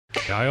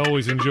I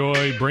always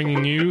enjoy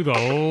bringing you the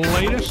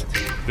latest.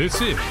 This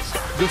is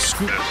The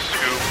Scoop.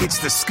 It's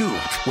The Scoop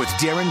with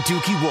Darren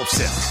Dookie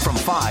Wolfson from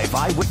 5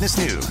 Eyewitness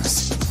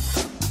News.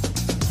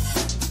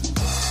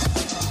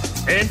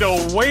 And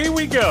away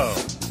we go.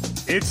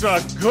 It's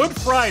a Good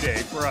Friday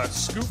for a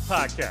Scoop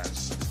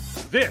podcast.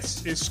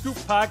 This is Scoop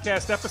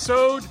Podcast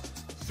episode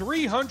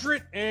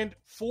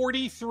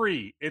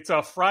 343. It's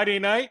a Friday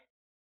night.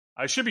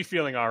 I should be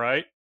feeling all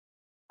right.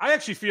 I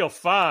actually feel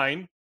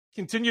fine.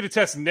 Continue to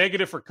test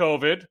negative for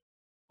COVID.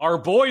 Our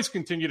boys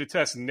continue to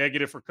test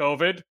negative for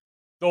COVID.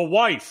 The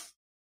wife,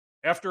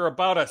 after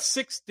about a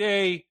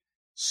 6-day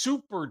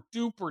super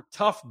duper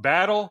tough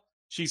battle,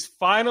 she's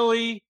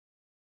finally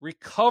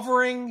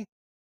recovering.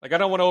 Like, I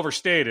don't want to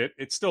overstate it.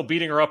 It's still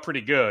beating her up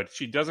pretty good.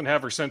 She doesn't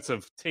have her sense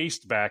of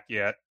taste back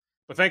yet.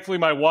 But thankfully,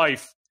 my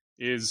wife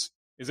is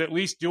at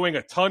least doing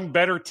a ton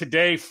better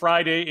today,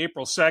 Friday,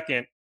 April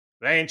 2nd,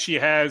 than she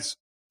has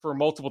for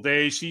multiple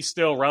days. She's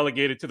still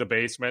relegated to the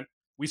basement.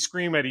 We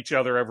scream at each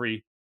other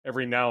every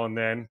now and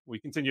then. We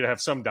continue to have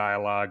some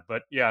dialogue.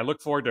 But, yeah, I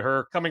look forward to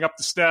her coming up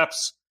the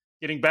steps,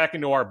 getting back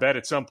into our bed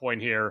at some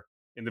point here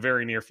in the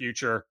very near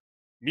future.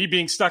 Me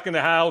being stuck in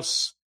the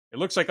house, it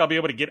looks like I'll be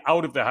able to get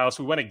out of the house.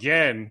 We went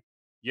again,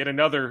 yet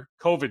another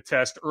COVID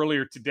test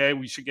earlier today.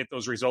 We should get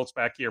those results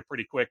back here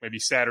pretty quick, maybe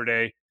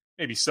Saturday,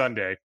 maybe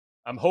Sunday.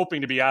 I'm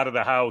hoping to be out of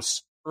the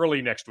house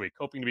early next week,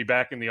 hoping to be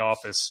back in the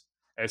office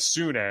as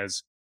soon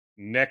as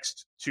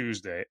next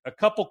Tuesday. A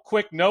couple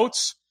quick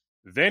notes.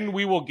 Then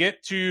we will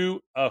get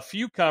to a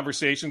few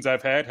conversations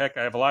I've had. Heck,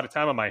 I have a lot of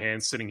time on my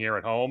hands sitting here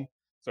at home.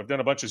 So I've done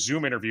a bunch of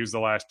Zoom interviews the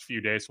last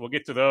few days. So we'll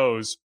get to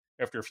those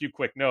after a few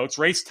quick notes.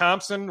 Race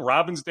Thompson,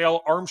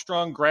 Robbinsdale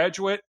Armstrong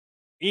graduate,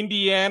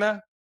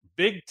 Indiana,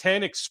 Big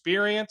Ten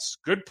experience,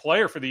 good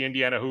player for the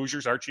Indiana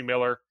Hoosiers, Archie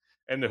Miller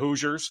and the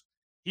Hoosiers.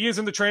 He is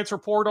in the transfer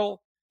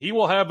portal. He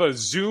will have a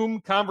Zoom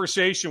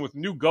conversation with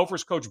new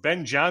Gophers coach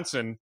Ben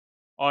Johnson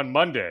on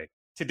Monday.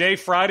 Today,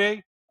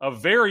 Friday, a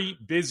very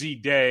busy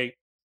day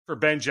for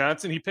Ben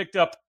Johnson. He picked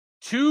up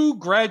 2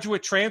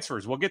 graduate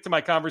transfers. We'll get to my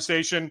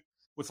conversation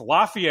with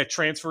Lafayette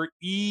transfer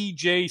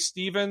E.J.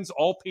 Stevens,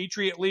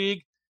 All-Patriot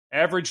League,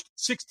 averaged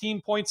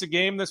 16 points a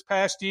game this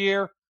past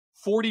year,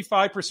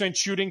 45%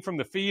 shooting from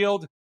the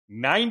field,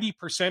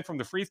 90% from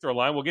the free throw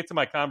line. We'll get to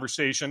my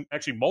conversation,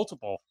 actually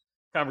multiple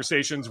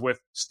conversations with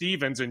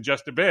Stevens in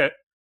just a bit.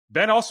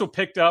 Ben also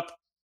picked up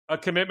a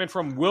commitment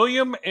from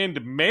William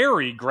and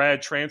Mary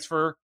grad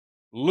transfer,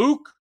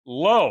 Luke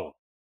Lowe.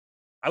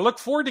 I look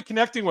forward to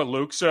connecting with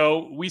Luke,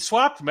 so we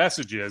swapped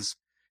messages.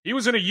 He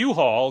was in a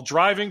U-Haul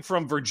driving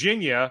from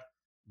Virginia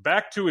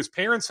back to his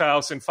parents'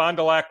 house in Fond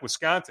du Lac,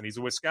 Wisconsin. He's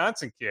a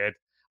Wisconsin kid.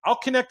 I'll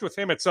connect with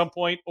him at some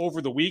point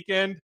over the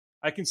weekend.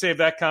 I can save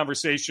that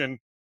conversation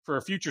for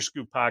a future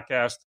Scoop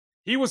podcast.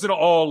 He was an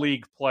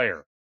all-league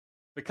player.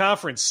 The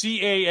conference,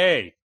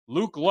 CAA,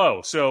 Luke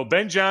Lowe. So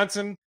Ben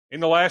Johnson in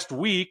the last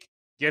week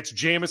gets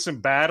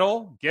Jamison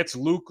Battle, gets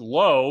Luke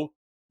Lowe,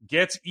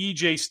 gets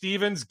E.J.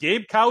 Stevens.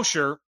 Gabe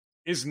Kauscher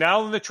is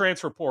now in the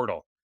transfer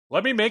portal.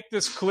 Let me make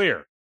this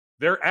clear.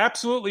 There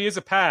absolutely is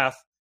a path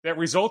that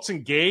results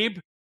in Gabe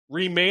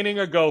remaining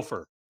a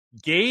Gopher.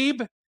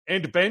 Gabe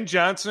and Ben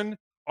Johnson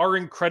are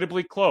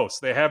incredibly close.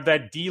 They have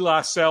that De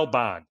La Salle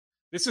bond.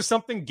 This is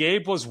something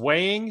Gabe was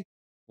weighing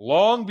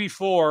long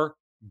before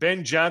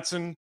Ben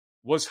Johnson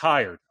was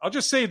hired. I'll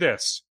just say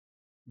this.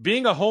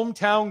 Being a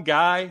hometown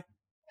guy,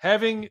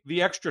 having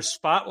the extra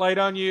spotlight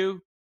on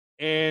you,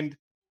 and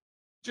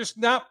just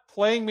not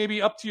playing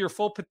maybe up to your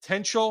full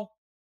potential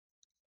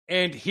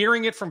and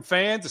hearing it from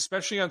fans,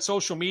 especially on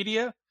social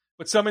media,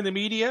 but some in the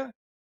media.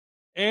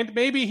 And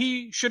maybe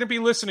he shouldn't be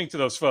listening to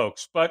those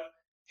folks, but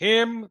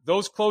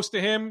those close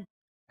to him,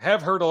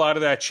 have heard a lot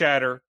of that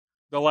chatter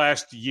the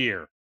last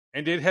year,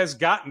 and it has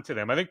gotten to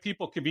them. I think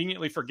people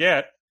conveniently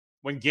forget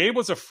when Gabe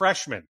was a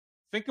freshman.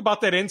 Think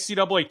about that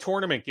NCAA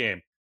tournament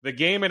game, the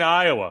game in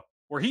Iowa,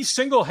 where he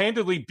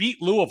single-handedly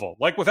beat Louisville.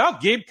 Like, without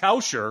Gabe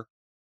Kauscher,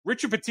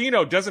 Richard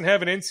Pitino doesn't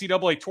have an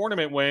NCAA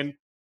tournament win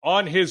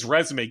on his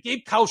resume.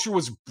 Gabe Kauscher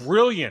was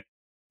brilliant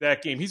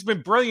that game. He's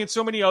been brilliant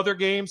so many other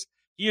games.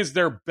 He is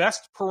their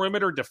best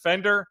perimeter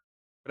defender.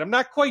 But I'm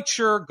not quite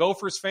sure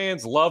Gophers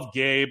fans love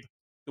Gabe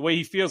the way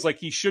he feels like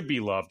he should be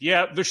loved.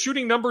 Yeah, the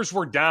shooting numbers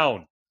were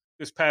down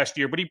this past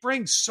year, but he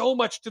brings so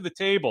much to the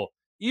table.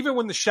 Even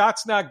when the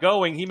shot's not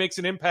going, he makes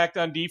an impact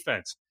on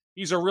defense.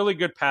 He's a really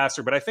good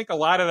passer, but I think a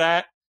lot of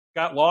that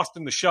got lost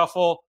in the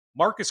shuffle.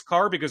 Marcus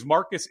Carr, because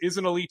Marcus is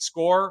an elite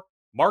scorer.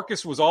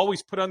 Marcus was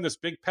always put on this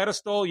big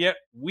pedestal, yet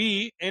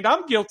we, and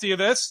I'm guilty of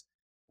this,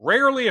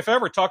 rarely, if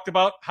ever, talked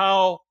about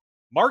how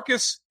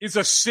Marcus is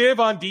a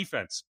sieve on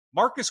defense.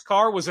 Marcus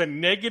Carr was a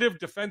negative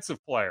defensive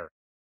player,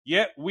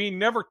 yet we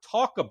never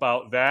talk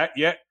about that,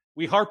 yet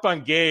we harp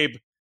on Gabe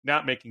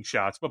not making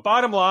shots. But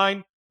bottom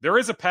line, there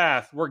is a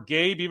path where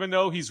Gabe, even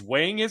though he's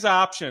weighing his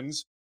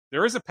options,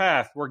 there is a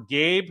path where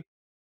Gabe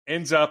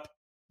ends up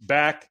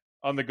back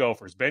on the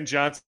Gophers. Ben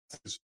Johnson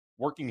is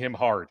working him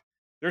hard.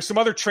 There's some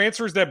other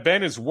transfers that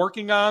Ben is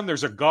working on.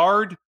 There's a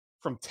guard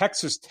from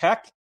Texas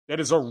Tech that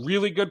is a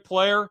really good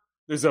player.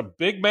 There's a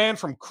big man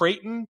from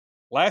Creighton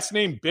Last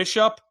name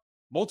Bishop,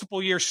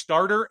 multiple-year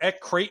starter at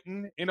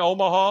Creighton in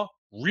Omaha.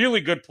 Really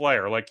good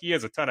player. Like, he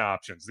has a ton of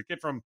options. The kid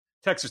from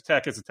Texas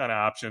Tech has a ton of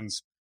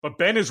options. But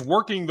Ben is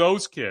working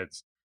those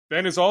kids.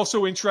 Ben is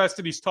also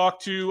interested. He's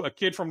talked to a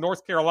kid from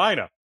North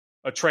Carolina,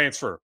 a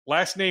transfer.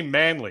 Last name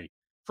Manley.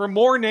 For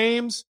more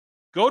names,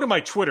 go to my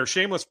Twitter.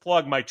 Shameless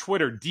plug, my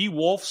Twitter,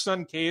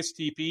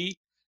 DWolfsonKSTP,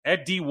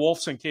 at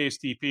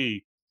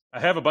DWolfsonKSTP. I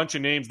have a bunch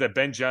of names that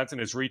Ben Johnson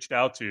has reached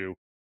out to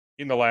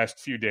in the last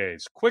few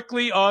days.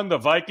 Quickly on the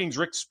Vikings,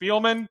 Rick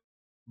Spielman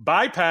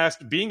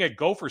bypassed being at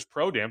Gophers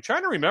Pro Day. I'm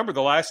trying to remember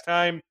the last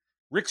time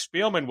Rick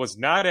Spielman was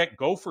not at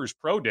Gophers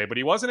Pro Day, but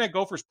he wasn't at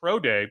Gophers Pro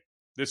Day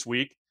this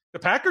week. The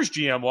Packers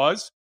GM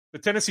was. The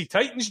Tennessee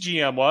Titans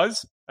GM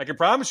was. I can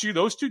promise you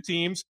those two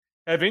teams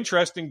have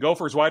interest in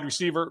Gophers wide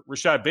receiver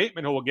Rashod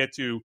Bateman, who we'll get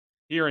to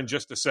here in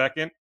just a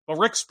second. But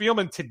Rick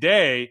Spielman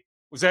today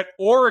was at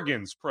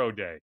Oregon's Pro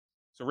Day.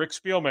 So Rick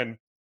Spielman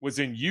was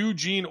in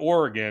Eugene,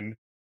 Oregon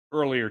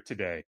earlier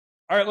today.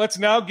 All right, let's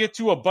now get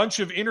to a bunch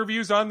of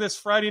interviews on this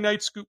Friday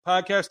Night Scoop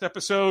podcast,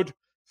 episode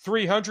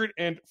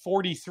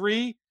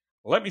 343.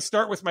 Let me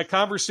start with my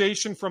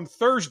conversation from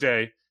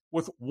Thursday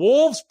with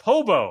Wolves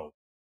Pobo,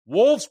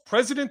 Wolves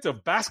president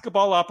of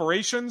basketball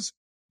operations,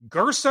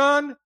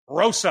 Gersson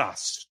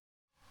Rosas.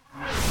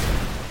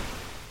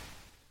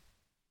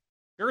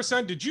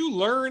 Gersson, did you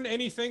learn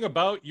anything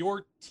about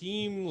your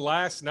team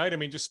last night? I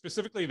mean, just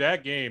specifically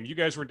that game. You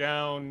guys were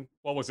down,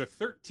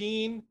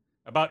 13?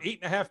 About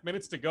 8.5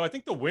 minutes to go. I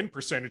think the win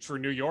percentage for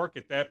New York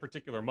at that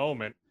particular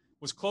moment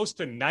was close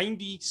to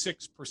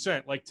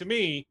 96%. Like, to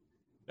me,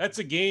 that's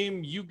a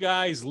game you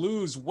guys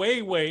lose way,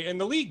 and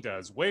the league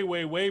does,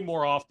 way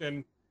more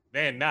often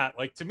than not.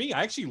 Like, to me,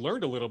 I actually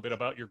learned a little bit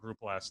about your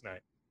group last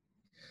night.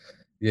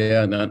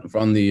 Yeah, not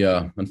from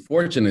the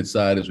unfortunate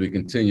side as we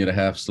continue to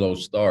have slow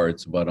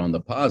starts, but on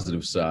the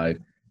positive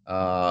side,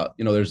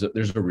 there's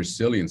a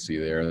resiliency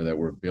there that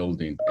we're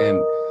building. And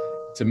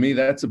to me,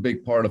 that's a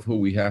big part of who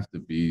we have to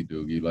be,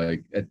 Doogie.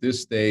 Like, at this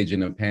stage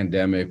in a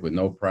pandemic with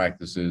no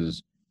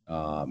practices,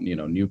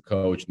 new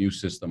coach, new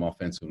system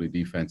offensively,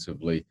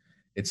 defensively,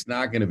 it's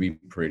not going to be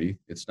pretty.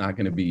 It's not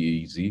going to be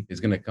easy. It's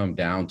going to come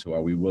down to,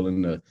 are we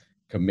willing to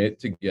commit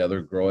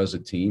together, grow as a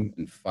team,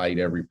 and fight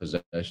every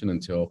possession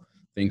until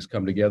things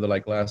come together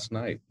like last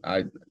night.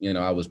 I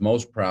was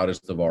most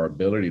proudest of our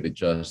ability to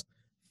just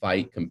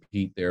fight,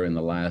 compete there in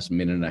the last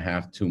minute and a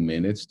half, 2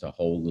 minutes to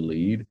hold the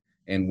lead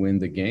and win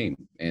the game.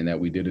 And that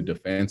we did it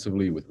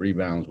defensively with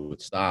rebounds,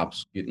 with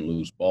stops, getting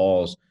loose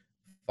balls,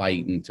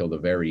 fighting until the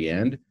very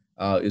end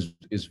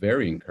is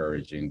very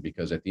encouraging,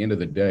 because at the end of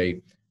the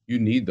day, you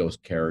need those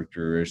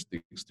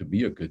characteristics to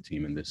be a good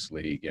team in this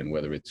league. And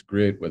whether it's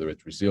grit, whether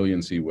it's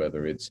resiliency,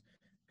 whether it's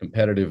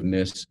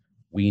competitiveness,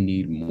 we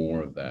need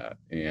more of that.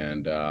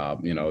 And,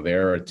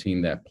 they're a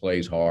team that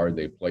plays hard.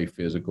 They play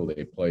physical.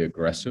 They play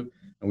aggressive.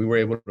 And we were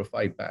able to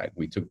fight back.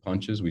 We took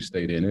punches. We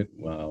stayed in it.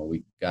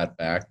 We got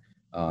back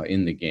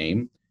in the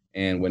game.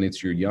 And when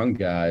it's your young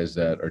guys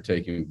that are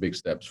taking big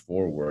steps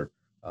forward,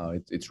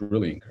 it's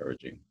really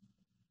encouraging.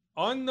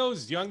 On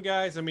those young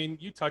guys, I mean,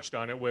 you touched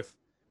on it with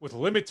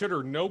limited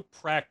or no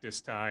practice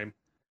time.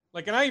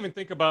 Like, and I even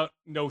think about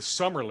no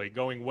summer league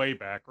going way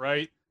back,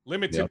 right?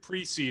 Limited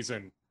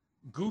preseason,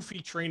 goofy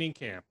training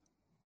camp.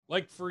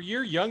 Like, for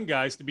your young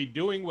guys to be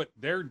doing what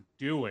they're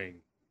doing,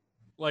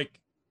 like,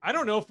 I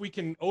don't know if we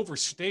can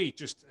overstate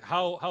just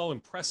how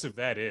impressive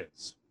that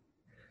is.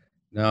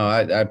 No,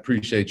 I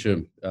appreciate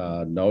you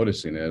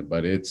noticing it,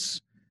 but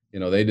it's,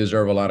 they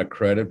deserve a lot of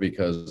credit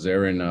because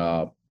they're in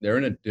a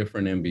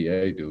different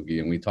NBA, Doogie,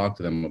 and we talk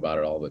to them about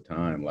it all the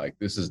time. Like,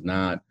 this is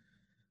not,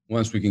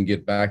 once we can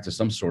get back to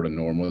some sort of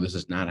normal, this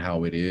is not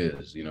how it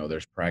is.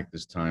 There's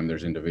practice time,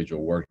 there's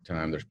individual work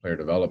time, there's player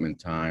development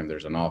time,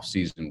 there's an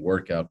off-season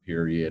workout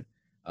period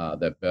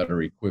that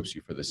better equips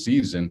you for the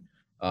season,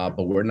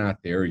 but we're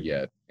not there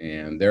yet.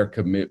 And their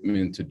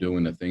commitment to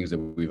doing the things that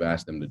we've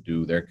asked them to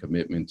do, their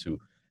commitment to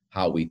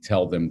how we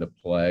tell them to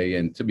play.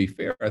 And to be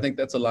fair, I think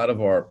that's a lot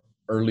of our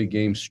early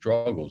game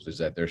struggles, is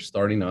that they're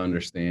starting to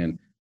understand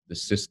the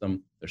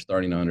system. They're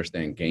starting to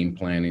understand game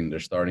planning. They're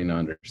starting to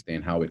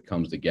understand how it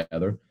comes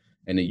together.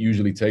 And it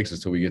usually takes us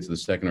till we get to the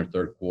second or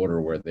third quarter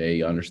where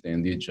they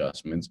understand the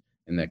adjustments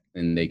and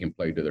they can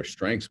play to their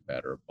strengths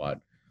better. But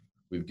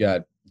we've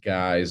got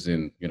guys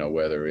in,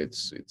 whether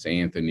it's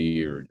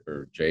Anthony or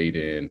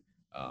Jaden,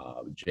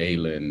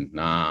 Jalen,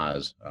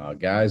 Nas,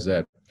 guys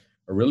that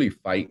are really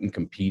fighting,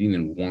 competing,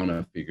 and want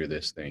to figure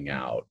this thing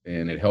out.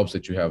 And it helps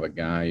that you have a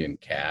guy in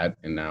Cat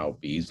and now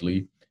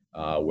Beasley,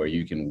 where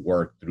you can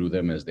work through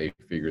them as they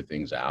figure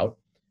things out.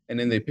 And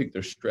then they pick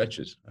their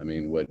stretches. I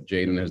mean, what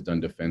Jaden has done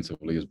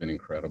defensively has been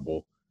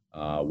incredible.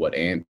 What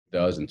Ant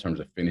does in terms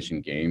of finishing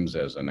games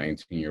as a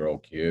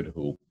 19-year-old kid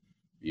who,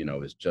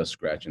 is just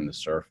scratching the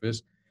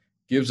surface,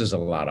 gives us a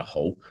lot of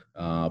hope.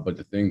 But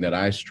the thing that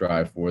I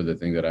strive for, the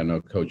thing that I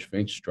know Coach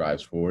Finch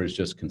strives for, is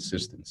just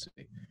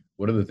consistency.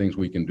 What are the things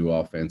we can do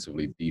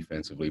offensively,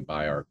 defensively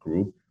by our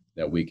group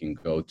that we can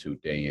go to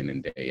day in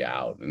and day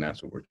out? And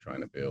that's what we're trying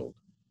to build.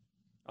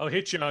 I'll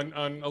hit you on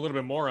a little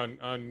bit more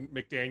on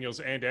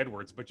McDaniels and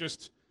Edwards, but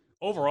just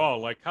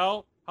overall, like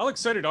how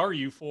excited are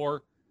you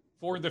for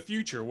the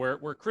future where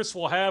Chris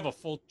will have a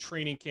full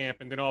training camp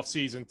and then off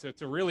season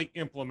to really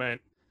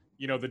implement,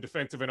 the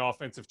defensive and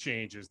offensive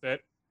changes that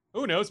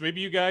who knows, maybe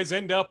you guys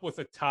end up with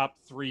a top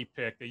 3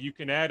 pick that you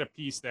can add a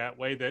piece that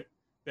way that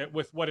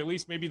with what at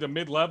least maybe the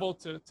mid-level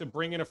to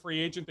bring in a free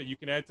agent that you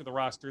can add to the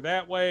roster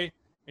that way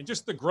and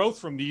just the growth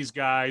from these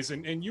guys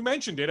and you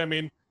mentioned it. I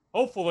mean,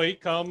 hopefully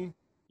come,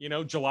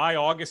 July,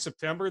 August,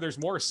 September, there's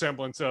more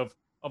semblance of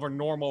a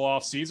normal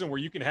off season where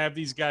you can have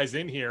these guys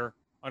in here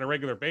on a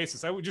regular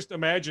basis. I would just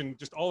imagine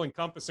just all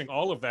encompassing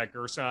all of that,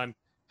 Gersson,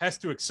 has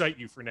to excite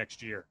you for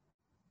next year.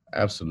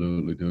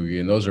 Absolutely,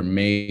 Doogie. And those are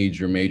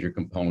major, major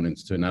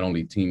components to not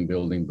only team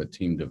building, but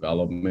team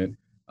development,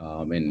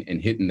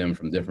 and hitting them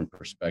from different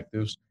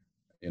perspectives.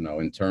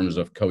 In terms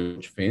of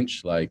Coach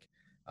Finch, like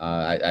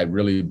I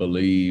really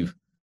believe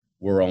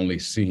we're only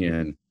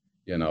seeing,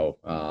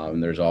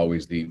 and there's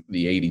always the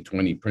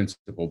 80-20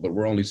 principle, but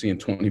we're only seeing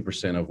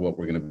 20% of what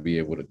we're going to be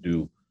able to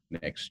do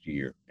next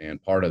year.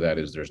 And part of that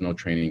is there's no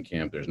training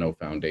camp, there's no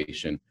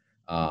foundation.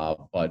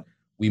 But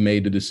we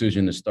made the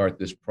decision to start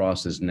this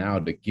process now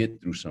to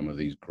get through some of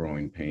these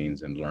growing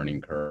pains and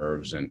learning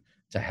curves and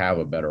to have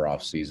a better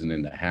offseason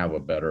and to have a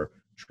better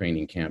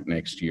training camp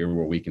next year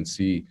where we can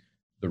see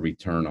the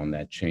return on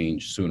that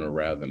change sooner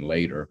rather than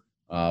later.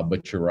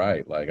 But you're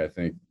right. Like, I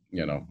think,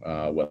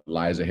 what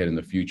lies ahead in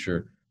the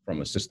future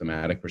from a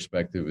systematic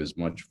perspective is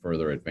much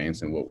further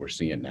advanced than what we're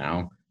seeing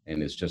now.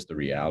 And it's just the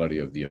reality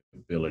of the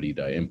ability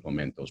to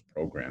implement those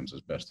programs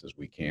as best as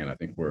we can. I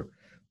think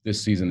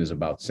this season is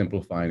about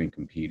simplifying and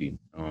competing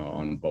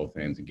on both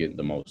ends and getting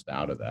the most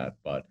out of that.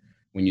 But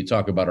when you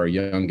talk about our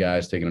young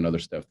guys taking another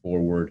step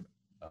forward,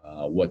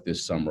 what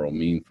this summer will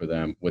mean for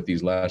them, what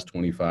these last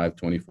 25,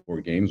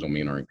 24 games will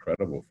mean are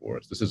incredible for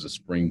us. This is a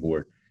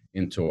springboard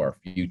into our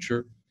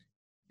future.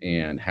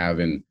 And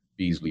having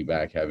Beasley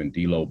back, having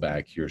D'Lo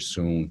back here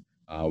soon,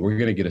 we're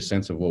going to get a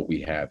sense of what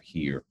we have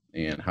here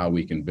and how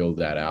we can build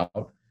that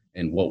out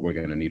and what we're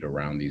going to need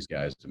around these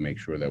guys to make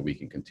sure that we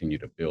can continue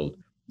to build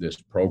this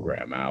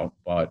program out.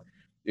 But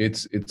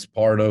it's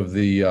part of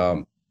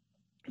the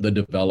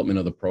development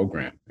of the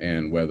program,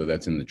 and whether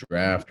that's in the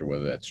draft or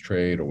whether that's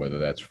trade or whether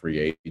that's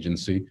free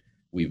agency,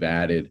 we've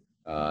added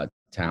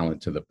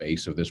talent to the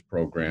base of this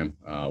program.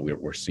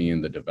 We're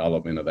seeing the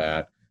development of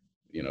that.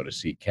 To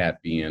see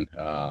Cat being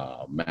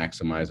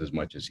maximized as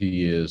much as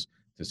he is,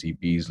 to see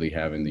Beasley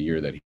having the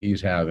year that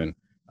he's having,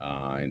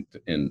 and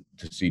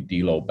to see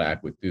D'Lo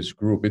back with this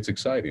group, it's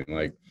exciting.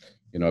 Like,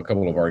 a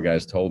couple of our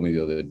guys told me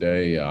the other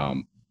day,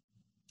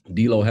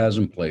 D'Lo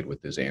hasn't played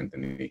with this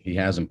Anthony. He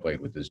hasn't played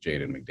with this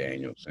Jaden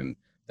McDaniels, and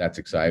that's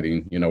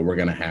exciting. We're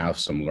going to have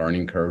some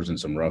learning curves and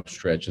some rough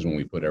stretches when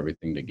we put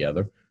everything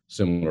together,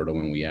 similar to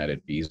when we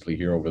added Beasley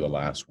here over the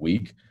last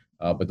week.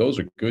 But those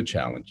are good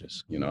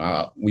challenges.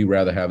 We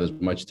rather have as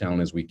much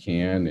talent as we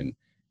can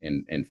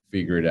and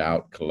figure it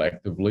out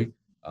collectively.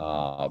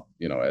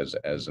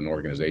 As an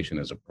organization,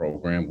 as a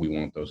program, we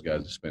want those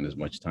guys to spend as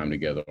much time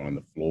together on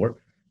the floor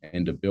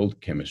and to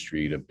build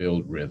chemistry, to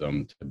build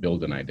rhythm, to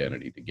build an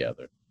identity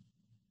together.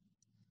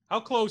 How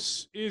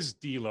close is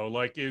D'Lo?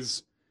 Like,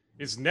 is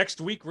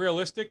next week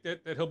realistic that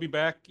he'll be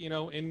back?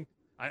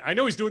 I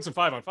know he's doing some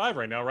 5-on-5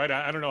 right now, right?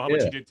 I don't know how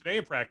much he did today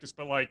in practice,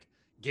 but like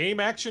game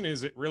action,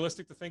 is it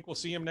realistic to think we'll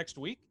see him next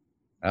week?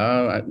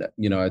 I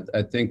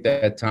think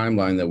that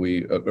timeline that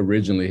we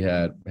originally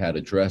had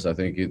addressed, I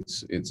think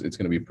it's going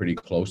to be pretty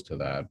close to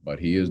that. But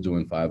he is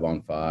doing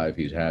 5-on-5.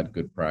 He's had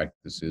good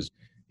practices.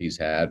 He's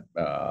had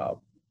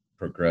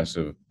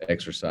progressive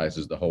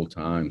exercises the whole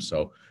time.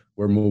 So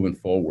we're moving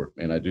forward,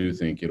 and I do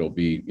think it'll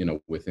be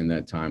within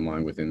that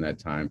timeline, within that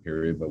time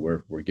period. But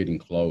we're getting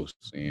close,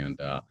 and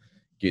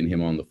getting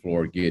him on the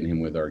floor, getting him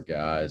with our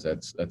guys,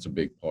 that's a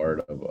big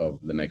part of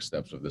the next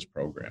steps of this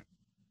program.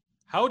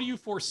 How do you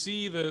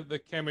foresee the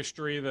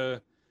chemistry,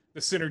 the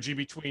synergy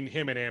between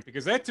him and Ant?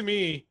 Because that, to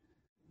me,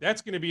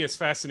 that's going to be as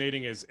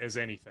fascinating as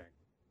anything.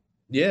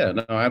 Yeah,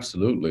 no,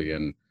 absolutely.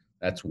 And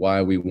that's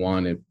why we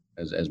want it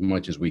as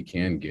much as we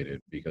can get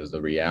it, because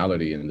the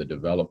reality and the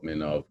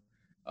development of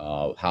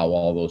how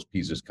all those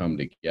pieces come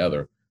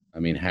together. I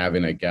mean,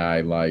 having a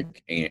guy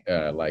like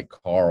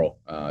Carl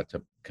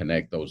to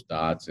connect those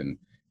dots and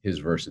his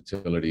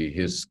versatility,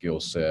 his skill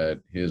set,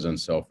 his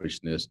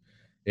unselfishness,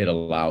 it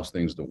allows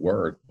things to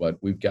work. But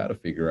we've got to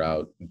figure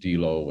out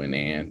D'Lo and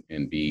Ant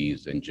and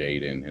Bees and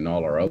Jaden and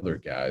all our other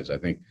guys. I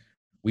think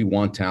we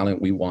want talent,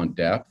 we want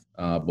depth,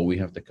 but we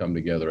have to come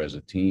together as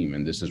a team,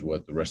 and this is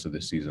what the rest of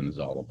this season is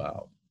all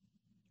about.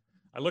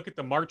 I look at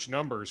the March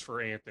numbers for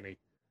Anthony.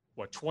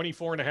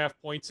 24.5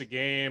 points a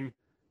game,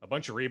 a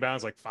bunch of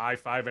rebounds, like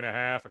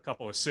 5.5, a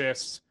couple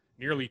assists,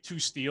 nearly 2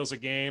 steals a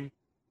game.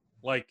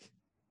 Like,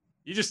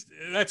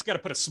 that's got to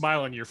put a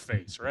smile on your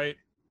face, right?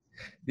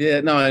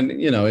 Yeah, no, and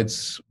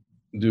it's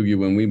Doogie.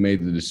 When we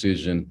made the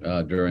decision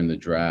during the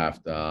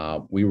draft,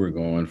 we were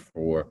going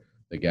for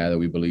the guy that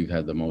we believe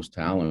had the most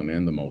talent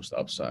and the most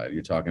upside.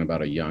 You're talking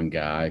about a young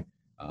guy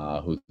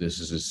who this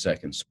is his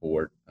second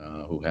sport,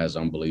 who has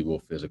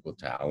unbelievable physical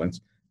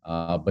talents,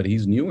 but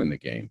he's new in the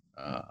game,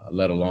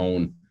 let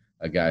alone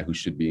a guy who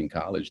should be in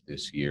college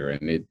this year.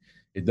 And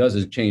it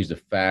doesn't change the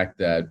fact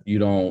that you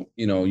don't,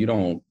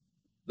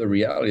 the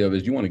reality of it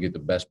is you want to get the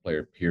best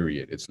player,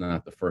 period. It's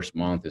not the first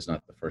month. It's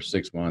not the first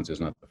 6 months. It's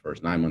not the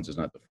first 9 months. It's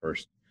not the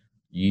first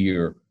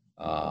year.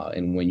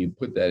 And when you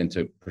put that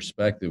into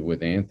perspective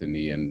with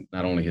Anthony and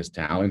not only his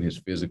talent, his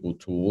physical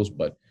tools,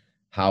 but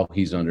how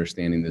he's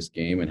understanding this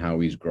game and how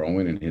he's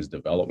growing and his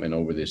development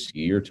over this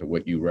year to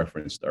what you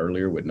referenced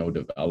earlier with no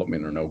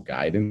development or no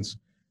guidance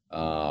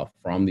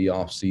from the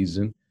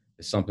offseason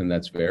is something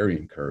that's very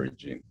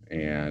encouraging.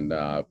 And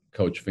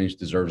Coach Finch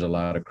deserves a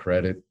lot of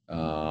credit.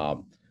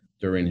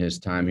 During his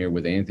time here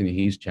with Anthony,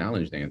 he's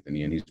challenged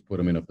Anthony and he's put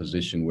him in a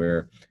position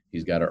where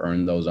he's got to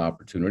earn those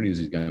opportunities.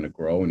 He's going to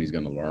grow and he's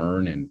going to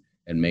learn and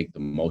make the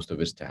most of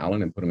his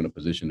talent and put him in a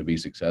position to be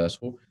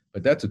successful.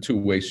 But that's a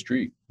two-way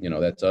street.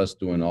 That's us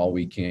doing all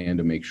we can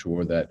to make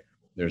sure that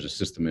there's a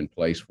system in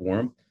place for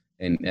him.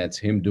 And that's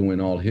him doing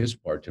all his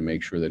part to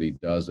make sure that he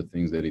does the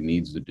things that he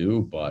needs to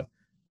do. But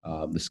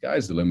the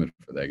sky's the limit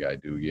for that guy,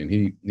 Doogie. And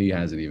he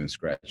hasn't even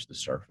scratched the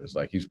surface.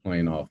 Like, he's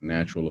playing off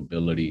natural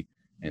ability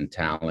and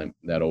talent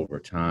that over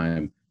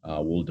time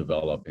will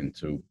develop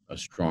into a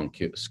strong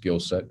skill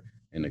set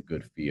and a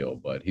good feel.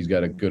 But he's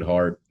got a good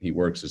heart. He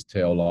works his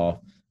tail off.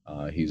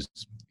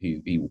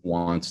 He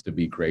wants to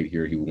be great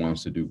here. He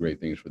wants to do great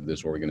things for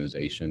this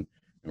organization,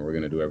 and we're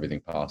going to do everything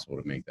possible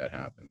to make that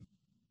happen.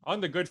 On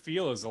the good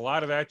feel, is a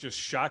lot of that just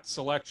shot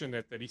selection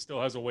that he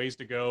still has a ways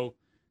to go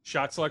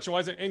shot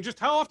selection-wise? And just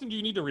how often do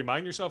you need to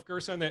remind yourself,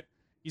 Gersson, that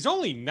he's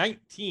only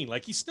 19?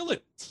 Like, he's still a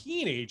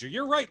teenager.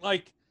 You're right.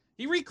 Like,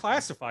 he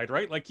reclassified,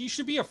 right? Like, he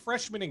should be a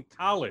freshman in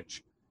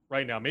college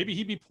right now. Maybe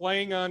he'd be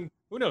playing on,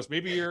 who knows,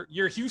 maybe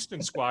your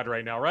Houston squad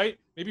right now, right?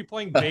 Maybe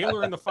playing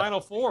Baylor in the Final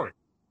Four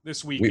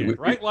this weekend,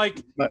 right? Like,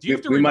 do you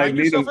have to remind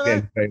yourself of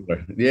that?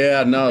 Baylor.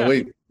 Yeah,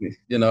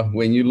 no,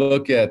 when you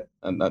look at,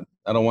 I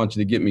don't want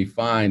you to get me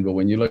fined, but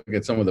when you look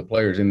at some of the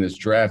players in this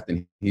draft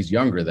and he's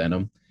younger than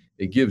him,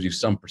 it gives you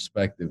some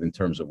perspective in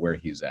terms of where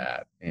he's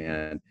at.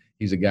 And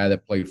he's a guy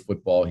that played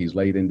football. He's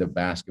laid into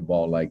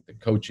basketball, like the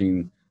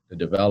coaching, the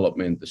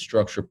development, the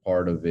structure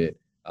part of it.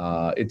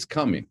 It's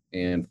coming.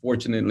 And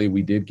fortunately,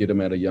 we did get him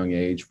at a young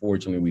age.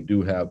 Fortunately, we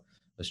do have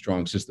a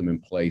strong system in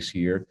place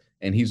here.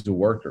 And he's the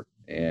worker.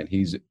 And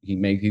he's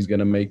going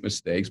to make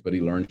mistakes, but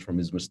he learns from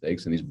his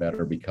mistakes and he's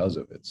better because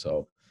of it.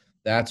 So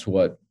that's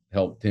what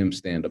helped him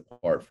stand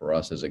apart for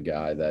us as a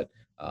guy that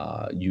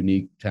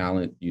unique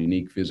talent,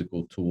 unique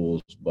physical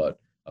tools, but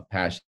a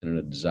passion and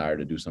a desire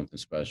to do something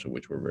special,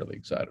 which we're really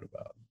excited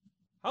about.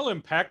 How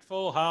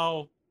impactful,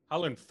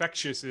 how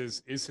infectious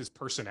is his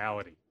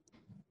personality?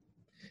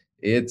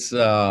 It's,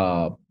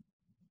 you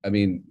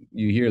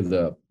hear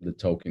the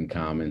token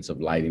comments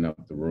of lighting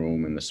up the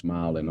room and the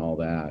smile and all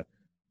that.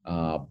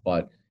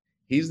 But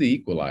he's the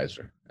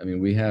equalizer. I mean,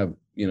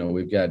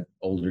 we've got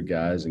older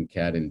guys and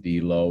Cat and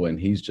D'Lo, and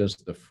he's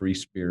just the free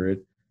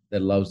spirit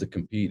that loves to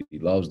compete. He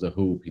loves to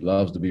hoop. He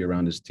loves to be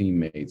around his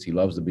teammates. He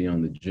loves to be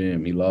on the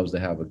gym. He loves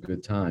to have a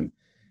good time.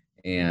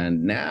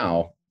 And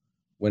now,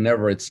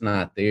 whenever it's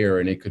not there,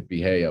 and it could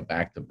be, hey, a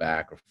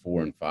back-to-back or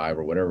 4 and 5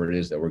 or whatever it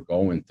is that we're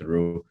going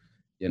through,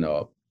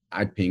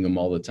 I ping him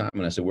all the time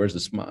and I say, where's the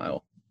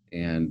smile?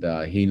 And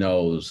he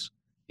knows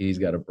he's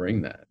got to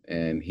bring that.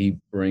 And he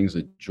brings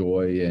a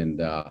joy and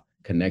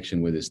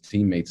connection with his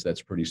teammates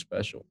that's pretty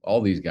special.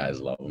 All these guys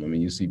love him. I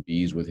mean, you see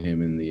Bees with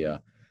him in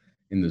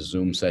the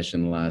Zoom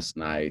session last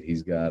night.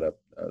 He's got a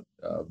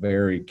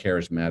very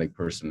charismatic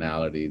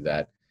personality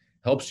that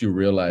helps you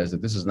realize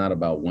that this is not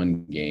about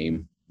one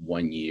game,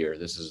 1 year.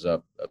 This is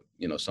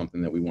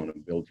something that we want to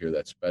build here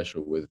that's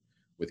special with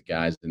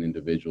guys and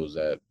individuals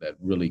that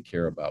really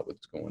care about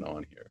what's going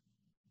on here.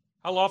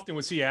 How often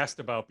was he asked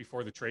about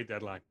before the trade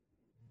deadline?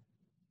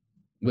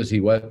 Was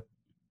he what?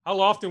 How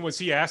often was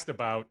he asked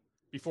about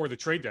before the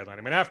trade deadline?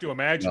 I mean, I have to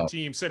imagine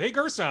teams said, hey,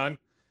 Gersson,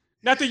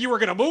 not that you were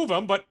going to move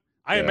him, but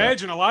I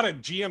imagine a lot of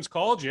GMs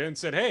called you and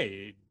said,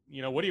 hey,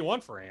 what do you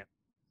want for Ant?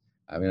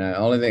 I mean, the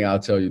only thing I'll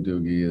tell you,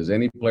 Doogie, is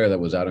any player that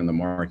was out in the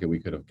market we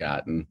could have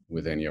gotten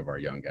with any of our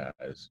young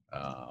guys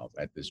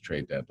at this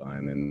trade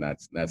deadline. And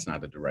that's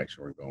not the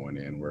direction we're going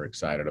in. We're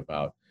excited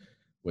about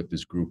what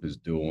this group is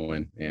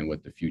doing and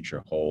what the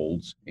future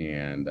holds.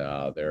 And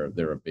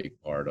they're a big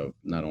part of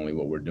not only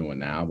what we're doing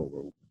now, but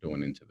what we're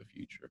doing into the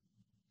future.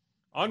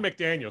 On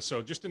McDaniel,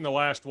 so just in the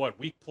last,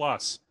 week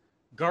plus,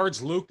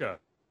 guards Luka,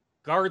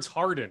 guards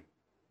Harden,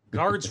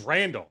 guards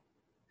Randall.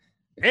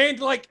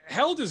 And,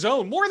 held his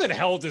own, more than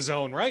held his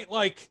own, right?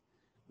 Like,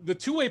 the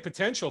two-way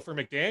potential for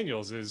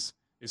McDaniels is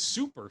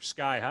super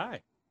sky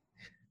high.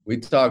 We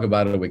talk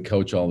about it with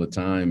Coach all the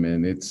time,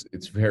 and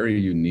it's very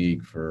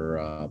unique for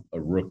a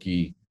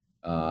rookie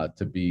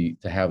to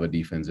have a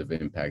defensive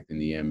impact in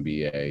the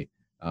NBA,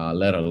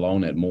 let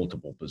alone at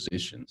multiple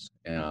positions.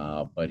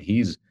 But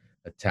he's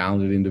a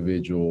talented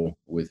individual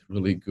with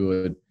really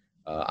good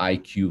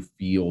IQ,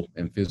 feel,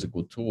 and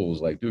physical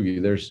tools. Like,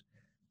 Doogie,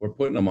 we're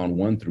putting him on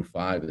 1 through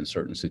 5 in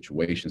certain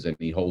situations, and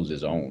he holds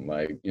his own.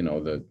 Like,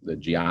 the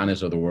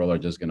Giannis of the world are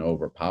just going to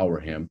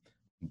overpower him.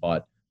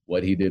 But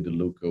what he did to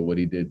Luka, what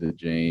he did to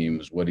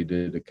James, what he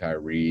did to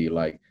Kyrie,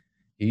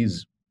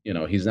 he's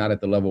he's not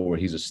at the level where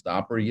he's a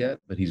stopper yet,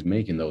 but he's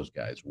making those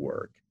guys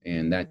work.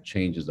 And that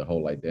changes the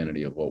whole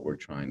identity of what we're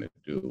trying to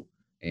do.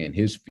 And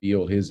his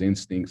feel, his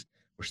instincts,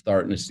 we're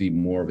starting to see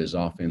more of his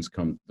offense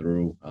come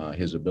through,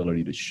 his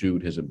ability to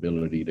shoot, his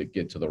ability to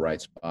get to the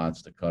right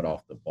spots, to cut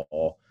off the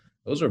ball.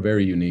 Those are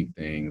very unique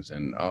things.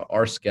 And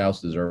our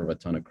scouts deserve a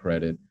ton of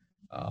credit.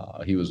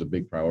 He was a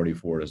big priority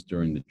for us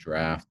during the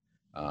draft.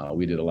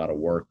 We did a lot of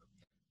work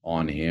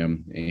on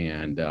him,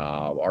 and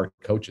our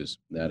coaches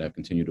that have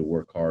continued to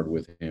work hard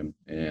with him,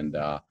 and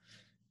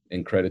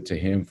credit to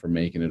him for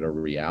making it a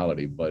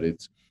reality. But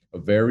it's a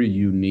very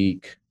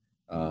unique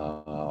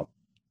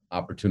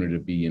opportunity to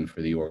be in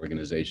for the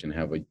organization.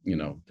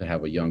 To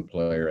have a young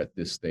player at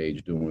this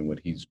stage doing what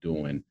he's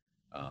doing,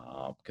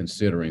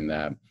 considering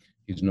that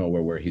he's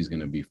nowhere where he's going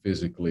to be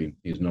physically,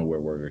 he's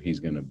nowhere where he's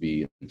going to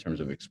be in terms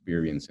of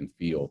experience and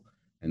feel,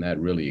 and that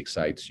really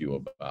excites you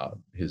about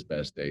his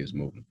best days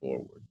moving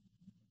forward.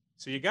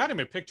 So you got him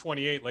at pick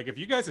 28. Like, if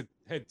you guys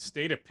had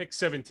stayed at pick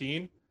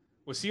 17,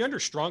 was he under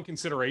strong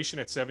consideration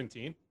at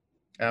 17?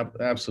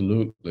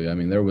 Absolutely. I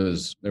mean, there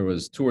was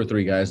 2 or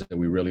 3 guys that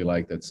we really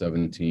liked at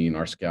 17.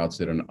 Our scouts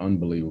did an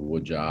unbelievable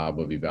job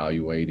of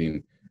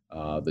evaluating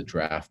the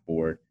draft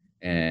board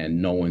and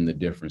knowing the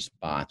different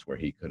spots where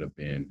he could have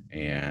been.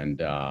 And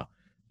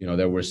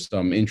there were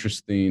some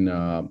interesting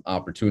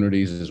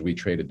opportunities as we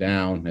traded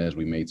down, as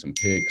we made some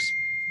picks,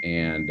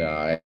 and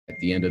at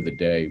the end of the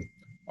day,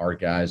 our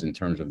guys, in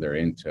terms of their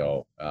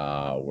intel,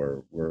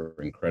 were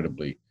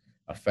incredibly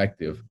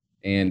effective.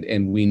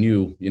 And we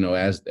knew,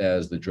 as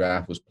the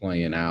draft was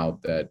playing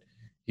out, that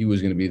he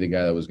was going to be the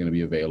guy that was going to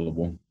be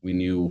available. We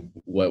knew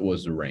what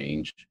was the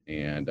range,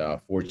 and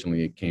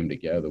fortunately, it came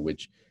together,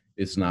 which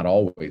it's not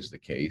always the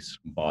case.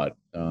 But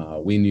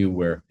we knew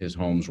where his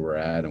homes were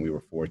at, and we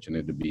were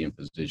fortunate to be in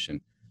position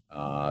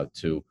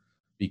to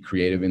be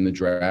creative in the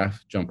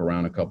draft, jump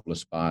around a couple of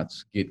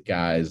spots, get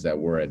guys that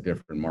were at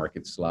different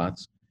market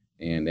slots,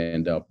 and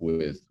end up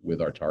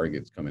with our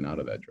targets coming out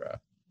of that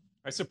draft.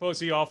 I suppose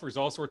he offers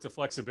all sorts of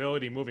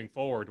flexibility moving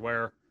forward,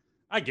 where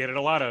I get it.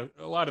 A lot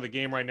of the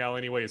game right now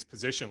anyway is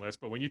positionless,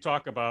 but when you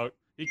talk about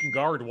he can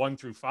guard 1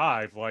 through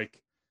 5, like,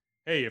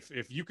 hey,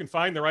 if you can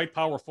find the right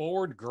power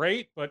forward,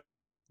 great, but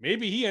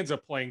maybe he ends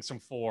up playing some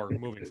 4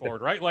 moving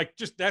forward, right? Like,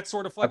 just that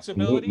sort of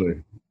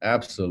flexibility.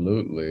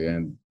 Absolutely.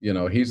 And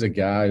he's a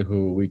guy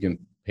who we can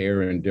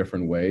pair in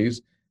different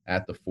ways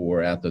at the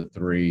 4, at the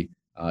 3.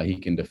 He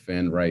can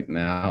defend right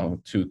now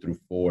 2 through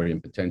 4,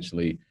 and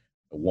potentially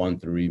 1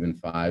 through even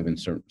 5 in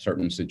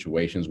certain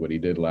situations. What he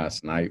did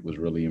last night was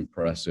really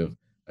impressive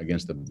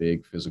against a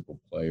big physical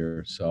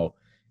player. So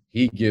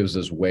he gives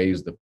us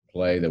ways to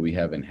play that we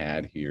haven't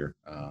had here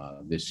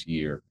this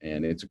year,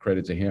 and it's a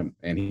credit to him.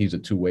 And he's a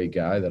two-way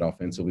guy that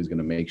offensively is going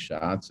to make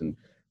shots and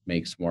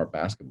make smart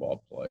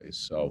basketball plays.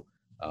 So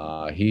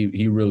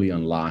he really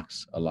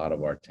unlocks a lot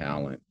of our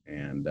talent,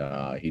 and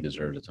he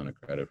deserves a ton of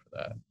credit for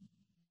that.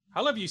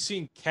 How have you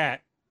seen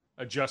Cat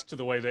adjust to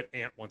the way that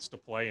Ant wants to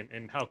play,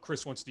 and how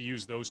Chris wants to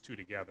use those two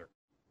together?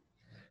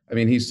 I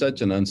mean, he's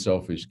such an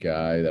unselfish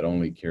guy that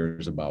only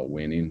cares about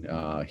winning.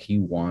 He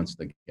wants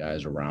the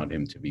guys around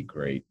him to be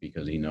great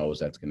because he knows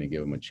that's going to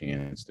give him a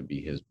chance to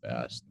be his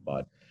best.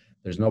 But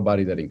there's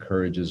nobody that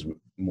encourages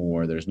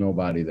more. There's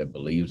nobody that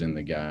believes in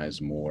the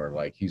guys more.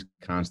 Like, he's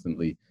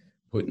constantly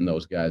putting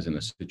those guys in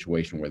a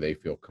situation where they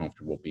feel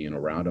comfortable being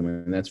around him.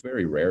 And that's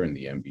very rare in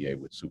the NBA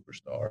with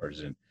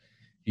superstars. And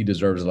he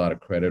deserves a lot of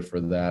credit for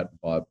that.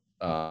 But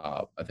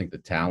I think the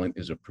talent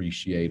is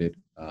appreciated.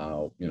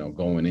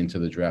 Going into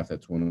the draft,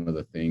 that's one of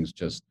the things.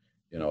 Just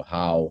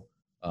how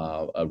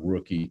a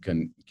rookie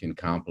can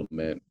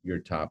complement your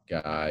top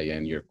guy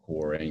and your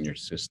core and your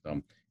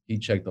system. He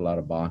checked a lot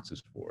of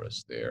boxes for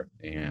us there.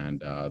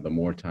 And the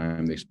more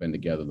time they spend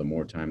together, the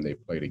more time they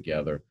play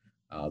together,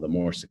 the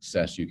more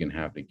success you can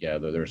have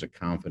together. There's a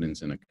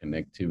confidence and a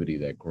connectivity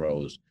that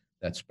grows.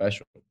 That's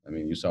special. I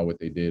mean, you saw what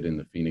they did in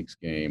the Phoenix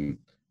game.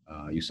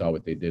 You saw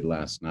what they did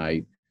last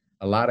night.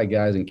 A lot of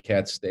guys in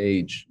Cat's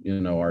stage,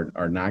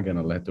 are not going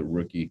to let the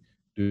rookie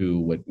do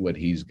what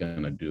he's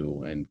going to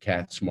do. And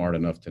Cat's smart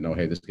enough to know,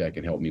 hey, this guy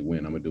can help me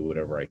win. I'm going to do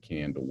whatever I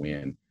can to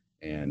win.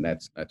 And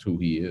that's who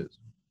he is.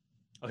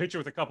 I'll hit you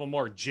with a couple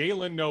more.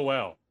 Jalen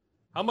Noel.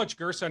 How much,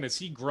 Gersson, has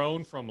he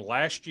grown from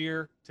last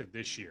year to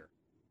this year?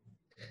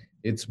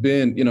 It's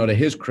been, to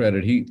his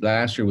credit,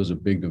 last year was a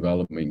big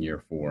development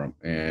year for him.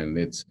 And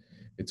it's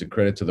a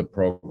credit to the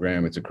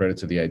program. It's a credit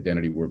to the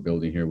identity we're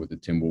building here with the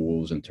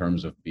Timberwolves in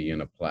terms of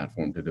being a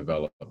platform to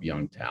develop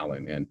young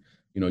talent. And,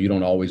 you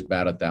don't always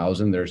bat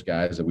 1,000. There's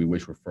guys that we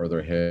wish were further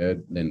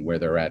ahead than where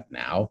they're at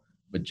now.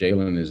 But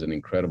Jalen is an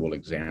incredible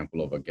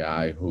example of a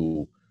guy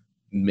who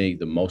made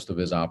the most of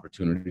his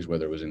opportunities,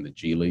 whether it was in the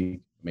G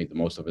League, made the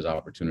most of his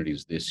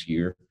opportunities this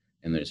year.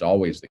 And there's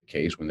always the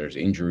case when there's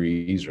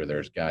injuries or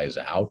there's guys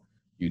out,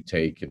 you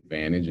take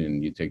advantage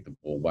and you take the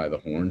bull by the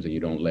horns and you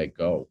don't let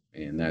go.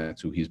 And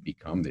that's who he's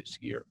become this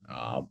year.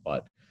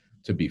 But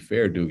to be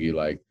fair,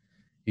 Doogie,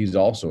 he's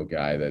also a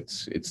guy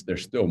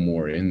there's still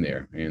more in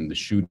there. And the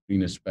shooting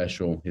is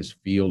special. His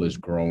feel is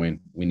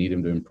growing. We need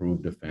him to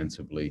improve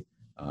defensively.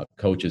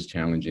 Coaches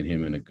challenging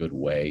him in a good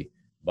way.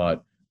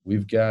 But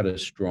we've got a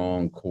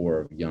strong core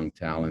of young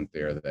talent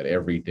there that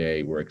every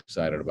day we're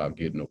excited about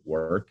getting to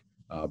work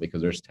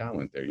because there's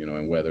talent there,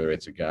 and whether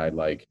it's a guy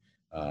like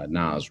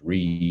Nas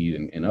Reed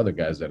and other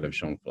guys that have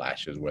shown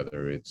flashes,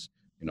 whether it's,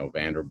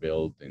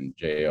 Vanderbilt and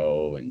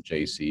J.O. and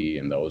J.C.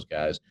 and those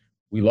guys,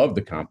 we love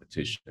the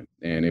competition.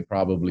 And it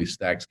probably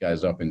stacks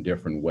guys up in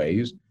different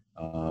ways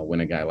when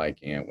a guy like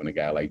Ant, when a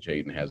guy like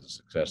Jaden has the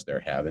success they're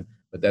having.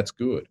 But that's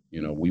good.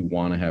 We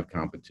want to have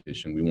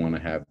competition. We want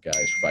to have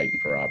guys fighting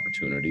for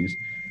opportunities.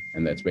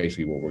 And that's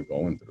basically what we're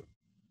going through.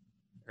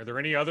 Are there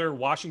any other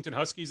Washington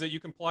Huskies that you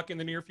can pluck in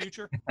the near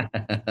future?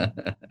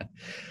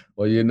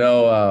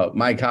 Well,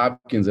 Mike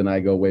Hopkins and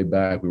I go way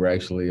back. We were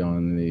actually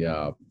on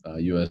the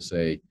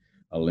USA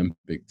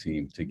Olympic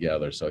team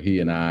together. So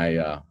he and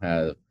I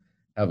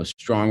have a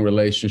strong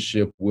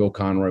relationship. Will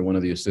Conroy, one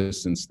of the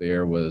assistants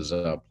there, was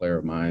a player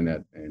of mine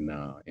in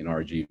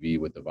RGV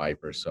with the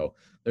Vipers. So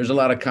there's a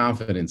lot of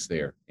confidence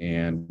there.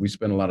 And we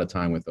spent a lot of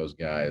time with those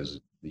guys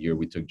the year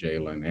we took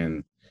Jalen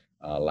and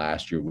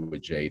last year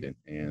with Jaden.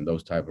 And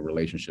those type of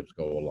relationships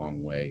go a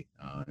long way.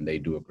 And they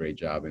do a great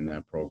job in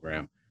that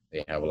program.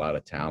 They have a lot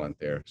of talent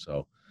there.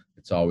 So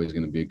it's always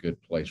going to be a good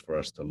place for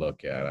us to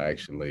look at.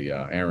 Actually,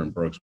 Aaron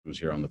Brooks was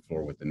here on the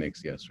floor with the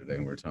Knicks yesterday,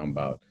 and we were talking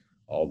about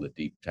all the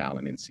deep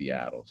talent in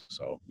Seattle.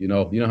 So, you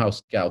know how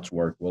scouts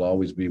work. We'll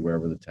always be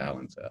wherever the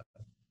talent's at.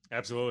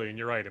 Absolutely. And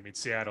you're right. I mean,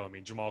 Seattle,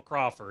 Jamal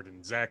Crawford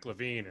and Zach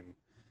LaVine,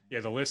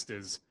 and the list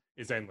is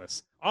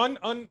endless.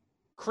 On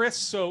Chris,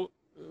 so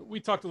we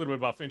talked a little bit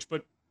about Finch,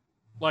 but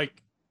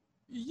like,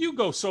 you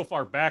go so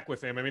far back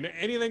with him.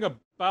 Anything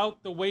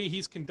about the way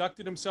he's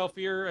conducted himself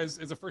here as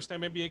a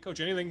first-time NBA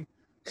coach, anything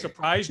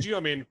surprised you?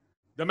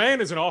 The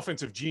man is an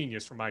offensive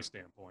genius from my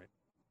standpoint.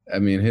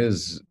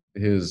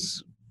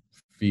 His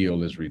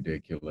feel is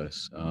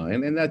ridiculous.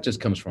 And that just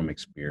comes from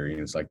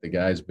experience. Like, the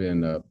guy's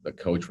been a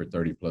coach for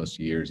 30 plus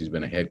years. He's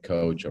been a head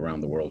coach around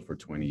the world for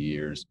 20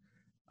 years,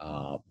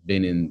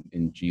 been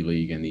in G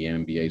League and the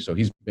NBA. So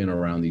he's been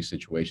around these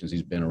situations.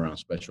 He's been around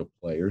special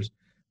players.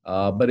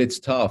 But it's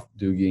tough,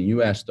 Doogie.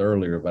 You asked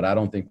earlier, but I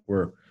don't think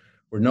we're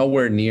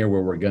nowhere near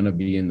where we're going to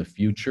be in the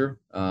future.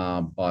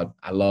 But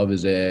I love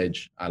his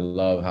edge. I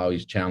love how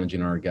he's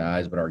challenging our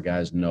guys, but our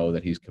guys know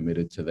that he's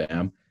committed to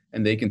them.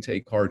 And they can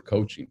take hard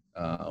coaching,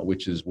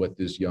 which is what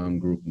this young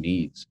group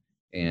needs.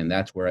 And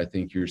that's where I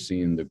think you're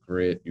seeing the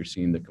grit, you're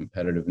seeing the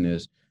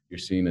competitiveness, you're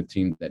seeing a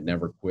team that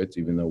never quits,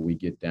 even though we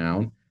get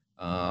down.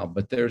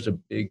 But there's a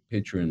big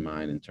picture in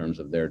mind in terms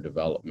of their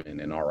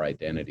development and our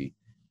identity.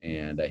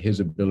 And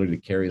his ability to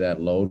carry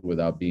that load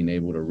without being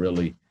able to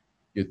really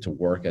get to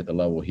work at the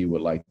level he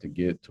would like to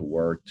get to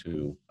work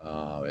to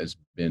has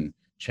been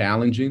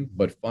challenging,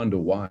 but fun to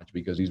watch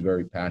because he's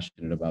very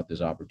passionate about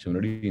this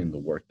opportunity and the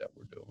work that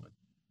we're doing.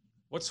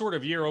 What sort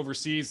of year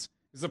overseas?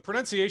 Is the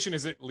pronunciation,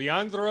 is it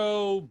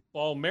Leandro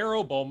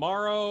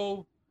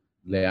Bolmaro?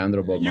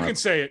 Leandro Bolmaro. You can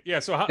say it. Yeah.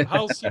 So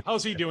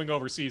how's he doing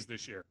overseas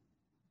this year?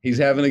 He's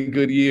having a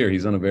good year.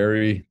 He's on a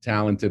very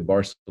talented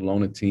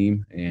Barcelona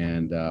team,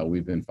 and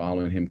we've been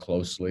following him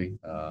closely.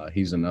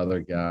 He's another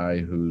guy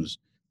who's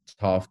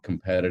tough,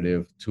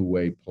 competitive,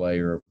 two-way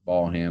player,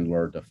 ball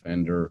handler,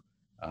 defender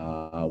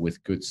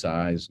with good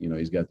size.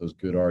 He's got those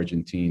good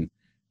Argentine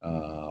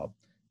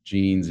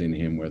genes in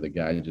him where the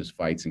guy just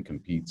fights and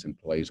competes and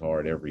plays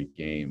hard every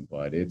game.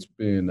 But it's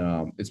been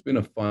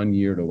a fun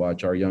year to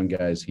watch our young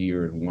guys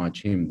here and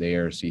watch him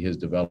there, see his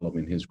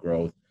development, his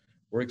growth.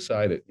 We're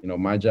excited.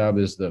 My job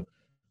is to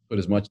put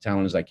as much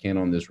talent as I can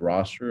on this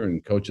roster,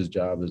 and coach's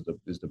job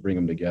is to bring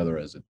them together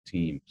as a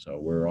team. So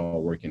we're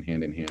all working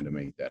hand in hand to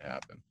make that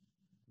happen.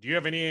 Do you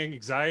have any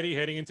anxiety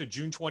heading into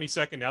June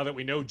 22nd now that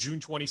we know June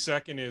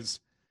 22nd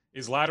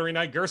is lottery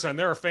night? Gersson,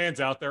 there are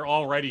fans out there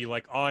already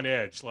like on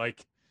edge.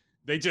 Like,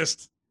 they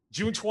just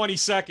June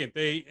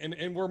 22nd,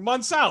 and we're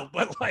months out,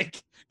 but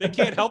like they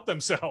can't help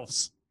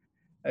themselves.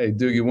 Hey,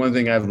 Doogie, one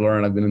thing I've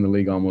learned, I've been in the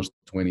league almost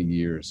 20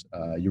 years.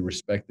 You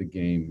respect the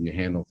game. You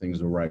handle things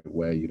the right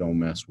way. You don't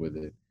mess with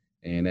it.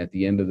 And at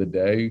the end of the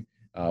day,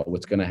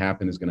 what's going to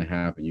happen is going to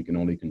happen. You can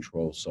only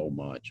control so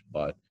much.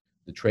 But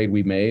the trade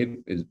we made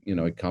is,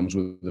 it comes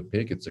with the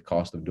pick. It's the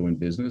cost of doing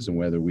business. And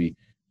whether we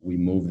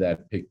move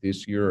that pick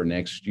this year or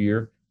next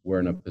year,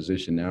 we're in a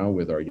position now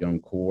with our young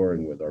core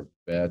and with our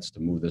vets to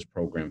move this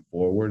program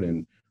forward.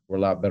 And we're a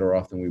lot better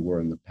off than we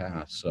were in the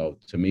past. So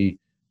to me,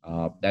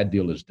 that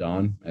deal is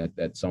done.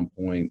 At some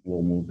point,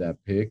 we'll move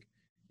that pick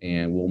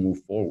and we'll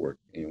move forward.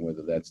 And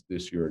whether that's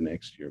this year or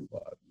next year,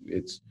 but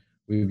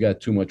we've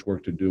got too much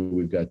work to do.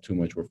 We've got too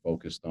much we're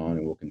focused on,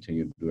 and we'll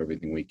continue to do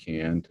everything we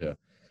can to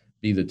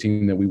be the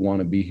team that we want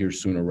to be here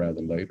sooner rather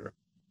than later.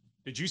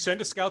 Did you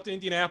send a scout to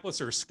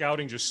Indianapolis, or is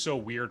scouting just so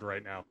weird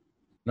right now?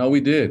 No,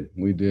 we did.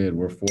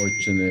 We're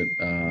fortunate.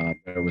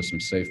 There was some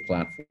safe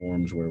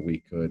platforms where we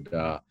could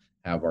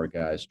have our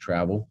guys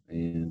travel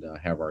and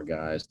have our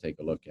guys take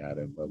a look at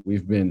it. But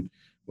we've been,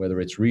 whether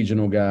it's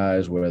regional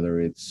guys,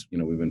 whether it's,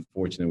 we've been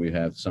fortunate. We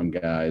have some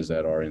guys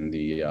that are in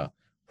the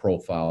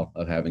profile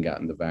of having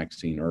gotten the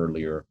vaccine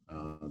earlier.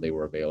 They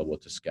were available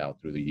to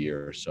scout through the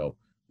year. So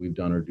We've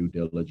done our due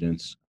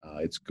diligence.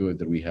 It's good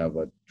that we have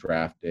a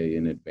draft day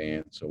in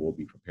advance, so we'll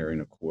be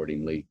preparing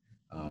accordingly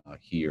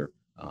here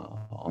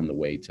on the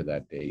way to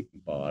that date.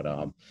 But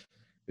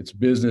it's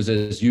business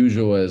as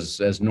usual,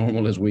 as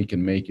normal as we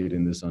can make it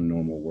in this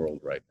unnormal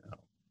world right now.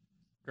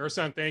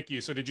 Gersson, thank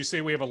you. So did you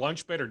say we have a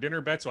lunch bet or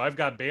dinner bet? So I've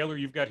got Baylor,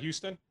 you've got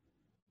Houston?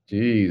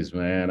 Jeez,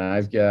 man,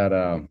 I've got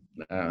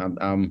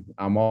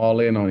I'm all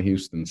in on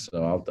Houston,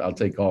 so I'll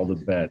take all the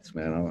bets,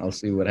 man. I'll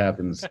see what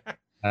happens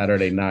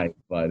Saturday night,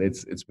 but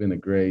it's been a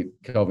great.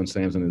 Kelvin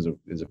Sampson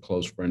is a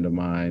close friend of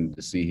mine.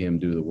 To see him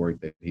do the work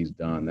that he's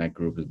done, that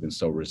group has been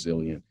so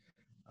resilient.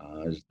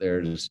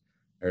 There's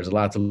a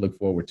lot to look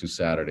forward to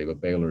Saturday, but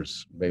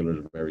Baylor's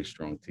a very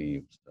strong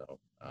team, so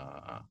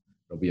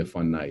it'll be a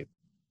fun night.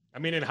 I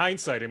mean, in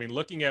hindsight, I mean,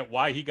 looking at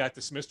why he got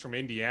dismissed from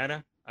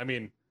Indiana, I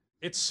mean,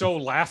 it's so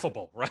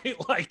laughable, right?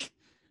 Like,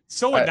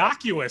 so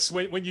innocuous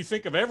when you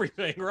think of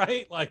everything,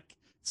 right? Like,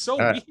 so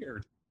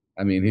weird.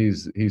 I mean,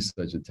 he's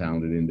such a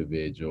talented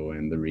individual,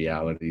 and the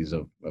realities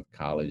of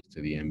college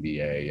to the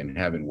NBA, and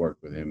having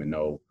worked with him and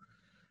know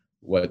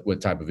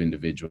what type of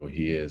individual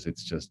he is.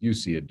 It's just, you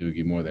see it,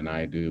 Doogie, more than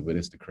I do, but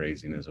it's the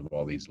craziness of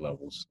all these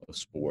levels of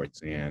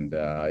sports. And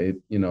at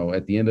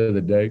the end of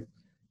the day,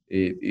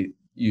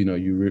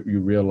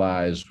 you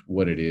realize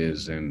what it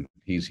is, and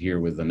he's here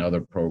with another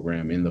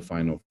program in the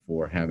Final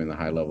Four, having the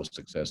high level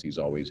success he's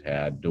always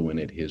had, doing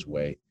it his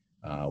way,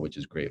 which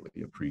is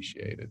greatly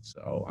appreciated.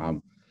 So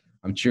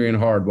I'm cheering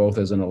hard, both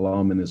as an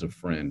alum and as a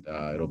friend.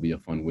 It'll be a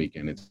fun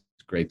weekend. It's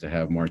great to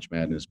have March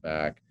Madness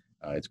back.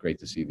 It's great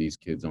to see these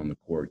kids on the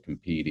court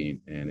competing,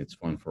 and it's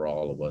fun for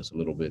all of us. A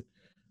little bit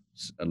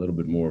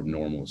more of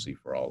normalcy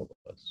for all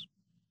of us.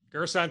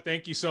 Gersson,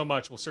 thank you so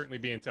much. We'll certainly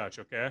be in touch,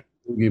 okay?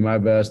 I'll give my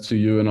best to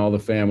you and all the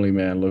family,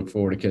 man. Look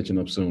forward to catching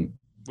up soon.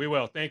 We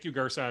will. Thank you,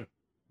 Gersson.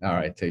 All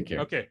right, take care.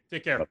 Okay,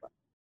 take care. Bye-bye.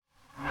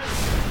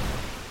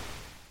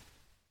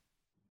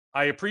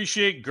 I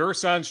appreciate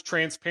Gersson's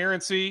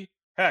transparency.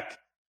 Heck,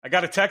 I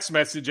got a text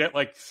message at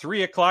like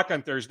 3 o'clock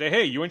on Thursday.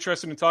 Hey, you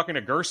interested in talking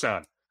to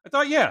Gersson? I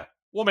thought, yeah,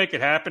 we'll make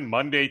it happen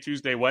Monday,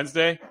 Tuesday,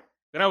 Wednesday.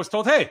 Then I was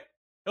told, hey,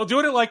 he'll do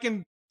it like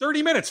in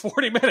 30 minutes,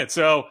 40 minutes.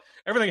 So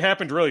everything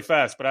happened really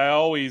fast, but I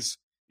always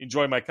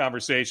enjoy my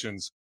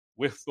conversations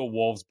with the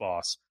Wolves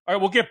boss. All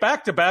right, we'll get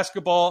back to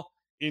basketball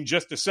in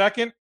just a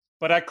second,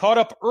 but I caught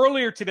up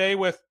earlier today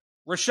with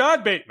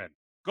Rashod Bateman,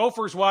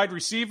 Gophers wide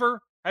receiver,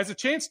 has a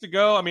chance to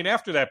go. I mean,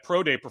 after that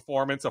pro day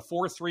performance, a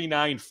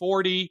 4.39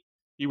 40,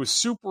 he was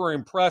super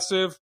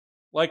impressive.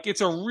 Like,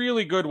 it's a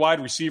really good wide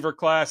receiver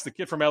class. The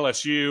kid from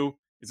LSU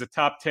is a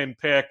top 10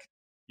 pick.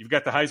 You've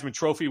got the Heisman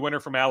Trophy winner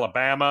from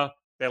Alabama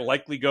that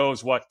likely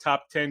goes,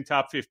 top 10,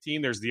 top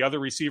 15. There's the other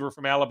receiver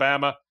from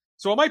Alabama.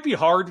 So it might be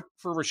hard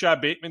for Rashod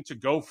Bateman to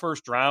go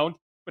first round,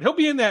 but he'll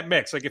be in that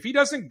mix. Like, if he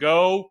doesn't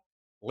go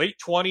late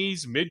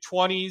 20s, mid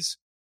 20s,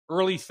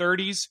 early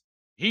 30s,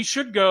 he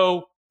should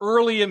go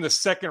early in the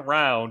second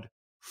round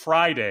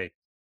Friday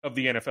of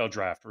the NFL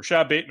draft.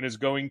 Rashod Bateman is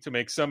going to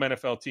make some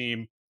NFL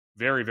team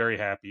very, very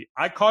happy.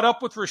 I caught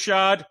up with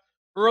Rashod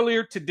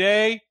earlier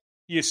today.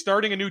 He is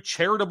starting a new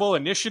charitable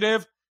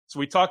initiative. So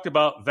we talked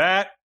about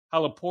that,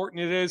 how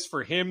important it is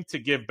for him to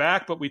give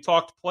back, but we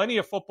talked plenty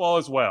of football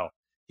as well.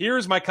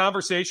 Here's my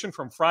conversation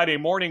from Friday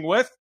morning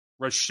with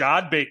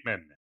Rashod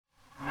Bateman.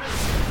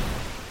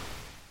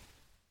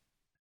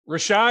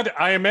 Rashod,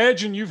 I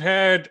imagine you've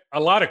had a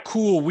lot of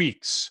cool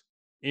weeks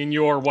in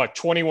your,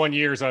 21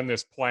 years on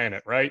this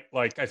planet, right?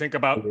 Like, I think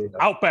about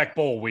Outback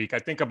Bowl week. I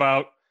think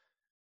about,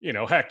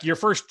 heck, your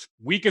first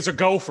week as a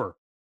Gopher,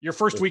 your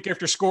first week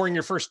after scoring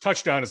your first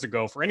touchdown as a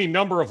Gopher, any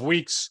number of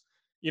weeks,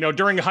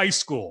 during high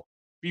school,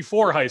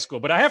 before high school.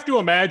 But I have to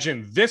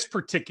imagine this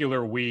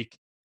particular week,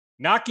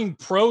 knocking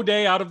pro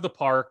day out of the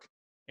park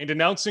and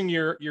announcing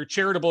your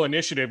charitable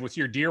initiative with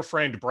your dear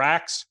friend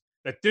Brax,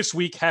 that this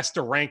week has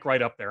to rank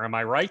right up there. Am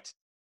I right?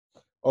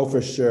 Oh,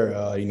 for sure.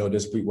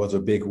 This week was a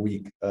big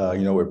week,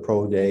 with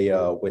pro day,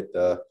 with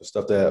the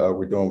stuff that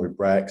we're doing with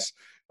Brax.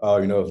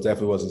 It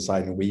definitely was an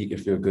exciting week.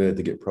 It feels good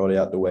to get pro day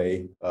out the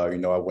way. I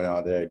went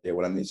out there, did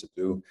what I needed to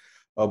do.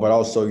 But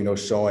also,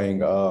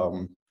 showing,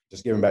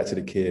 just giving back to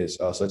the kids,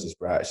 such as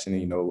Brax,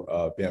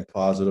 and, being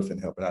positive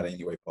and helping out in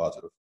any way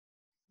positive.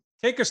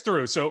 Take us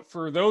through. So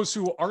for those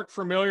who aren't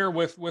familiar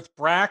with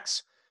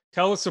Brax,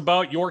 tell us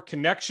about your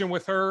connection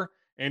with her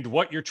and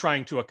what you're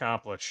trying to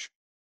accomplish.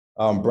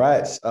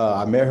 Brax,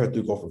 I met her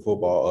through Gopher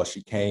football.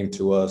 She came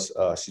to us.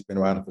 She's been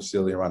around the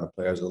facility, around the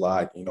players a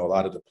lot. A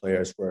lot of the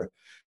players were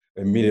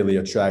immediately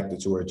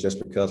attracted to her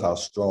just because how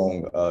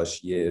strong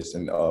she is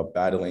and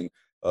battling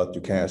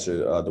through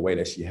cancer the way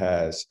that she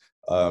has.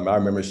 I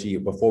remember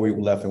before we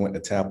left and went to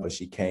Tampa,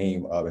 she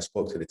came and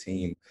spoke to the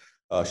team.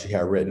 She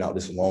had written out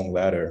this long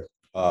letter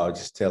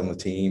just telling the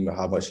team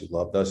how much she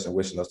loved us and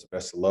wishing us the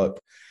best of luck.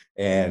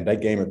 And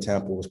that game in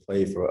Tampa was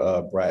played for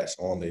Brax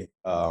only.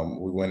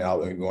 We went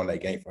out and we won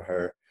that game for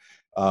her.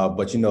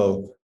 But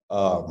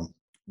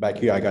back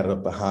here, I got it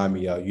up behind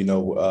me.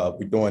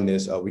 We're doing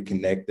this. We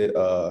connected,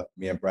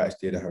 me and Brax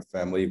did, and her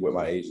family with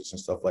my agents and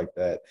stuff like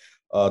that,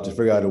 to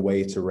figure out a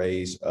way to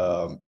raise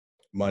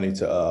money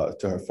to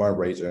her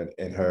fundraiser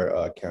and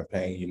her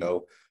campaign.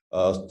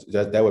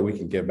 That way we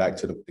can give back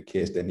to the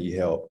kids that need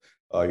help.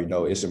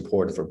 It's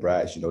important for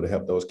Bratz, to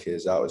help those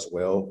kids out as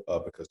well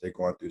because they're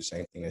going through the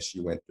same thing that she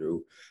went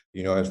through.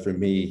 And for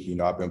me,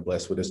 I've been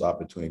blessed with this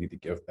opportunity to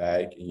give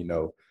back.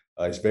 And,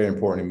 it's very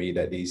important to me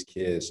that these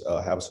kids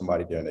have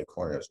somebody there in their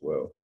corner as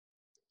well.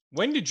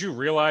 When did you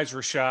realize,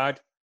 Rashod,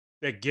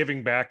 that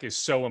giving back is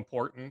so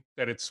important,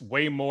 that it's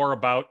way more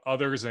about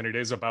others than it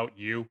is about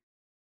you?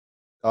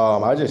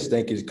 I just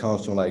think it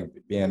comes from like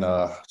being,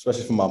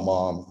 especially from my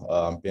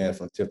mom, being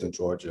from Tifton,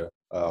 Georgia.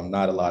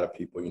 Not a lot of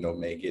people,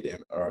 make it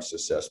and are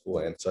successful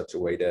in such a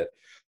way that,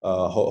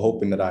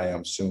 hoping that I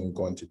am soon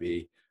going to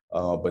be.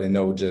 But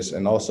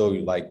and also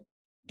like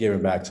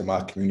giving back to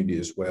my community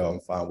as well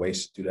and find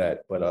ways to do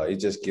that. But it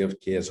just gives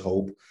kids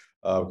hope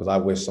because I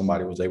wish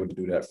somebody was able to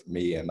do that for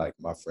me and like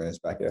my friends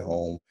back at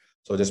home.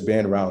 So just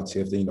being around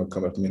Tifton,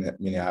 coming from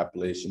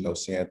Minneapolis,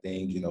 seeing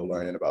things,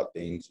 learning about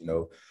things,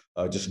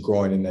 just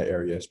growing in that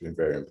area has been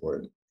very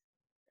important.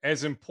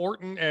 As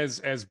important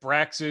as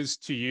Brax is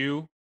to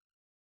you,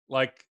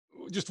 like,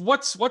 just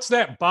what's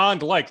that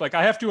bond like? Like,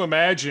 I have to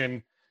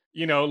imagine,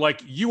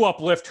 like, you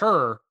uplift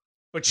her,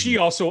 but she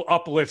also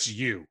uplifts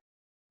you.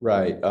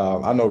 Right.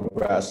 I know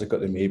Brad's look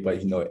up to me, but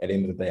at the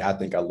end of the day, I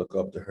think I look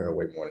up to her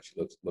way more than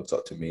she looks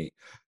up to me.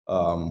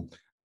 Um,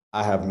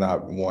 I have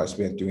not once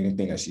been through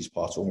anything that she's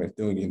possible went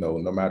through.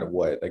 No matter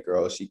what, that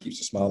girl, she keeps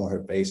a smile on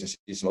her face, and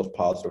she's the most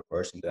positive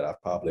person that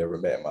I've probably ever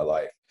met in my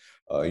life.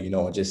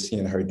 And just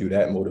seeing her do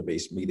that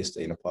motivates me to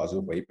stay in a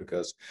positive way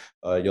because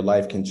your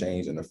life can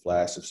change in a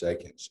flash of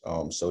seconds.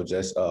 So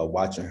just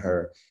watching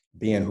her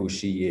being who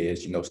she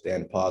is,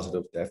 staying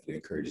positive, definitely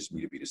encourages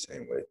me to be the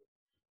same way.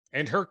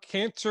 And her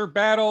cancer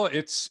battle,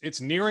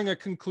 it's nearing a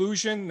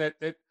conclusion,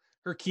 that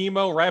her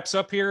chemo wraps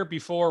up here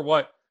before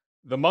what,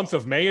 the month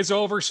of May is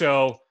over.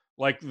 So,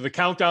 like, the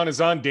countdown is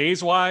on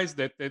days wise,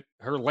 that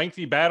her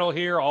lengthy battle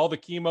here, all the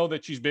chemo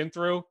that she's been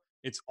through,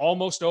 it's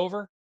almost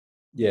over.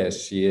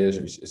 Yes, she is.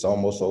 It's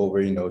almost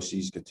over.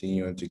 She's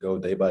continuing to go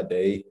day by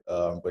day,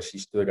 but she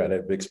still got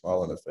that big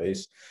smile on her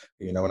face.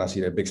 When I see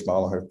that big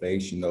smile on her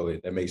face,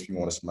 that makes me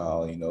want to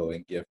smile,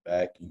 and give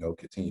back,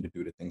 continue to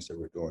do the things that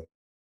we're doing.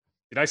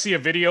 Did I see a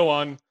video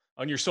on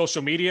your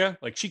social media?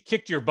 Like, she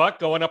kicked your butt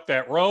going up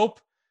that rope.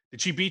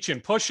 Did she beat you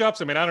in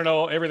push-ups? I mean, I don't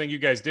know everything you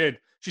guys did.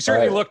 She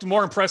certainly Right, looked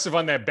more impressive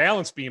on that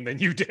balance beam than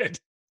you did.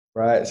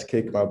 right. It's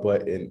kicked my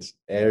butt in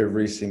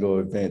every single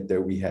event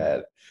that we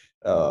had.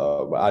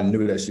 I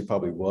knew that she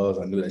probably was.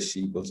 I knew that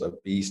she was a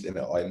beast in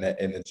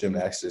the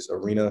gymnastics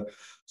arena.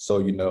 So,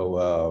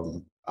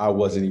 I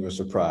wasn't even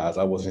surprised.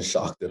 I wasn't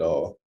shocked at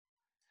all.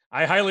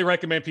 I highly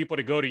recommend people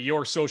to go to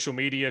your social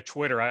media,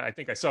 Twitter. I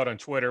think I saw it on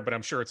Twitter, but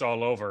I'm sure it's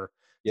all over,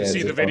 to Yeah, see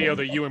it's the just video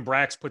that you and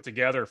Brax put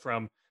together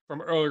from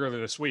earlier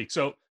this week.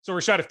 So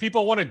Rashod, if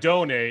people want to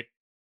donate,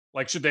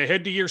 like, should they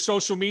head to your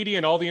social media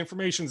and all the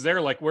information's there?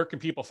 Like, where can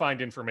people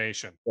find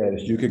information?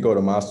 yes, you can go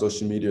to my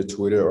social media,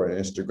 Twitter or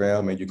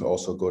Instagram, and you can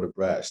also go to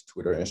Brad's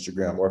Twitter,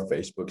 Instagram, or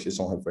Facebook. She's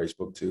on her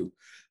Facebook too.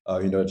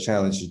 The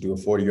challenge is do a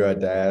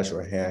 40-yard dash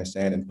or a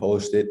handstand and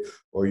post it,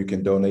 or you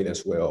can donate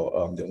as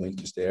well. The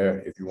link is there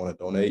if you want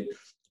to donate.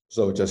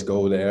 So just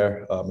go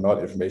there, and all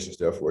the information is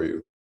there for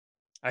you.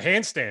 A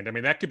handstand. I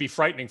mean, that could be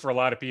frightening for a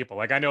lot of people.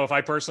 Like, I know if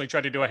I personally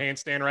tried to do a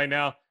handstand right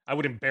now, I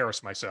would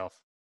embarrass myself.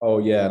 Oh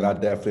yeah, and I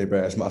definitely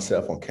embarrassed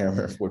myself on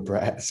camera with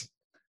Brad's.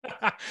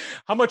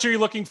 How much are you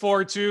looking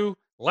forward to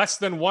less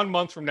than 1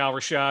 month from now,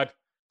 Rashod,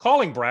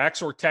 calling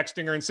Brax or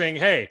texting her and saying,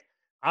 hey,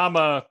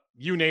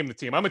 you name the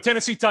team. I'm a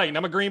Tennessee Titan.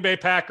 I'm a Green Bay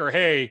Packer.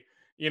 Hey,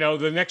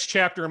 the next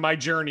chapter in my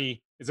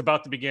journey is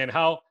about to begin.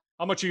 How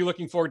much are you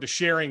looking forward to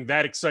sharing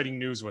that exciting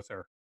news with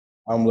her?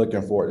 I'm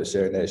looking forward to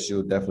sharing that.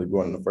 She'll definitely be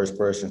one of the first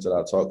persons that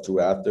I talk to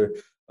after,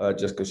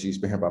 just because she's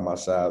been here by my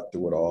side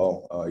through it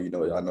all.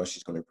 I know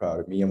she's going to be proud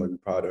of me. I'm going to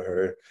be proud of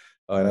her.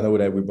 And I know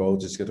that we both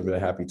just going to be a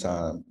happy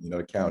time.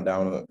 The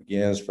countdown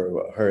begins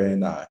for her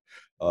and I.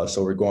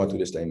 So we're going through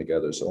this thing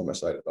together. So I'm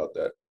excited about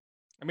that.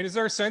 I mean, is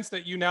there a sense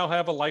that you now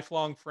have a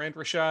lifelong friend,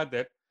 Rashod,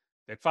 that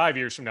 5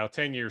 years from now,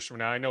 10 years from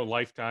now, I know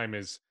lifetime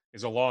is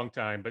a long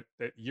time, but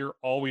that you're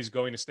always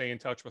going to stay in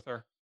touch with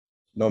her?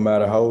 No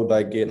matter how old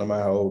I get, no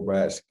matter how old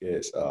Brad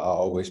gets, I'll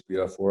always be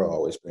there for her. I'll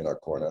always be in our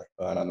corner.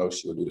 And I know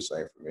she'll do the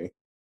same for me.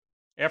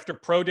 After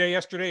pro day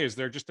yesterday, is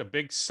there just a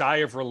big sigh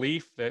of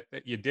relief that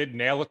you did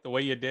nail it the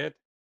way you did?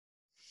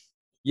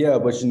 Yeah,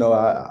 but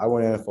I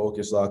went in and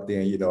focused, locked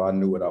in. I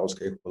knew what I was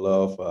capable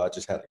of. I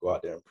just had to go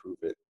out there and prove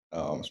it.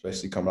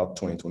 Especially coming out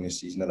the 2020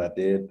 season that I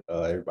did.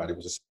 Everybody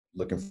was just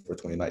looking for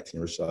 2019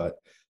 Rashod.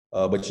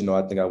 But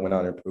I think I went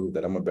out and proved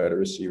that I'm a better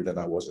receiver than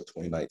I was in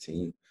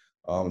 2019.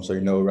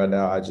 So right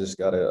now I just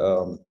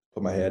gotta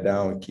put my head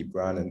down and keep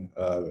grinding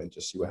and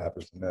just see what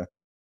happens from there.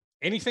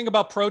 Anything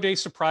about pro day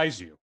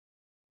surprise you?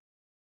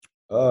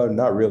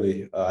 Not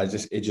really.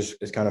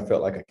 It kind of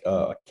felt like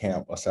a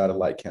camp, a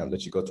satellite camp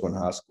that you go to in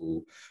high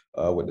school,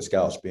 with the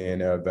scouts being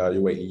there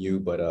evaluating you.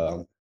 But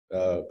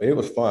it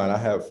was fun. I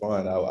had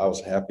fun. I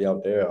was happy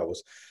out there. I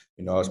was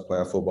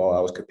playing football. I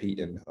was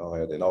competing,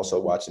 and then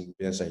also watching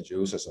Ben St.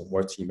 Juice and some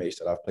more teammates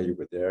that I've played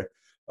with there.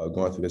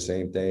 going through the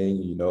same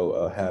thing.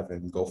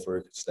 Having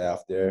Gopher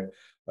staff there,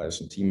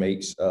 some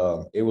teammates.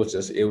 It was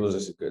just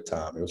a good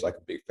time. It was like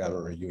a big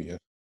family reunion.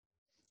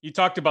 You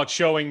talked about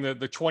showing the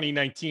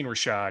 2019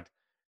 Rashod.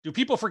 Do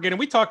people forget? And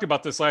we talked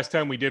about this last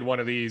time we did one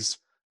of these.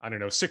 I don't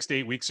know, 6 to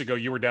 8 weeks ago.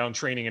 You were down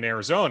training in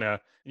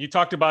Arizona, and you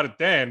talked about it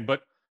then.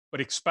 But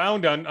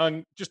expound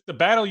on just the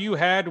battle you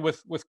had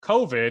with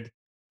COVID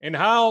and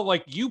how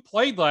like you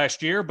played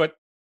last year, but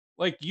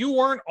like you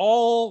weren't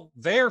all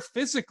there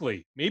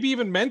physically, maybe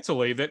even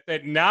mentally.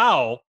 That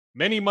now,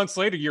 many months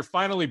later, you're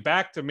finally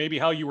back to maybe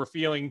how you were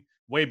feeling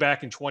way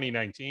back in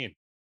 2019.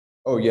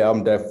 Oh yeah,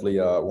 I'm definitely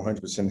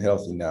 100%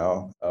 healthy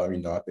now. I've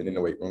been in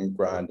the weight room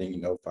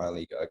grinding.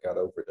 Finally got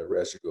over the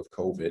residue of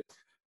COVID.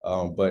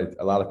 But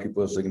a lot of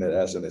people are looking at it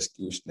as an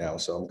excuse now,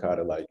 so I'm kind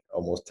of like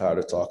almost tired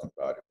of talking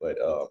about it. But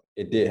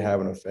it did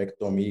have an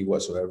effect on me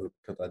whatsoever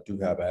because I do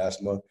have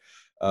asthma.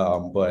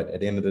 But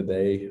at the end of the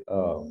day,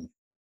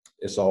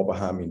 it's all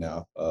behind me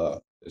now.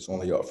 It's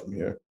only up from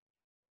here.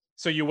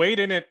 So you weighed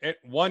in at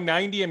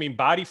 190. I mean,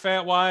 body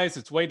fat wise,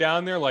 it's way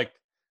down there. Like,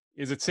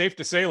 is it safe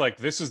to say like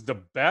this is the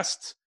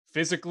best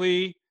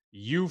physically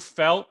you've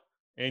felt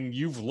and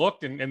you've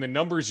looked and the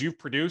numbers you've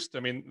produced? I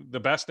mean, the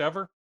best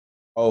ever?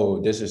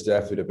 Oh, this is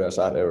definitely the best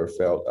I've ever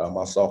felt.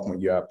 My sophomore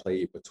year, I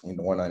played between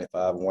the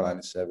 195 and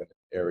 197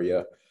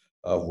 area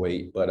of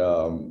weight, but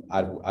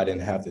I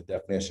didn't have the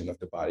definition of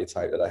the body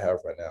type that I have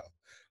right now.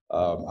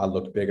 I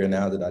look bigger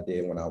now than I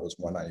did when I was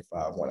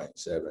 195,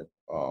 197,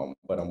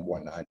 but I'm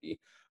 190.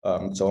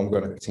 So I'm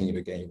going to continue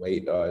to gain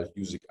weight.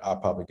 Usually, I'll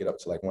probably get up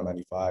to like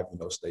 195,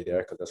 stay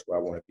there because that's where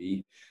I want to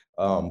be.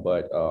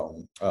 But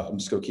I'm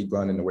just going to keep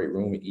running in the weight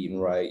room,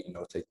 eating right,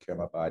 taking care of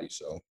my body.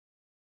 So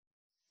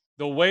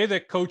The way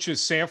that coaches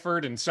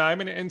Sanford and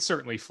Simon and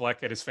certainly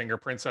Fleck had his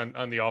fingerprints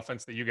on the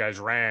offense that you guys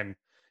ran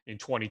in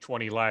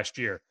 2020 last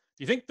year.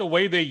 Do you think the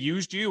way they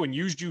used you and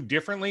used you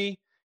differently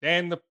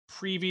than the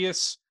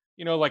previous,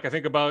 like I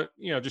think about,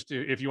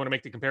 if you want to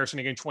make the comparison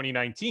again,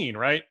 2019,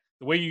 right?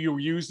 The way you were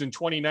used in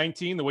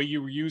 2019, the way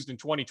you were used in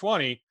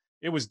 2020,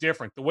 it was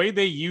different. The way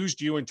they used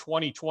you in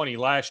 2020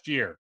 last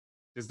year,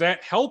 does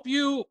that help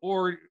you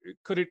or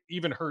could it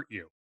even hurt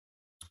you?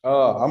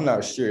 I'm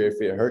not sure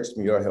if it hurts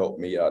me or help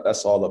me.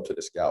 That's all up to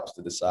the scouts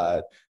to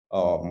decide.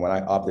 When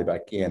I opted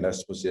back in, that's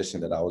the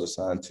position that I was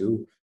assigned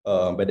to.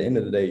 But at the end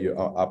of the day,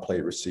 I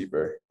played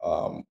receiver,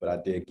 but I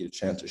did get a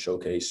chance to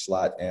showcase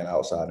slot and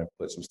outside and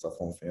put some stuff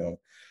on film.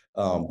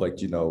 But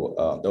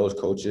those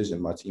coaches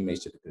and my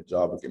teammates did a good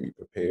job of getting me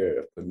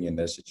prepared, put me in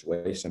that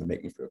situation,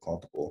 make me feel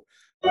comfortable,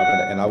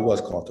 and I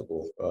was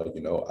comfortable.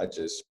 I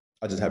just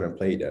haven't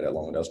played that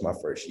long. That was my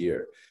first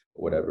year,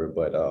 or whatever.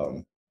 But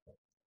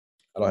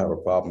I don't have a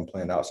problem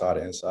playing outside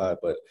and inside,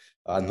 but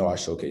I know I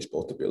showcase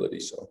both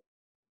abilities. So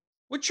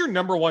What's your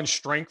number one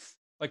strength?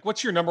 Like,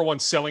 what's your number one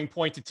selling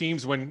point to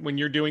teams when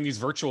you're doing these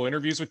virtual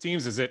interviews with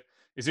teams? Is it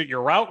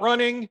your route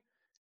running?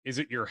 Is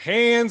it your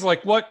hands?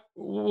 Like,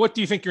 what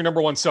do you think your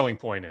number one selling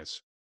point is?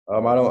 I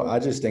don't. I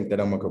just think that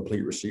I'm a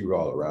complete receiver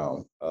all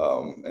around,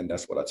 and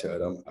that's what I tell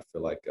them. I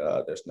feel like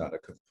there's not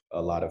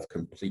a lot of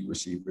complete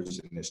receivers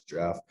in this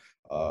draft.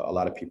 A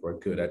lot of people are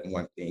good at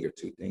one thing or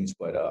two things,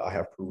 but I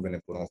have proven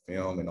and put on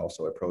film and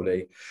also at pro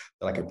day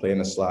that I can play in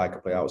the slide, I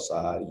can play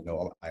outside.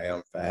 I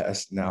am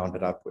fast now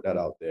that I put that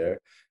out there.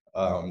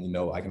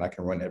 I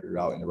can run every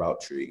route in the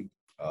route tree.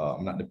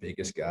 I'm not the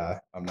biggest guy.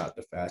 I'm not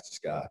the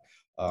fastest guy.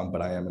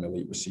 But I am an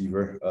elite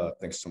receiver,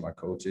 thanks to my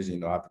coaches.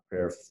 I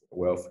prepare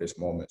well for this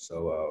moment.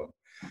 So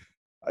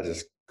I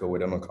just go with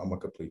them. I'm a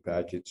complete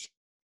package.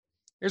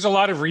 There's a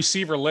lot of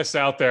receiver lists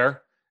out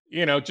there.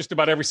 Just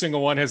about every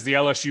single one has the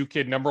LSU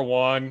kid number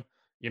one,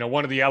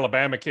 one of the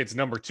Alabama kids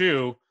number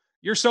two.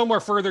 You're somewhere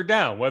further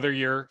down, whether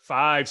you're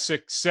 5,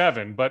 6,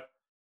 7. But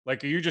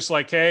like, are you just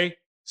like, hey,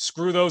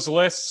 screw those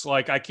lists?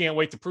 Like, I can't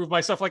wait to prove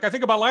myself. Like, I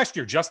think about last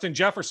year, Justin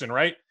Jefferson,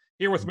 right?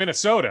 Here with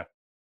Minnesota.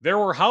 There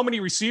were how many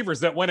receivers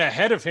that went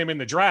ahead of him in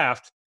the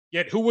draft,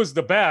 yet who was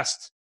the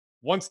best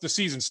once the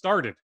season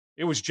started?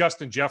 It was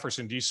Justin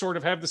Jefferson. Do you sort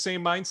of have the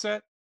same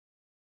mindset?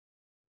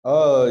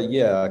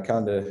 Yeah, it's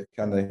kind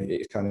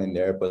of in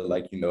there, but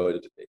like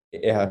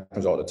it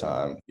happens all the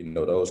time.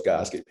 Those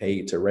guys get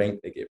paid to rank,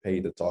 they get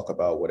paid to talk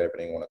about whatever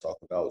they want to talk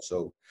about.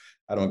 So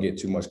I don't get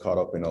too much caught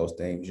up in those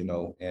things. And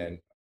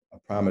a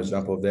prime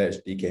example of that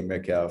is DK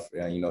Metcalf,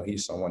 and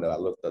he's someone that I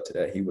looked up to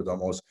that he was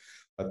almost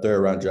a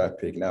third round draft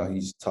pick. Now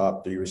he's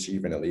top 3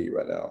 receiver in the league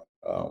right now.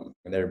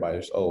 And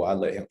everybody's, oh, I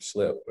let him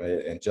slip.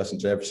 And Justin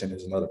Jefferson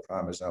is another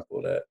prime example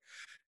of that.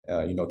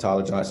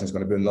 Tyler Johnson is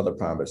going to be another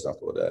prime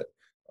example of that.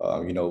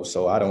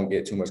 So I don't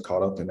get too much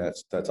caught up in that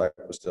type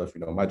of stuff.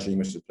 My dream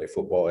is to play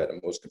football at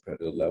the most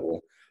competitive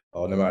level,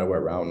 no matter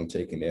what round I'm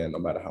taking in, no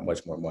matter how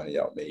much more money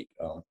I'll make.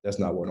 That's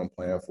not what I'm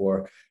playing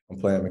for. I'm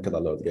playing because I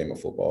love the game of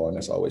football, and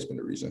that's always been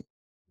the reason.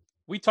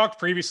 We talked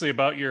previously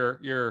about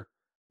your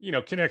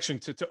connection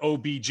to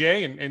OBJ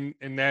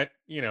and that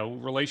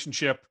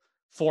relationship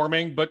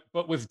forming, but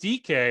with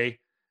DK,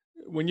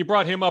 when you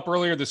brought him up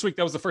earlier this week,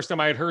 that was the first time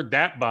I had heard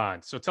that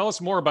bond. So tell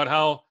us more about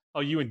how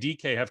you and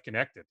DK have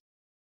connected.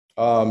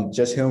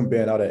 Just him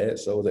being out at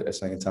EXOs at the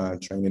same time,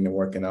 training and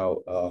working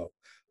out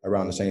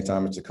around the same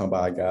time as to come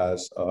by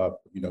guys.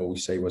 We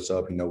say what's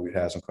up. We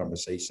had some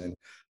conversation.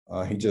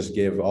 He just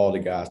give all the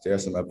guys there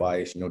some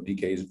advice.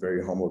 DK is a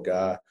very humble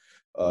guy.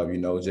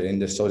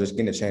 Just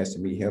getting a chance to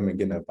meet him and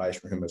getting advice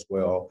from him as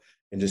well,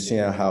 and just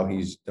seeing how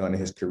he's done in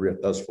his career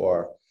thus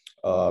far.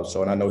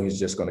 And I know he's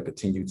just going to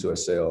continue to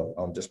excel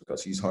just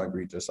because he's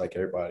hungry, just like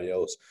everybody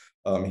else.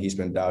 He's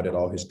been doubted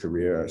all his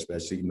career,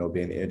 especially,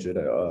 being injured,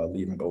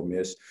 leaving Ole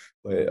Miss.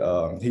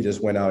 But he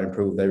just went out and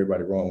proved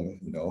everybody wrong,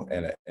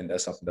 and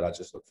that's something that I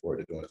just look forward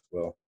to doing as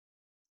well.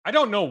 I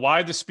don't know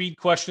why the speed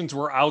questions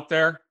were out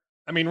there.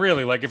 I mean,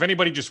 really, like if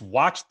anybody just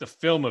watched the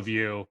film of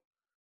you,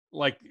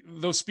 like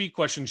those speed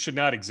questions should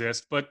not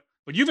exist. But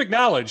you've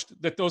acknowledged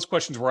that those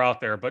questions were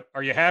out there. But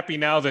are you happy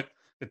now that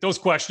those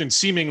questions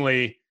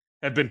seemingly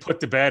have been put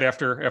to bed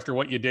after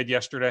what you did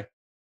yesterday?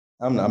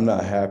 I'm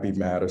not happy,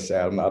 mad, or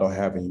sad. I don't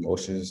have any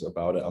emotions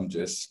about it. I'm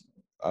just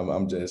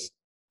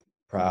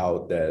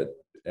proud that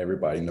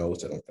everybody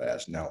knows that I'm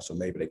fast now. So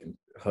maybe they can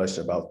hush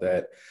about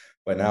that.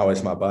 But now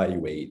it's my body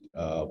weight.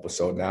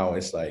 So now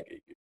it's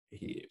like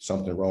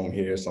something wrong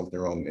here, something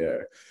wrong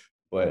there.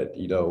 But,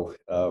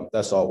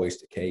 that's always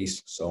the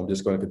case. So I'm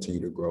just going to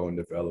continue to grow and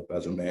develop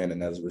as a man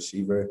and as a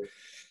receiver.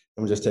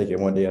 I'm just taking it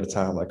one day at a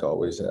time like I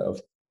always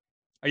have.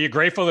 Are you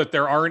grateful that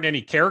there aren't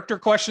any character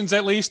questions,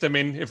 at least? I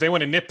mean, if they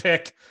want to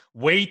nitpick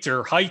weight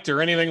or height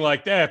or anything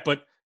like that,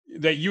 but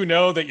that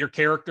that your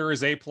character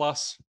is A+?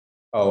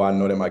 Oh, I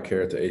know that my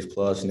character is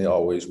A+, and it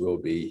always will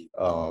be.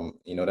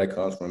 That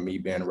comes from me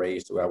being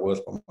raised the way I was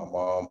by my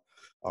mom,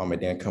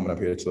 and then coming up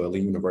here to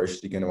elite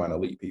university, getting around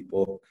elite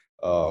people,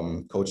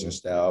 coaching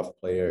staff,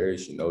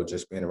 players,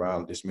 just being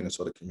around this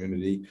Minnesota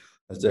community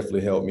has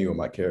definitely helped me with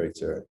my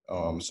character.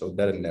 So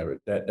that is never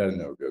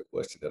be a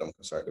question that I'm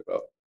concerned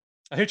about.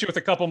 I'll hit you with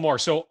a couple more.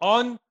 So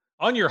on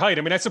your height,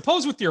 I mean, I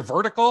suppose with your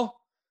vertical,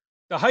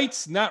 the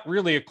height's not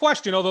really a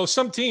question, although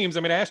some teams, I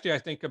mean, I asked you, I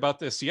think, about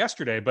this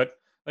yesterday, but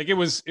like it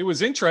was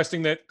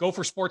interesting that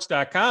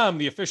gophersports.com,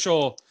 the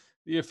official,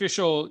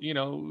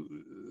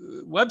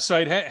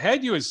 website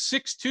had you as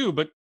 6'2",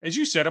 but as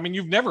you said, I mean,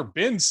 you've never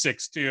been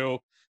 6'2",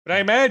 but I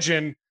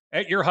imagine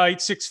at your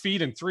height, 6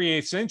 feet and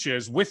 3/8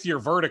 inches with your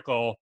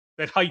vertical,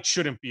 that height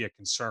shouldn't be a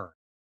concern.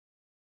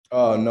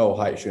 No,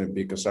 height shouldn't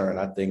be a concern.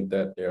 I think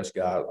that there's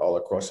guys all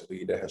across the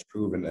league that has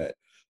proven that.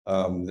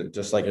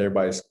 Just like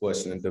everybody's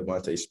questioning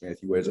Devontae Smith,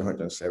 he weighs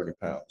 170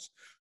 pounds.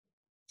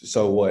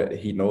 So what?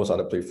 He knows how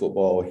to play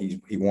football. He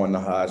won the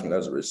Heisman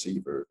as a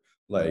receiver.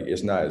 Like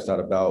it's not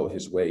about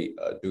his weight.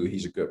 Dude,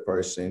 he's a good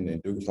person,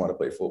 and dudes want to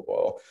play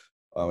football.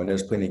 And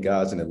there's plenty of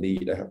guys in the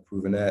league that have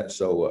proven that.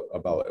 So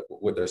about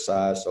with their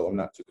size, so I'm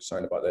not too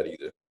concerned about that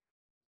either.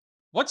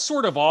 What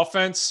sort of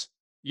offense?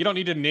 You don't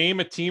need to name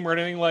a team or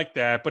anything like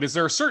that, but is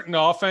there a certain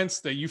offense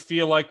that you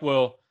feel like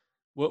will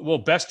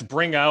best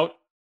bring out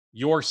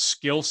your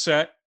skill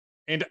set?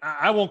 And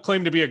I won't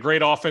claim to be a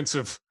great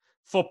offensive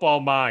football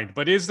mind,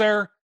 but is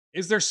there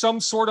some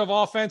sort of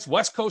offense,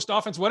 West Coast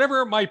offense,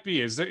 whatever it might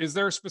be? Is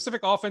there a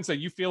specific offense that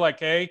you feel like,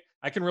 hey,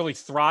 I can really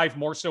thrive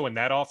more so in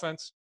that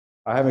offense?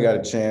 I haven't got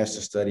a chance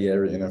to study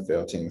every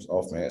NFL team's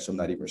offense. So I'm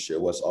not even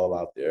sure what's all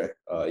out there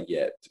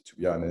yet, to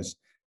be honest.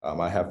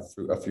 I have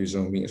a few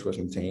Zoom meetings with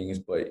some teams,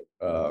 but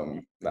I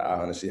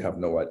honestly have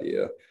no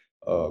idea.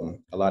 A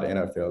lot of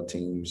NFL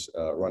teams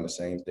run the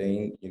same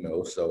thing,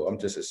 so I'm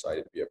just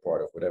excited to be a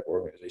part of whatever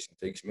organization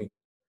takes me.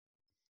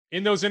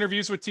 In those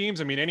interviews with teams,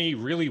 I mean, any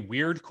really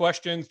weird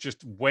questions,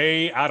 just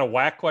way out of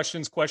whack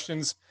questions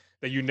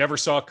that you never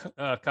saw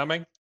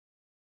coming?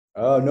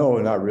 No,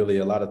 not really.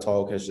 A lot of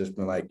talk has just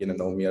been like getting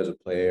to know me as a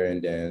player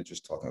and then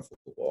just talking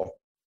football.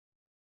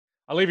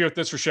 I'll leave you with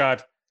this,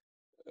 Rashod.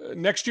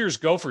 Next year's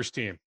Gophers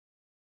team,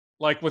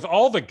 like with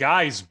all the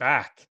guys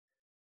back,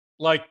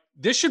 like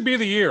this should be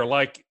the year.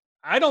 Like,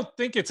 I don't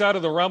think it's out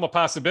of the realm of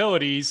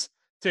possibilities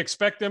to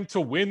expect them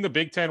to win the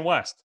Big Ten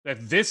West, that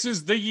this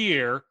is the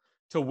year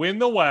to win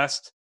the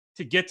West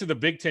to get to the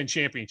Big Ten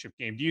championship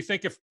game. Do you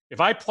think if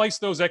I place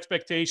those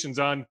expectations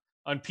on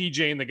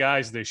PJ and the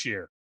guys this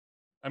year,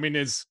 I mean,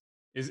 is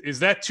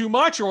that too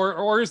much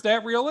or is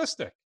that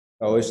realistic?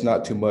 Oh, it's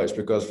not too much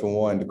because, for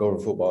one, the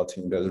Gopher football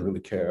team doesn't really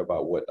care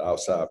about what the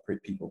outside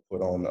people put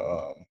on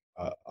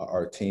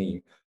our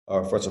team.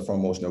 First and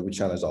foremost, we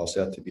challenge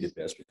ourselves to be the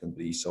best we can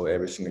be. So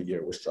every single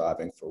year we're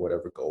striving for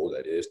whatever goal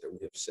that is that we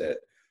have set.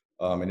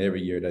 And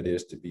every year that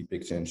is to be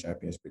Big Ten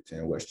champions, Big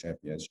Ten West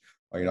champions.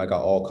 I got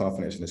all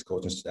confidence in this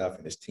coaching staff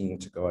and this team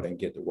to go out and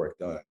get the work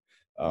done.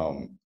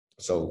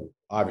 So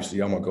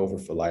obviously I'm a Gopher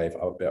for life.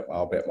 I'll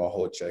bet my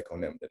whole check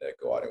on them that they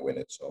go out and win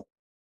it. So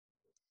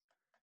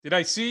did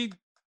I see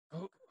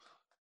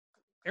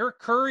Eric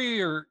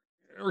Curry or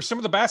some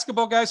of the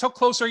basketball guys? How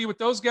close are you with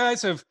those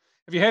guys? Have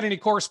you had any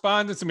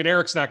correspondence? I mean,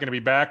 Eric's not going to be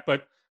back,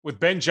 but with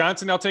Ben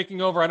Johnson now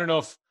taking over, I don't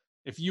know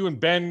if you and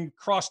Ben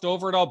crossed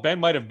over at all. Ben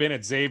might have been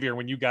at Xavier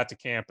when you got to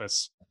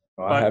campus.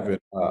 I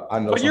haven't. I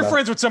know. But you're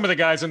friends with some of the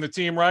guys on the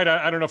team, right?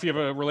 I don't know if you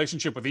have a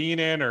relationship with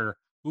Enan or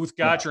Booth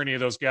Gotch or any of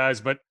those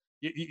guys, but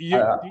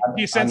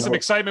you sense some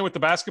excitement with the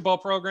basketball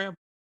program?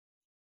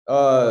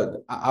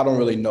 I don't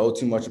really know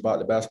too much about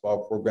the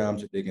basketball program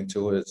to dig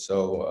into it.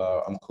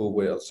 So I'm cool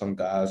with some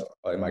guys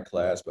in my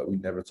class, but we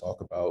never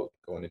talk about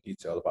going into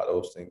detail about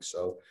those things.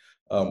 So,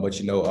 but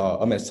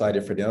I'm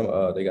excited for them.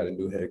 They got a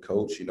new head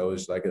coach.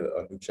 It's like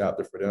a new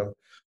chapter for them.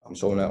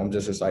 So now I'm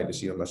just excited to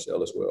see them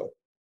excel as well.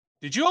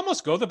 Did you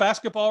almost go the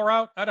basketball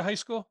route out of high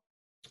school?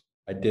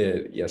 I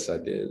did. Yes, I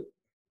did.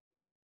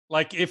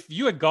 Like, if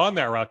you had gone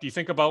that route, do you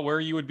think about where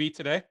you would be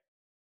today?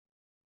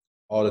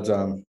 All the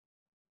time.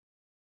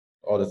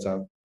 All the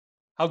time.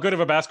 How good of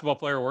a basketball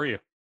player were you?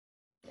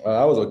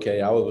 I was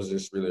okay. I was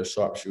just really a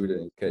sharp shooter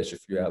and catch a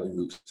few alley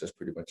hoops. That's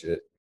pretty much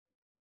it.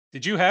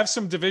 Did you have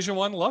some Division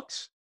I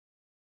looks?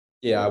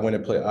 Yeah, I went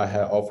and played. I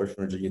had offers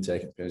from Virginia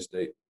Tech and Penn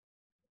State.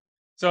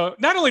 So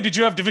not only did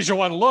you have Division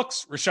I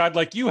looks, Rashod,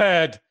 like you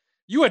had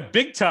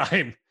big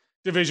time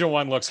Division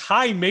I looks,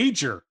 high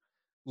major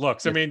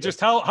looks. I mean, just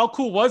how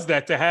cool was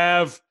that to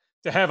have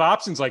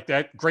options like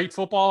that? Great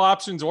football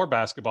options or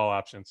basketball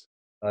options.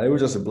 It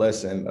was just a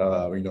blessing.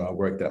 I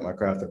worked at my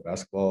craft of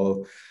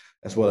basketball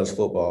as well as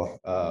football.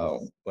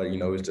 But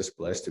it was just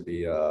blessed to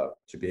be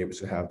able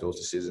to have those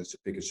decisions to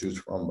pick and choose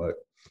from. But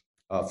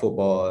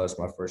football is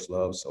my first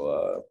love,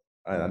 so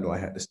I know I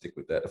had to stick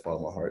with that to follow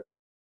my heart.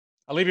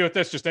 I'll leave you with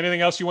this. Just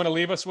anything else you want to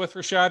leave us with,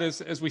 Rashod,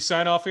 as we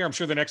sign off here? I'm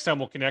sure the next time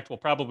we'll connect will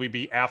probably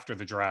be after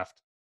the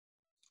draft.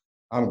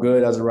 I'm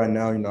good as of right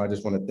now. I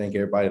just want to thank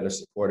everybody that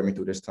supported me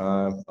through this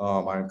time.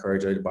 I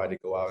encourage everybody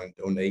to go out and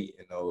donate.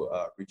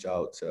 Reach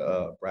out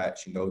to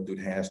Brats. Do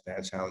the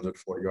handstand challenge, the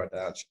 40-yard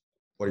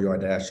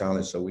dash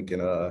challenge, so we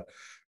can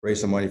raise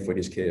some money for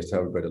these kids to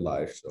have a better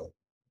life. So,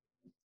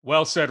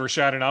 well said,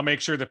 Rashod. And I'll make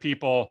sure that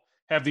people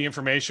have the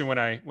information when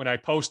I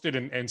post it,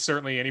 and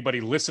certainly anybody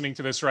listening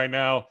to this right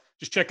now,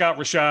 just check out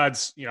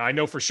Rashod's. I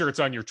know for sure it's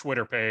on your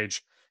Twitter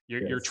page.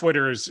 Your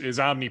Twitter is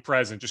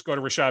omnipresent. Just go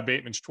to Rashod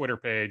Bateman's Twitter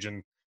page,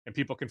 and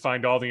people can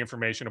find all the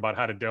information about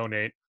how to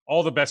donate.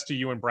 All the best to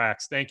you and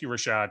Brax. Thank you,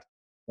 Rashod.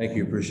 Thank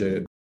you.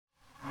 Appreciate it.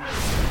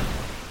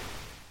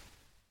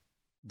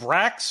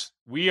 Brax,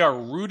 we are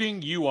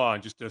rooting you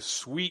on. Just a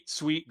sweet,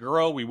 sweet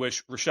girl. We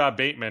wish Rashod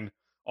Bateman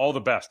all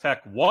the best.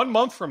 Heck, 1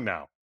 month from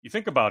now, you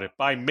think about it,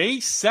 by May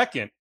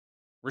 2nd,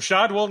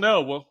 Rashod will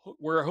know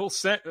where he'll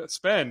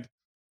spend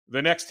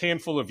the next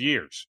handful of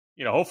years.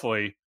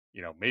 Hopefully,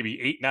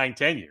 maybe 8, 9,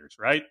 10 years,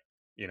 right?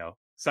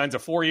 Signs a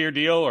 4-year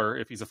deal, or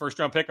if he's a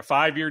first-round pick, a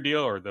 5-year deal,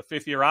 or the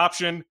 5th-year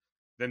option,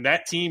 then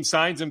that team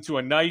signs him to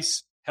a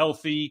nice,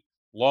 healthy,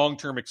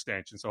 long-term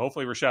extension. So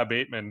hopefully Rashod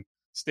Bateman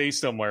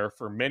stays somewhere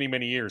for many,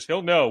 many years.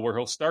 He'll know where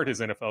he'll start his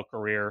NFL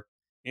career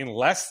in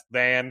less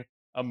than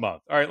a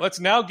month. All right,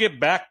 let's now get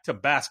back to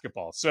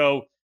basketball.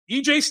 So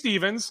E.J.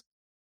 Stevens,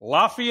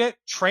 Lafayette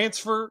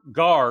transfer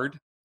guard.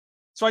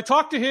 So I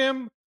talked to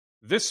him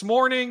this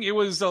morning. It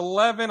was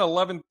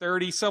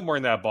 11:30, somewhere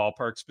in that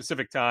ballpark.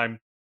 Specific time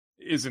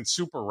isn't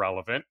super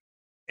relevant.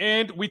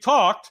 And we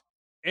talked,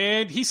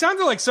 and he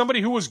sounded like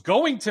somebody who was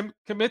going to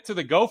commit to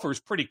the Gophers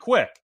pretty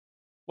quick.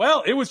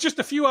 Well, it was just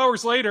a few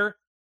hours later,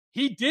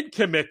 he did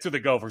commit to the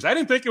Gophers. I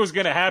didn't think it was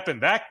going to happen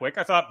that quick.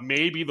 I thought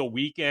maybe the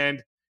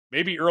weekend,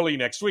 maybe early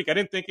next week. I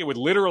didn't think it would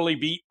literally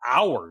be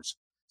hours.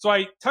 So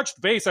I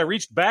touched base. I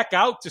reached back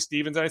out to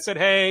Stevens, and I said,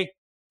 hey,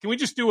 can we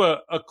just do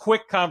a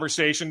quick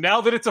conversation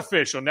now that it's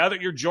official, now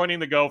that you're joining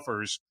the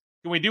Gophers?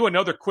 Can we do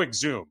another quick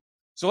Zoom?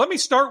 So let me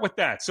start with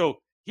that. So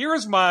here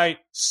is my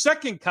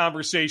second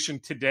conversation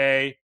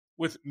today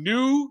with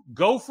new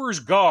Gophers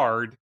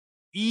guard,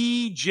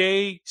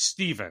 E.J.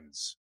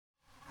 Stevens.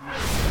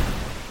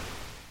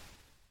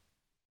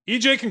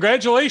 E.J.,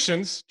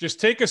 congratulations. Just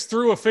take us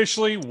through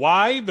officially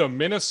why the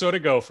Minnesota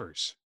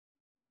Gophers.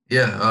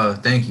 Yeah,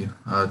 thank you.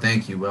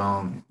 Thank you.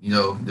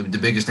 The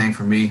biggest thing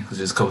for me was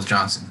just Coach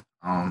Johnson.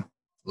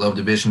 Love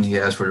the vision he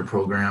has for the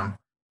program.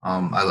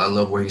 I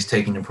love where he's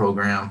taking the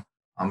program.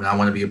 And I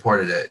want to be a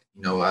part of that.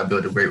 I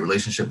built a great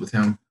relationship with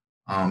him.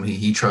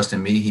 He trusts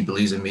in me. He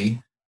believes in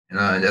me.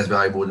 And that's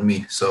valuable to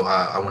me. So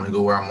I want to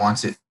go where I'm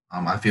wanted.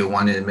 I feel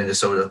wanted in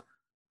Minnesota.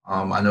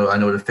 I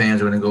know the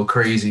fans are going to go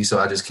crazy. So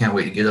I just can't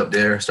wait to get up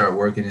there, start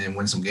working, and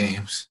win some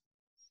games.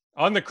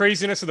 On the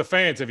craziness of the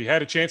fans, have you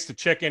had a chance to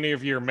check any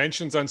of your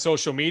mentions on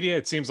social media?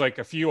 It seems like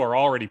a few are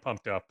already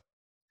pumped up.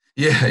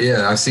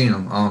 Yeah, I've seen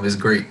them. It's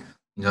great.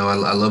 I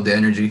love the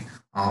energy.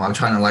 I'm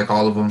trying to like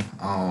all of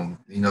them,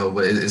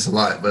 but it's a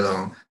lot. But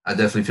I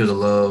definitely feel the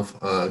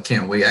love.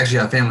 Can't wait. Actually,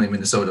 I have family in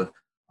Minnesota.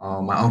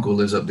 My uncle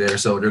lives up there,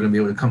 so they're going to be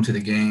able to come to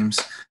the games.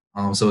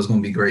 So it's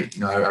going to be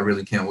great. I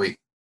really can't wait.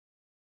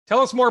 Tell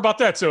us more about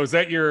that. So is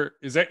that your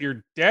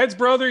dad's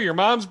brother, your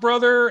mom's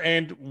brother,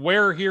 and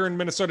where here in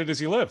Minnesota does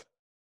he live?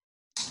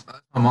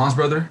 My mom's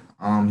brother.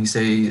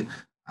 I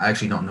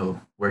actually don't know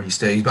where he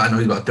stays, but I know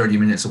he's about 30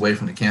 minutes away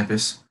from the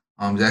campus.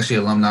 He's actually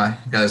an alumni.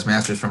 He got his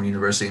master's from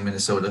University of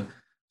Minnesota.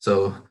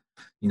 So,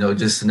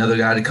 just another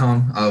guy to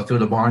come, fill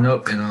the barn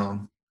up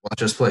and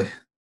watch us play.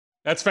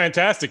 That's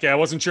fantastic. Yeah, I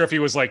wasn't sure if he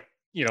was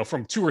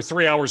from 2 or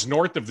 3 hours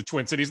north of the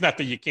Twin Cities. Not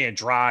that you can't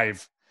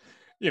drive,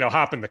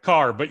 hop in the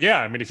car. But yeah,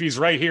 I mean, if he's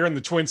right here in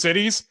the Twin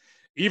Cities,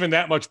 even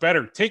that much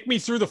better. Take me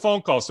through the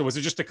phone call. So was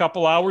it just a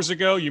couple hours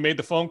ago you made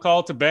the phone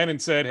call to Ben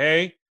and said,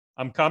 hey,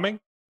 I'm coming?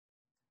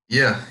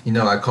 Yeah,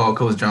 I called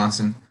Coach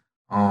Johnson.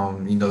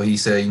 He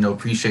said,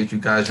 appreciate you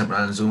guys jumping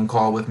on a Zoom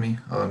call with me,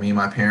 me and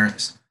my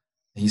parents.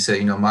 He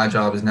said, my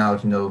job is now,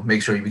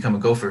 make sure you become a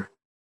Gopher.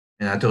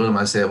 And I told him,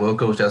 I said, well,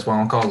 Coach, that's why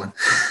I'm calling.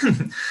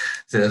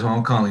 So that's why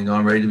I'm calling.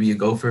 I'm ready to be a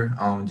Gopher.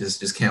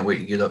 Just can't wait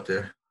to get up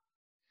there.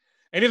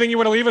 Anything you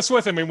want to leave us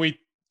with? I mean, we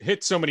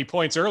hit so many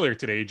points earlier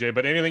today, AJ,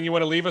 but anything you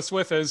want to leave us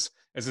with as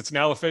it's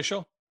now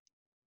official?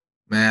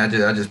 Man,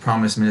 I just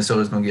promised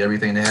Minnesota's gonna get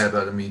everything they have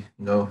out of me.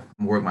 I'm gonna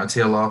work my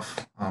tail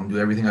off, do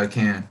everything I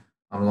can,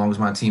 along with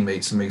my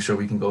teammates, to make sure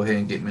we can go ahead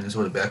and get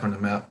Minnesota back on the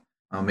map,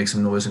 make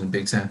some noise in the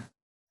Big Ten. Do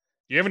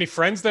you have any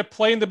friends that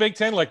play in the Big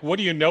Ten? Like, what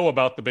do you know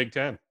about the Big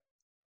Ten?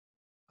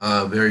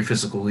 Very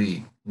physical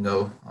league,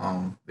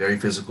 very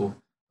physical.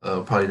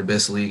 Probably the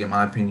best league in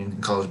my opinion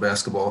in college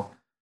basketball.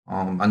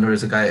 I know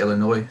there's a guy at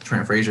Illinois,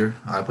 Trent Frazier.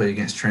 I played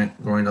against Trent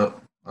growing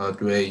up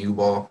through AAU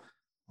ball.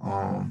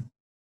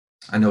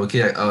 I know a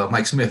kid,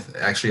 Mike Smith,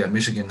 actually at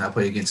Michigan. I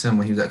played against him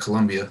when he was at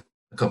Columbia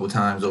a couple of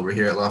times over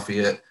here at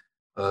Lafayette.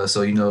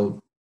 So I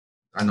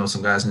know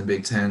some guys in the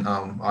Big Ten.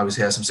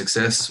 Obviously had some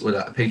success with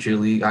a Patriot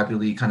League, Ivy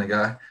League kind of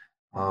guy.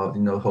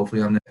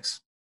 Hopefully I'm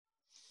next.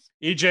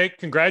 EJ,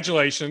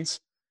 congratulations.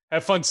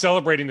 Have fun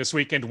celebrating this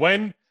weekend.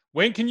 When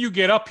can you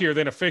get up here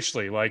then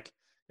officially? Like,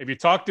 have you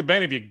talked to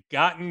Ben? Have you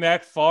gotten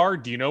that far?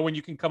 Do you know when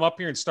you can come up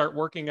here and start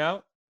working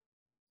out?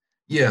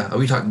 Yeah,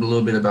 we talked a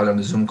little bit about it on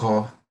the Zoom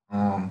call.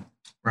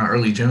 Around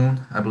early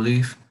June, I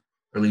believe.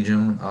 Early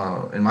June.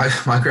 And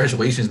my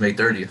graduation is May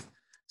 30th.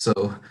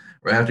 So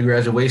right after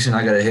graduation,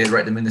 I got to head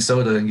right to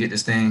Minnesota and get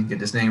this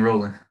thing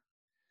rolling.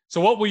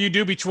 So what will you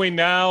do between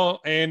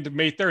now and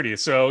May 30th?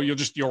 So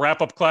you'll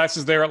wrap up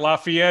classes there at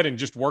Lafayette and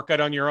just work out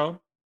on your own?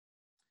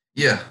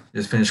 Yeah,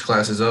 just finish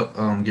classes up,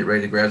 get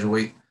ready to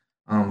graduate,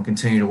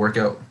 continue to work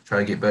out, try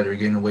to get better,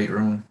 get in the weight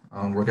room,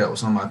 work out with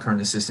some of my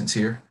current assistants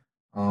here,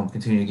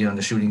 continue to get on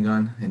the shooting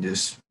gun, and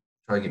just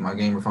try to get my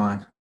game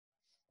refined.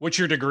 What's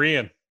your degree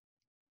in?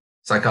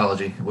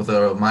 Psychology with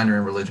a minor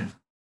in religion.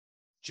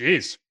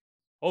 Jeez.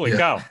 Holy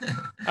cow.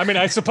 I mean,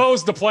 I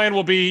suppose the plan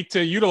will be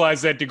to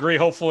utilize that degree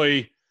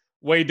hopefully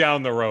way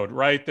down the road,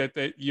 right?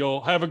 That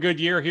you'll have a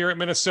good year here at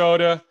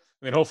Minnesota, and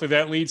then hopefully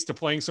that leads to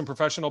playing some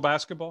professional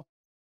basketball.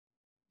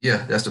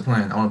 Yeah, that's the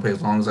plan. I want to play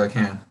as long as I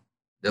can.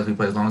 Definitely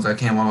play as long as I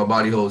can while my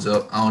body holds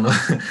up. I don't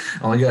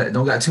know.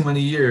 Don't got too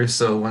many years,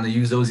 so want to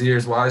use those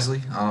years wisely.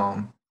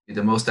 Get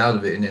the most out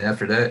of it, and then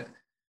after that,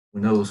 who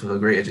knows? With a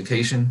great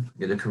education,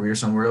 get a career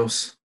somewhere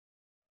else.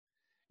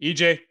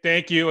 EJ,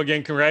 thank you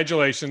again.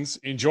 Congratulations.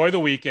 Enjoy the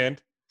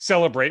weekend.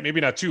 Celebrate.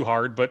 Maybe not too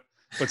hard, but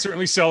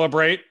certainly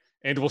celebrate.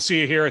 And we'll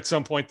see you here at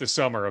some point this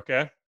summer.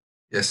 Okay.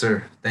 Yes,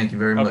 sir. Thank you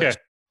very much. Okay.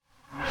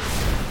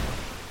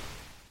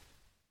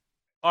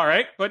 All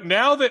right. But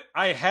now that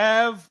I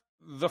have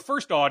the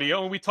first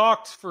audio, and we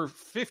talked for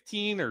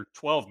 15 or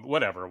 12,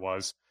 whatever it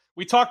was,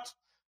 we talked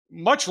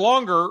much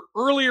longer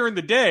earlier in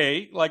the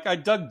day. Like I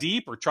dug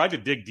deep or tried to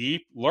dig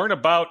deep, learn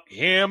about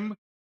him,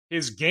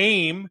 his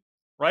game,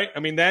 right? I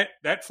mean,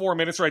 that 4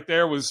 minutes right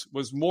there was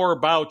more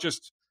about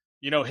just,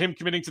 him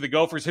committing to the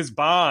Gophers, his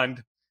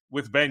bond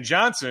with Ben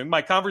Johnson.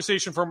 My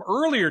conversation from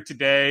earlier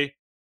today,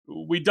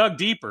 we dug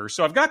deeper.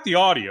 So I've got the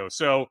audio.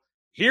 So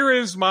here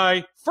is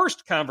my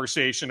first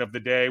conversation of the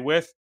day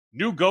with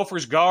new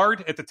Gophers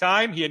guard. At the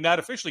time, he had not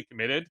officially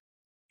committed,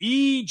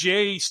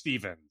 E.J.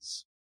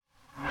 Stevens.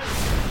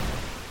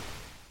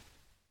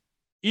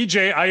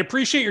 EJ, I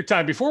appreciate your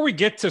time. Before we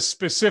get to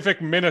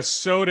specific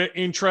Minnesota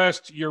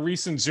interest, your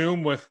recent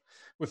Zoom with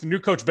new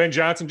coach Ben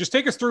Johnson, just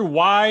take us through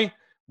why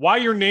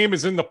your name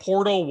is in the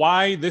portal,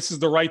 why this is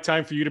the right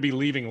time for you to be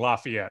leaving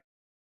Lafayette.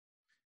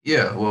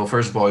 Yeah, well,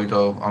 first of all,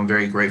 I'm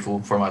very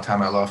grateful for my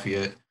time at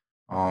Lafayette,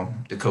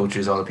 the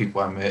coaches, all the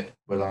people I met.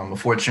 But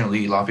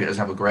unfortunately, Lafayette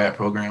doesn't have a grad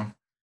program.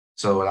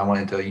 So I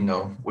wanted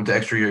to, with the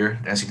extra year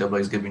the NCAA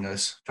is giving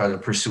us, try to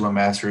pursue a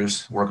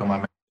master's, work on my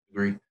master's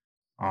degree.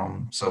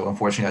 So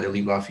unfortunately, I had to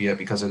leave Lafayette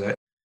because of that.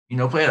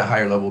 Play at a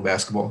higher level of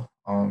basketball,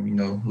 a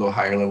little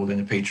higher level than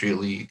the Patriot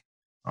League,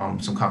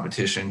 some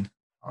competition,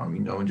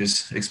 and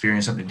just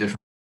experience something different.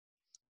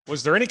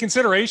 Was there any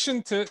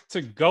consideration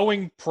to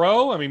going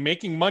pro? I mean,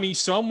 making money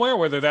somewhere,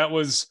 whether that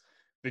was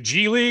the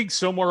G League,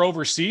 somewhere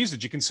overseas?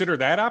 Did you consider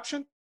that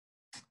option?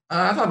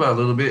 I thought about it a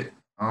little bit.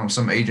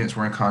 Some agents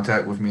were in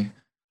contact with me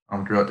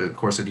throughout the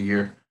course of the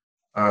year.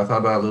 I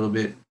thought about it a little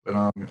bit, but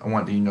I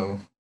wanted to,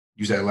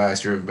 use that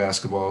last year of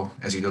basketball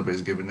NCAA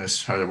has given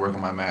us, try to work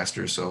on my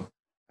master's. So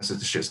that's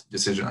the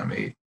decision I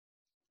made.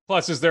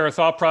 Plus, is there a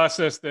thought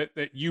process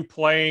that you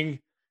playing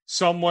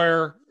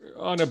somewhere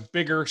on a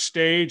bigger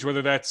stage,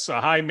 whether that's a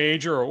high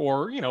major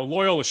or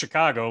Loyola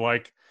Chicago,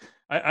 like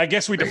I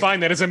guess we define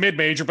that as a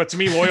mid-major, but to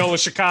me, Loyola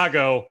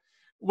Chicago,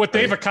 what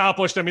they've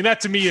accomplished, I mean, that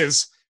to me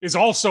is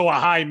also a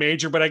high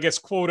major, but I guess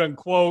quote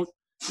unquote,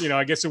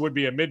 I guess it would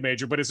be a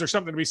mid-major. But is there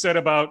something to be said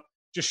about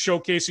just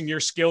showcasing your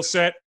skill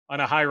set on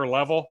a higher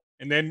level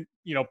and then,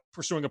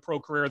 pursuing a pro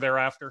career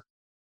thereafter?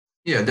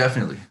 Yeah,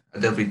 definitely. I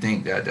definitely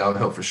think that'll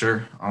help for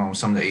sure.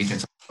 Some of the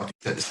agents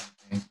said the same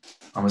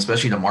thing.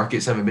 Especially the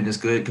markets haven't been as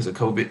good because of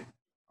COVID.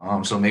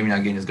 So maybe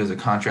not getting as good as a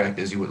contract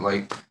as you would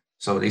like.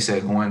 So they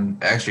said going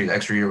actually the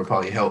extra year would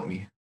probably help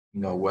me,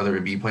 whether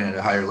it be playing at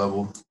a higher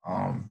level,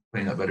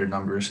 putting up better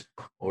numbers,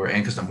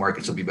 and because the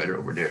markets will be better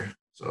over there.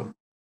 So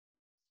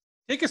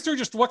take us through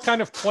just what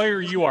kind of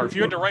player you are. If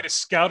you had to write a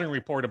scouting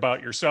report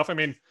about yourself, I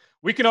mean,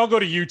 we can all go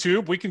to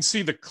YouTube, we can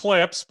see the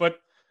clips, but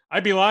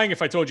I'd be lying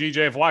if I told you,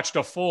 EJ, I've watched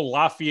a full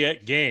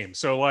Lafayette game.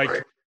 So,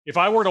 right. if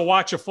I were to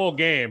watch a full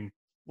game,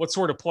 what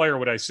sort of player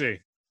would I see?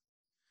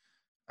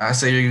 I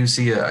say you're going to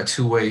see a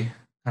two-way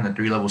kind of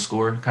three-level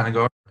scorer kind of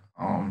guard.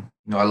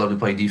 I love to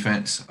play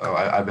defense.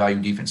 I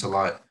value defense a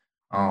lot.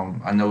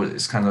 I know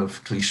it's kind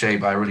of cliche,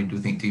 but I really do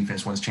think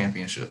defense wins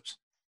championships.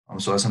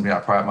 So that's something I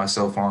pride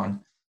myself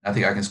on. I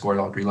think I can score at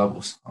all three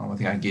levels. I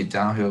think I can get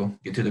downhill,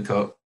 get to the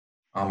cup.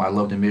 I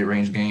love the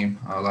mid-range game.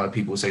 A lot of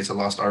people say it's a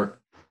lost art.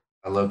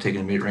 I love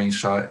taking a mid-range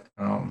shot.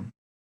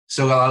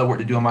 Still got a lot of work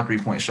to do on my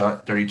three-point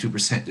shot,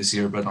 32% this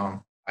year, but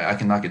I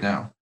can knock it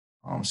down.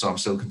 So I'm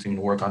still continuing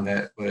to work on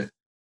that, but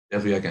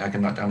definitely I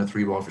can knock down the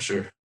three ball for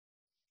sure.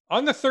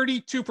 On the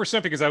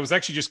 32%, because I was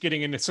actually just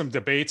getting into some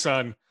debates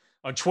on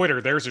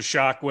Twitter. There's a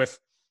shock with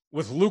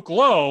Luke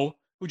Lowe,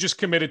 who just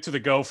committed to the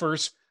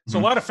Gophers. So a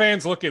lot of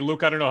fans look at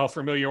Luke. I don't know how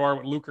familiar you are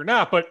with Luke or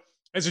not, but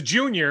as a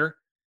junior,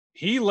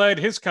 he led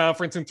his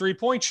conference in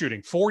three-point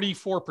shooting,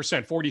 44%,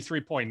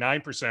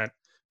 43.9%.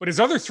 But his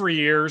other 3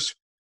 years,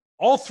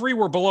 all three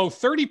were below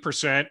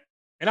 30%.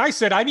 And I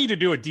said, I need to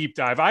do a deep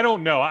dive. I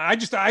don't know. I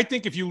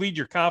think if you lead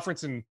your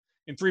conference in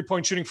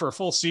three-point shooting for a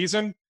full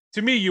season,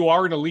 to me, you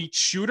are an elite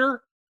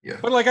shooter. Yeah.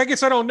 But I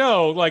guess I don't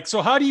know.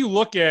 So how do you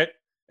look at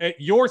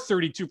your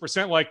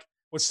 32%?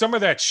 Was some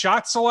of that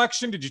shot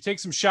selection? Did you take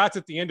some shots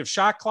at the end of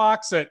shot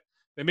clocks that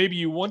maybe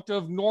you wouldn't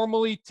have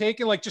normally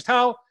taken? Just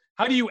how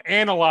do you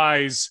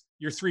analyze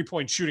your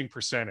three-point shooting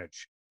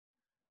percentage?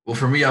 Well,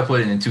 for me, I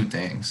put it in two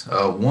things.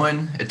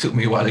 One, it took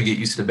me a while to get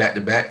used to the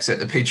back-to-backs that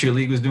the Patriot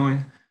League was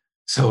doing.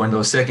 So in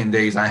those second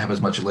days, I didn't have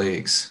as much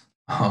legs.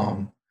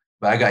 But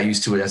I got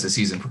used to it as the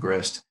season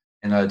progressed.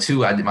 And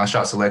two, I did my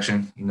shot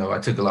selection. I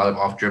took a lot of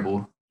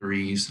off-dribble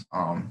threes,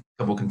 a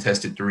couple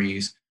contested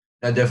threes.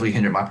 That definitely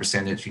hindered my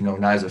percentage,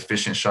 not as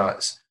efficient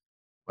shots.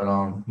 But,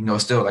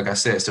 still, like I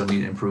said, still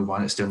need to improve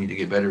on it, still need to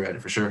get better at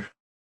it for sure.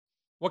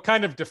 What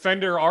kind of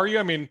defender are you?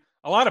 I mean,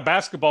 a lot of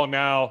basketball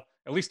now,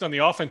 at least on the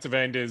offensive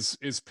end, is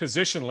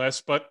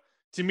positionless. But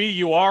to me,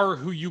 you are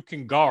who you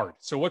can guard.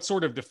 So what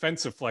sort of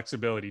defensive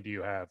flexibility do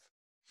you have?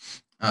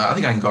 I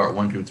think I can guard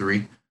 1 through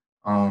 3.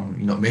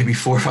 Maybe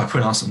 4 if I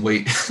put on some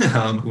weight.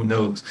 Who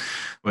knows?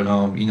 But,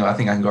 I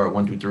think I can guard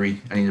 1 through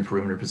 3. I need the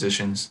perimeter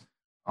positions,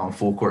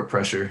 full court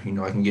pressure.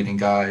 I can get in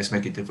guys,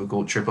 make it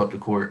difficult, trip up the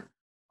court.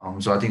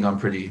 So I think I'm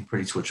pretty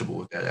switchable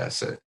with that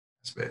aspect.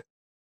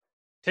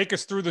 Take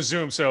us through the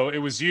Zoom. So it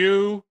was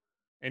you,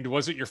 and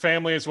was it your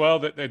family as well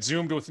that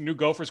Zoomed with the new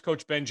Gophers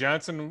coach Ben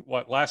Johnson,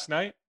 last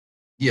night?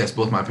 Yes,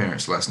 both my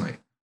parents last night.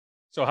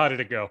 So how did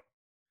it go?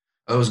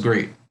 It was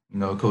great.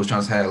 Coach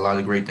Johnson had a lot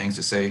of great things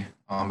to say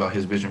about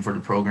his vision for the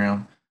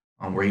program,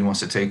 where he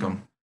wants to take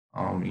them.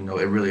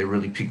 It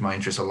really piqued my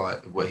interest a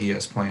lot, what he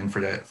has planned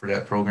for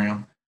that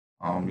program.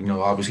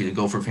 Obviously the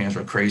Gopher fans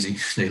are crazy.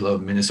 They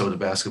love Minnesota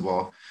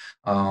basketball.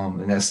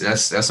 And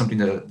that's something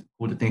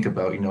cool to think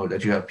about,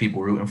 that you have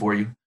people rooting for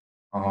you.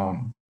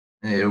 And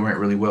it went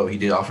really well. He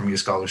did offer me a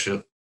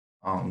scholarship.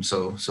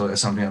 So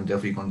that's something I'm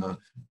definitely going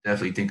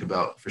to think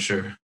about for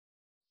sure.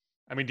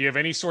 I mean, do you have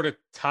any sort of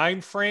time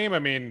frame? I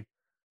mean,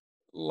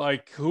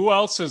 who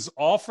else has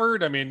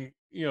offered? I mean,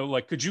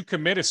 could you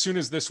commit as soon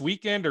as this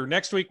weekend or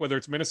next week, whether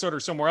it's Minnesota or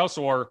somewhere else,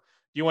 or do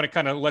you want to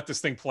kind of let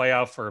this thing play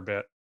out for a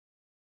bit?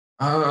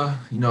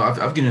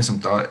 I've given some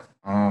thought.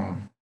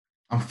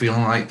 I'm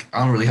feeling like I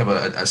don't really have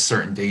a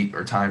certain date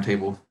or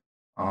timetable,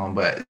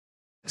 but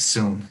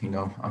soon,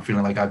 I'm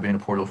feeling like I've been in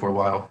the portal for a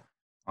while.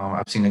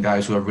 I've seen the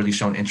guys who have really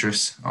shown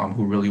interest,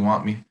 who really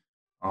want me.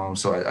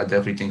 So I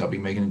definitely think I'll be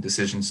making a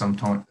decision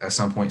at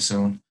some point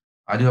soon.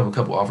 I do have a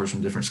couple offers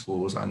from different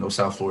schools. I know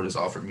South Florida's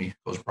offered me,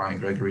 Coach Brian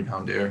Gregory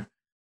down there.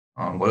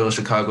 Loyola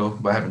Chicago,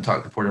 but I haven't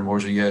talked to Porter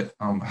Moser yet.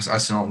 I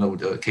still don't know what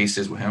the case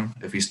is with him,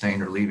 if he's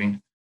staying or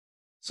leaving.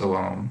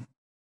 So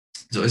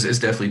it's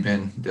definitely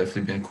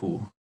been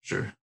cool,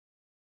 sure.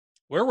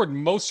 Where would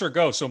Moser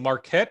go? So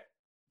Marquette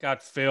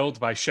got filled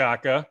by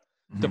Shaka.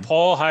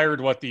 DePaul hired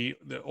the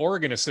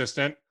Oregon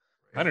assistant.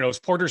 I don't know. Is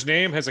Porter's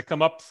name, has it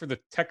come up for the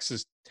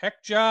Texas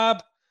Tech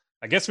job?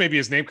 I guess maybe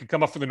his name could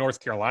come up for the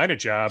North Carolina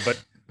job,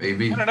 but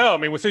maybe. I don't know. I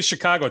mean, with his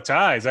Chicago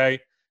ties, I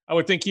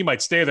would think he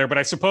might stay there, but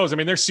I suppose,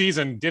 their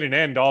season didn't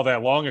end all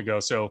that long ago,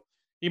 so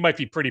he might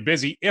be pretty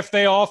busy. If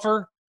they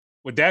offer,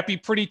 would that be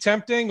pretty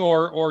tempting,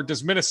 or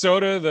does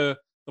Minnesota, the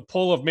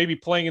pull of maybe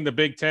playing in the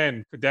Big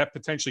Ten, could that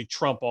potentially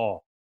trump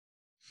all?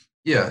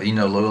 Yeah,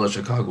 Loyola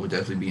Chicago would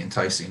definitely be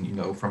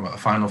enticing, from a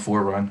Final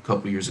Four run a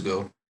couple years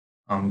ago,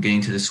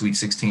 getting to the Sweet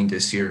 16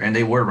 this year, and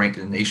they were ranked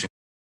in the nation.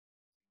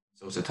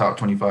 So it's a top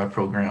 25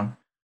 program.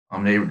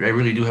 They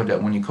really do have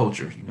that winning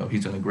culture.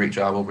 He's done a great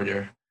job over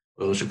there.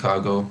 Loyola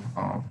Chicago,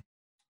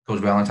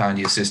 Coach Valentine,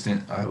 the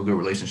assistant, I have a good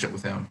relationship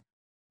with him.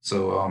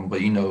 So,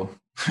 but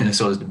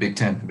Minnesota's the Big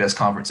Ten, the best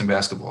conference in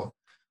basketball.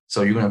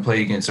 So you're going to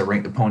play against a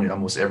ranked opponent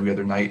almost every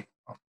other night,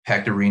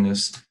 packed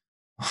arenas.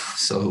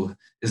 So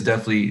it's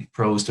definitely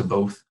pros to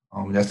both.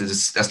 That's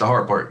the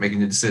hard part,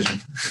 making the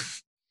decision.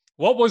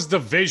 What was the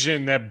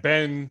vision that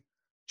Ben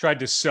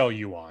tried to sell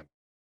you on?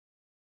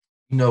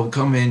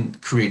 Come in,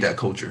 create that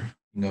culture.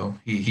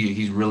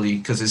 He's really,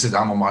 because this is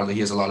alma mater.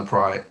 He has a lot of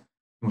pride.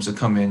 He wants to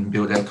come in,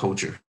 build that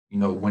culture.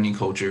 Winning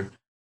culture,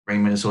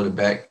 bring Minnesota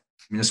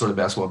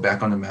basketball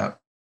back on the map.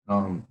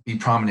 Be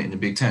prominent in the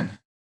Big Ten.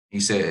 He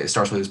said it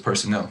starts with his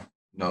personnel.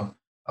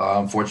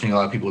 Unfortunately, a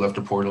lot of people left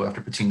the portal after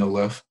Patino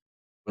left,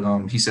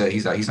 but he said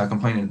he's not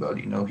complaining about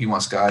it. He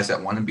wants guys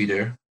that want to be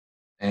there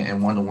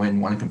and want to win,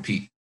 want to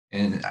compete.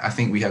 And I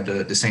think we have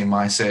the same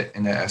mindset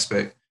in that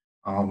aspect.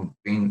 I want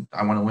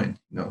to win.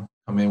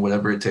 Come in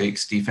whatever it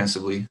takes,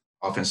 defensively,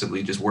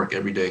 offensively, just work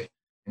every day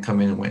and come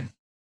in and win.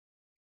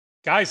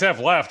 Guys have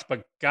left,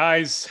 but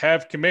guys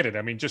have committed.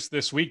 I mean, just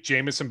this week,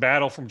 Jamison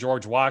Battle from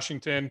George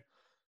Washington,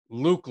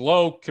 Luke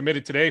Lowe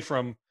committed today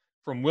from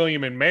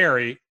William and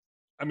Mary.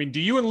 I mean,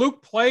 do you and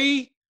Luke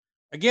play?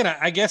 Again,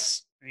 I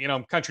guess,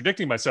 I'm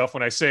contradicting myself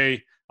when I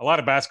say a lot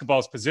of basketball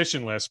is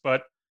positionless,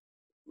 but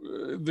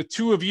the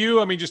two of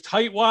you, I mean, just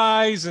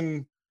height-wise,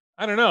 and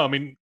I don't know. I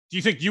mean, do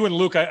you think you and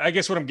Luke, I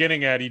guess what I'm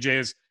getting at, EJ,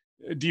 is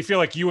do you feel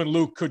like you and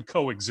Luke could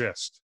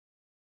coexist?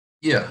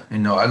 Yeah,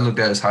 I looked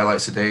at his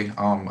highlights today.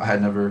 I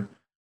had never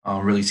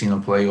really seen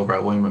him play over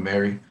at William and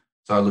Mary,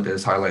 so I looked at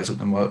his highlights,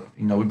 looked him up.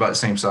 We're about the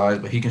same size,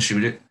 but he can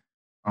shoot it.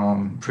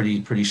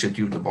 Pretty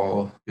shifty with the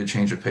ball, good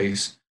change of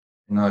pace.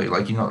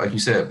 Like you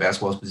said,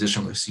 basketball is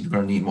positionless. You're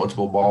going to need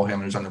multiple ball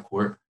handlers on the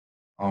court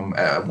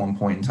at one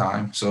point in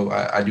time. So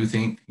I do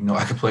think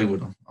I could play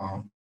with him.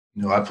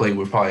 I played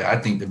with probably, I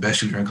think, the best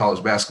shooter in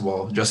college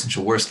basketball, Justin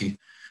Jaworski,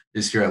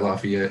 this year at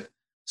Lafayette.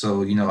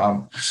 So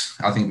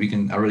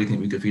I really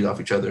think we could feed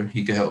off each other.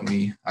 He could help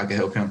me, I could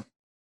help him.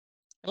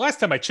 Last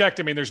time I checked,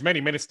 I mean, there's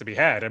many minutes to be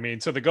had. I mean,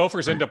 so the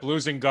Gophers end up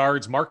losing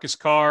guards Marcus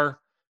Carr,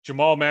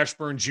 Jamal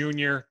Mashburn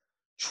Jr.,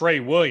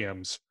 Trey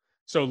Williams.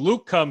 So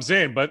Luke comes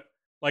in, but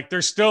like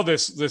there's still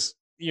this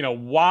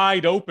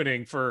wide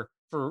opening for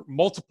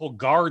multiple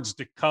guards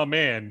to come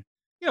in,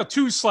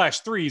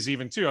 2/3s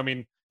even too. I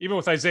mean, even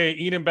with Isaiah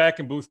Edenbeck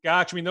and Booth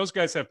Gotch, I mean, those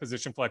guys have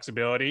position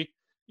flexibility.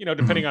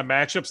 Depending on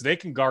matchups, they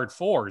can guard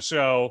four.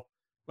 So,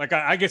 like,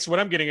 I guess what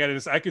I'm getting at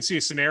is I could see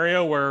a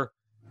scenario where,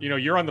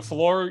 you're on the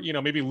floor,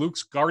 maybe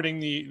Luke's guarding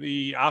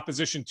the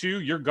opposition 2,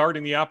 you're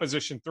guarding the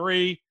opposition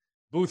 3,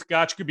 Booth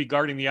Gotch could be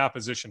guarding the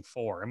opposition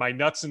 4. Am I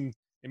nuts in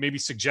maybe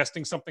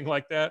suggesting something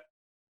like that?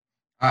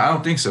 I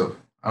don't think so.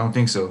 I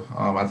think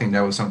that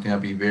was something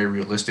that'd be very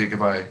realistic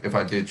if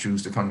I did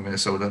choose to come to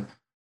Minnesota.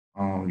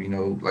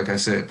 Like I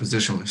said,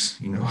 positionless.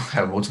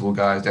 Have multiple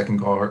guys that can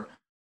guard,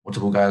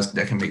 multiple guys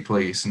that can make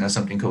plays, and that's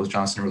something Coach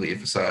Johnson really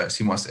emphasized.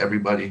 He wants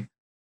everybody,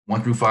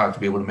 1 through 5, to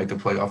be able to make a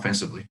play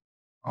offensively,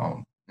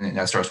 and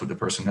that starts with the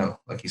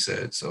personnel, like he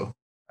said. So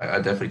I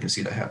definitely can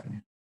see that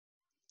happening.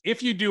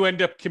 If you do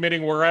end up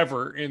committing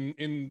wherever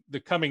in the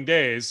coming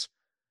days,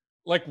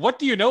 like, what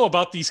do you know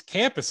about these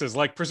campuses?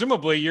 Like,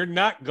 presumably you're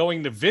not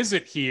going to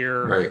visit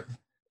here. Right.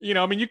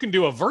 I mean, you can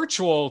do a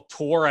virtual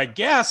tour, I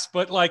guess,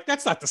 but like,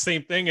 that's not the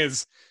same thing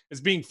as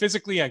being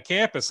physically on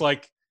campus.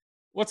 Like,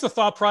 what's the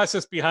thought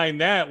process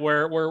behind that?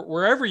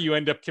 Wherever you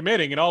end up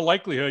committing, in all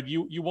likelihood,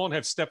 you won't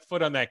have stepped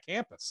foot on that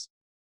campus.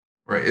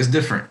 Right. It's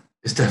different.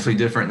 It's definitely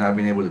different not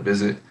being able to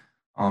visit.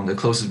 The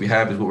closest we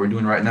have is what we're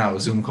doing right now, a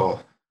Zoom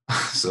call.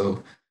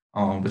 So,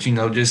 but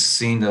just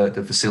seeing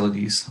the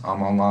facilities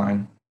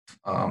online,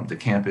 the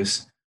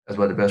campus, that's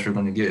about the best we're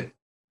going to get.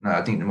 Now,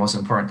 I think the most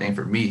important thing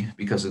for me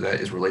because of that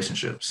is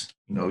relationships.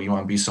 You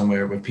want to be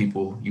somewhere with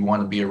people you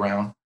want to be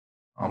around.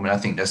 And I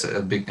think that's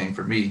a big thing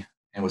for me.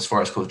 And as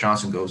far as Coach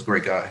Johnson goes,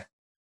 great guy.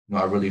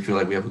 I really feel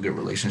like we have a good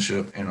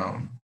relationship, and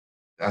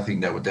I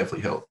think that would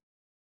definitely help.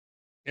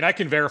 And I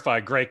can verify,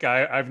 great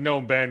guy. I've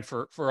known Ben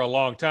for a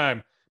long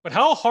time. But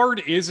how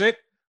hard is it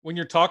when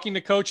you're talking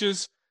to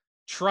coaches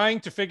trying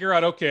to figure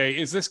out, okay,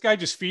 is this guy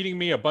just feeding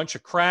me a bunch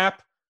of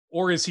crap,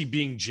 or is he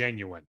being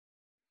genuine?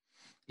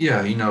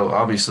 Yeah,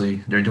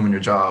 obviously they're doing their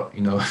job,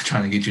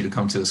 trying to get you to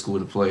come to the school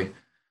to play.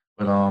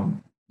 But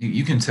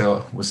you can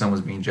tell when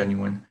someone's being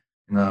genuine.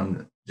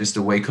 And just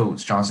the way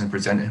Coach Johnson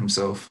presented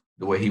himself,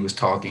 the way he was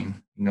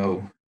talking,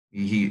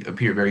 he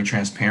appeared very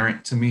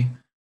transparent to me,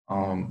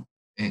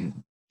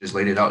 and just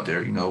laid it out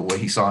there, what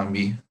he saw in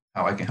me,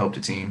 how I can help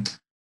the team.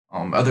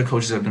 Other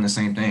coaches have done the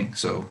same thing.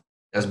 So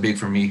that's big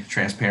for me,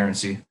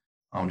 transparency,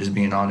 just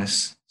being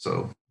honest.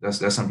 So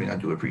that's something I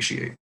do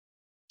appreciate.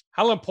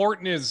 How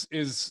important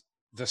is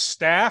the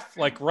staff?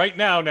 Like right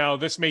now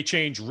this may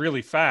change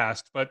really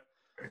fast, but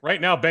right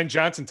now Ben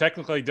Johnson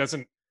technically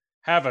doesn't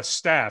have a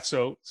staff.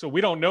 So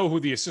we don't know who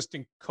the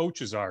assistant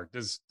coaches are.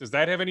 Does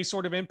that have any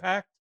sort of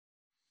impact?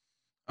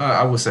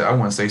 I want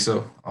to say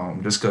so.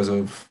 Just because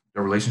of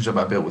the relationship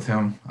I built with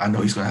him, I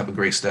know he's going to have a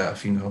great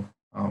staff.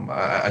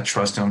 I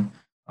trust him.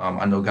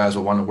 I know guys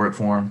will want to work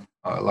for him.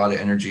 A lot of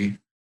energy.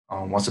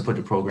 Wants to put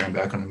the program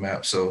back on the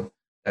map. So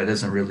that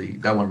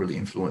won't really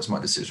influence my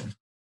decision.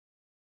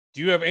 Do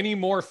you have any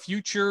more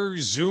future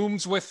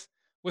Zooms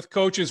with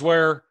coaches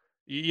where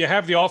you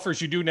have the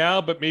offers you do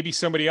now, but maybe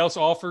somebody else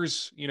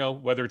offers,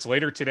 whether it's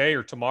later today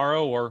or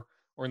tomorrow or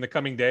in the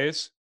coming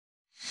days?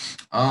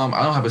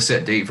 I don't have a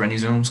set date for any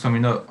Zooms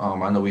coming up.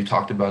 I know we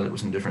talked about it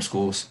with some different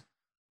schools.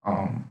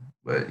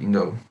 But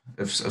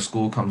if a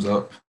school comes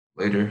up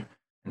later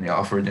and they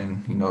offer,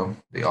 then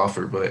they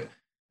offer. But at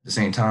the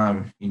same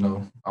time,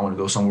 I want to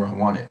go somewhere I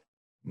want it.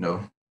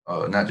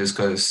 Not just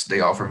because they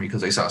offer me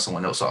because they saw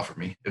someone else offer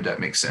me. If that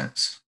makes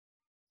sense.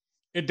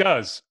 It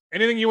does.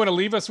 Anything you want to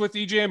leave us with,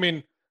 EJ? I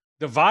mean,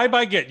 the vibe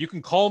I get, you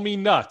can call me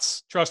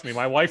nuts. Trust me,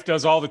 my wife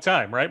does all the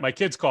time, right? My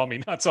kids call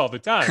me nuts all the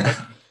time.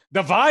 But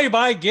the vibe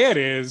I get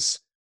is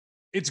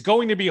it's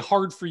going to be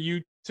hard for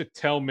you to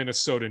tell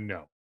Minnesota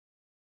no.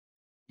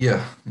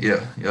 Yeah,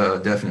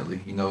 definitely.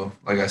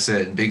 Like I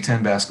said, Big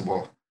Ten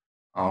basketball,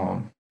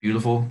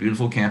 beautiful,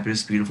 beautiful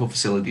campus, beautiful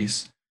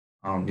facilities,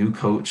 new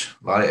coach,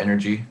 a lot of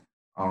energy,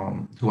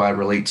 who I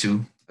relate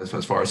to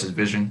as far as his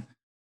vision.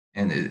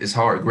 And it's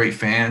hard. Great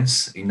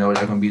fans, they're going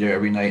to be there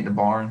every night in the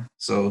barn.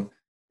 So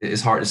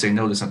it's hard to say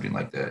no to something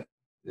like that.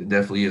 It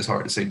definitely is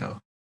hard to say no.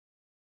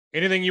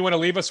 Anything you want to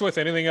leave us with?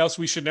 Anything else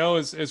we should know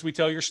as we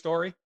tell your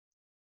story?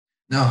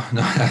 No,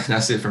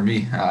 that's it for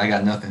me. I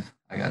got nothing.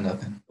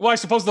 Well, I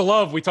suppose the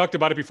love, we talked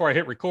about it before I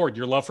hit record,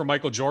 your love for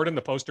Michael Jordan,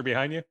 the poster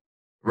behind you.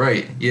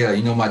 Right. Yeah.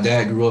 My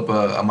dad grew up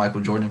a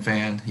Michael Jordan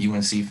fan,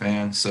 UNC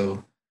fan.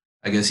 So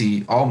I guess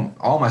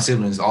all my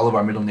siblings, all of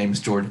our middle name is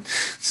Jordan.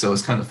 So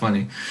it's kind of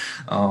funny.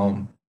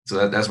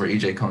 So that's where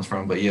EJ comes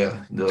from. But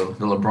yeah, the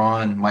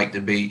LeBron Mike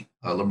debate,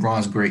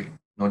 LeBron's great,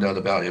 no doubt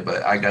about it.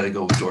 But I got to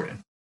go with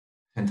Jordan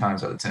 10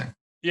 times out of 10.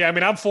 Yeah. I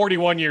mean, I'm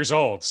 41 years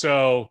old,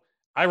 so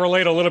I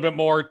relate a little bit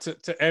more to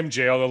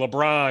MJ, although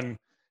LeBron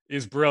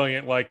is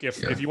brilliant. Like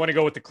if you want to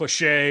go with the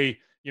cliche,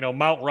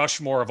 Mount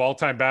Rushmore of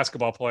all-time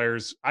basketball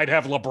players, I'd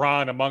have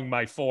LeBron among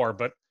my four,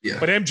 but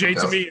MJ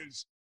to me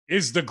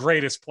is the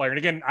greatest player. And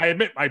again, I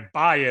admit my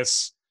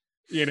bias,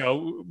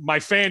 my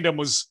fandom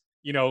was,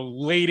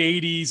 late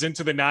 80s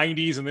into the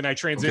 90s, and then I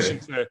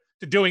transitioned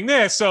to doing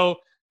this. So,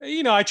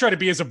 I try to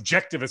be as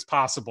objective as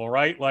possible,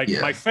 right? Like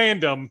my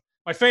fandom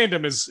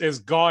has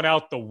gone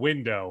out the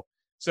window.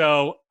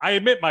 So I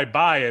admit my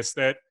bias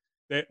that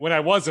when I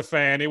was a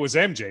fan, it was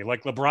MJ.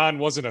 Like LeBron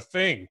wasn't a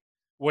thing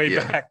way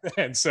back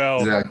then. So,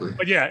 exactly.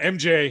 But yeah,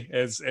 MJ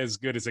as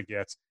good as it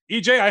gets.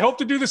 EJ, I hope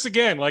to do this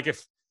again. Like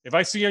if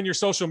I see on your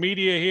social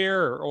media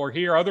here or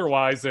here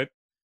otherwise that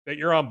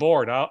you're on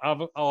board,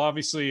 I'll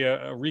obviously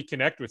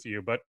reconnect with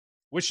you. But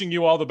wishing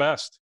you all the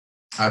best.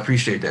 I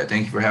appreciate that.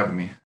 Thank you for having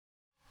me.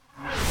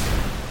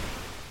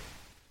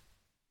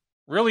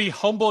 Really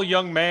humble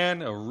young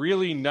man, a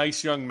really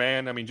nice young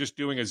man. I mean, just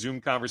doing a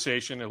Zoom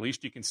conversation, at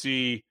least you can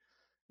see,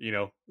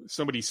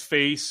 somebody's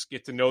face,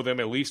 get to know them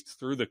at least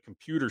through the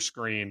computer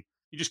screen.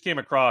 He just came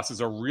across as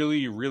a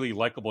really, really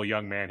likable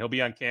young man. He'll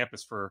be on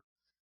campus for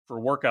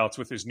workouts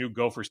with his new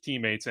Gophers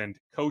teammates and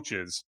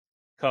coaches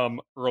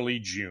come early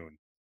June.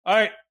 All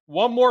right,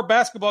 one more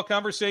basketball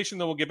conversation,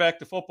 then we'll get back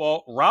to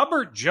football.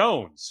 Robert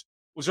Jones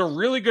was a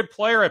really good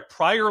player at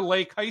Prior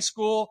Lake High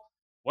School.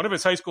 One of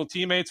his high school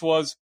teammates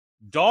was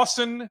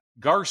Dawson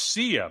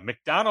Garcia,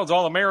 McDonald's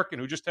All-American,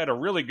 who just had a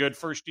really good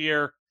first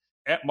year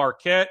at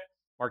Marquette.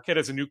 Marquette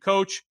has a new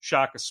coach,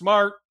 Shaka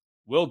Smart.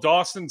 Will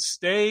Dawson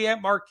stay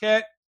at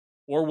Marquette,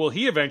 or will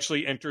he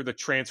eventually enter the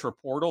transfer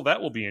portal?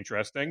 That will be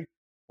interesting.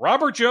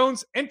 Robert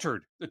Jones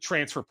entered the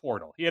transfer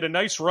portal. He had a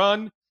nice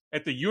run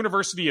at the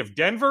University of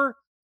Denver,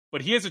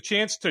 but he has a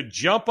chance to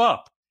jump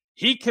up.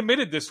 He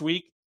committed this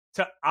week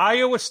to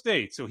Iowa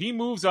State, so he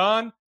moves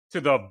on to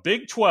the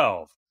Big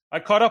 12. I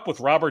caught up with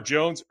Robert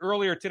Jones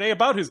earlier today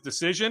about his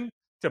decision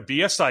to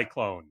be a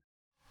Cyclone.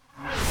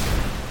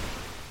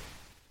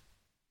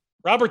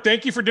 Robert,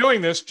 thank you for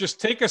doing this.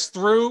 Just take us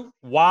through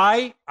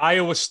why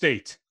Iowa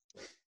State.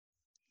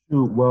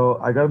 Well,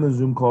 I got on a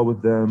Zoom call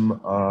with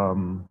them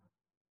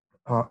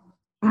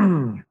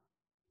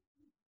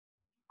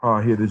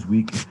here this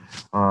week.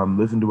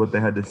 Listen to what they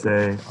had to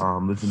say.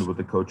 Listen to what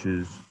the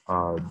coaches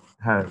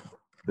had,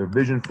 their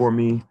vision for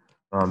me,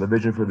 the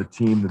vision for the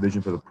team, the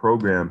vision for the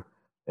program.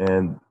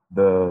 And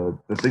the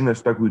thing that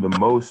stuck with me the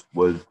most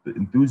was the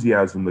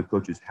enthusiasm the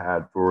coaches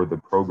had for the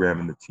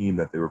program and the team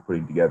that they were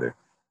putting together.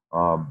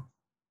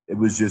 It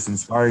was just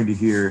inspiring to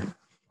hear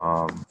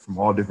from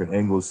all different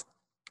angles,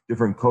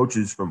 different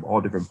coaches from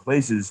all different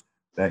places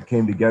that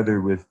came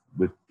together with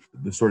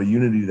the sort of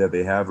unity that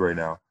they have right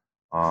now.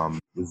 It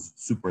was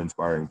super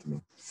inspiring to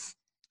me.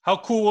 How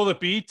cool will it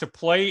be to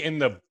play in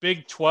the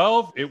Big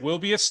 12? It will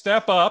be a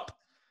step up.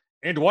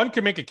 And one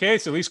can make a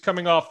case, at least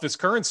coming off this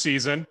current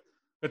season,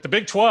 that the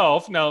Big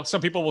 12, now some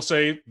people will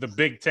say the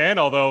Big 10,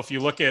 although if you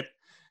look at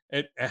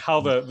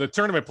how the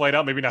tournament played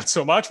out, maybe not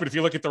so much, but if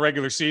you look at the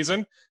regular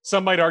season,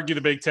 some might argue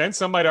the Big 10,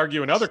 some might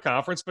argue another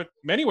conference, but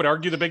many would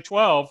argue the Big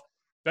 12,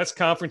 best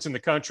conference in the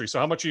country. So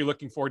how much are you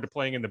looking forward to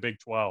playing in the Big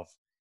 12?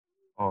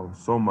 Oh,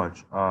 so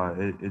much.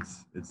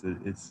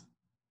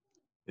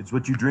 It's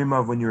what you dream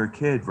of when you're a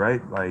kid,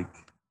 right? Like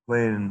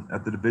playing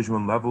at the Division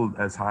I level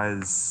as high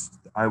as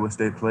Iowa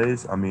State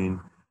plays. I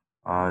mean,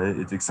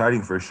 it's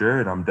exciting for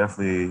sure, and I'm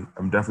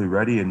definitely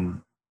ready.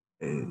 And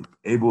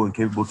able and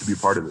capable to be a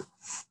part of it.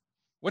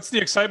 What's the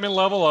excitement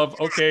level of,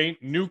 okay,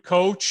 new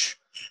coach?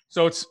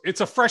 So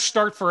it's a fresh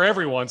start for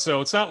everyone.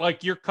 So it's not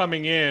like you're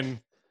coming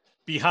in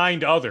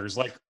behind others.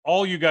 Like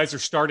all you guys are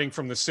starting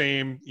from the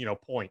same,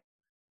 point.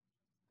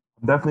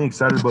 I'm definitely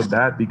excited about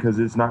that because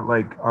it's not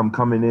like I'm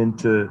coming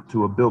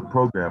into a built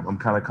program. I'm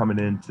kind of coming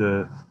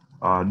into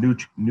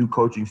new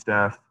coaching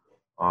staff,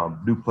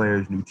 new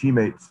players, new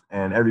teammates,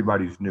 and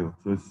everybody's new.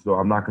 So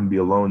I'm not going to be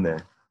alone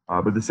there.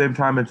 But at the same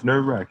time, it's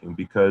nerve wracking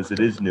because it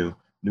is new.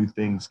 New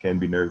things can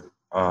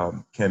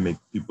make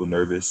people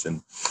nervous,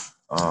 and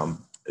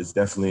it's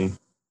definitely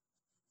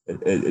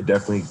it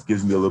definitely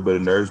gives me a little bit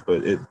of nerves.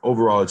 But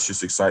overall, it's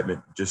just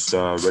excitement, just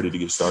ready to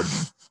get started.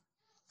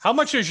 How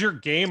much has your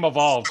game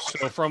evolved?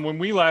 So from when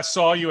we last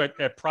saw you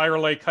at Prior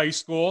Lake High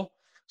School,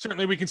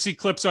 certainly we can see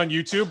clips on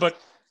YouTube, but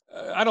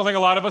I don't think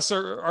a lot of us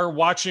are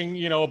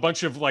watching, a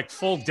bunch of like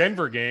full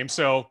Denver games.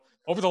 So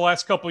over the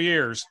last couple of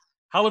years,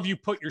 how have you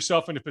put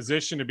yourself in a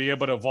position to be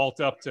able to vault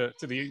up to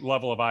the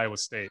level of Iowa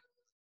State?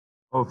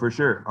 Oh, for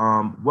sure.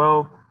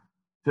 Well,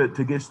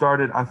 to get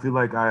started, I feel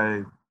like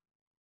I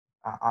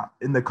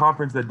in the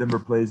conference that Denver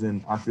plays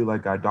in, I feel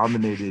like I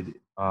dominated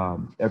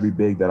every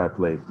big that I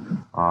played,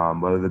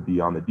 whether it be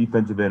on the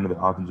defensive end or the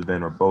offensive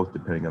end or both,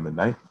 depending on the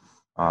night.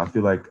 I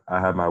feel like I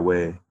have my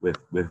way with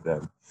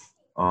them.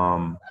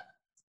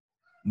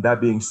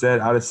 That being said,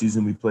 out of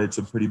season, we played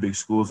some pretty big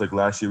schools. Like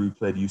last year, we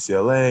played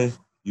UCLA,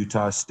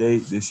 Utah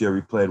State. This year,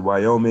 we played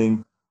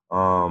Wyoming,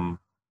 that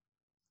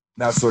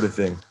sort of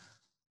thing.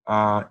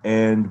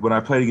 And when I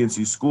played against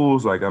these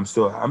schools, like I'm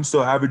still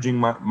averaging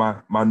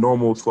my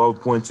normal 12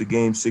 points a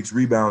game, 6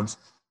 rebounds.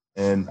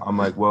 And I'm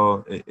like,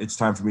 well, it's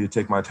time for me to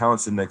take my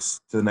talents to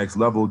the next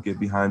level, get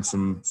behind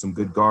some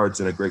good guards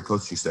and a great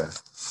coaching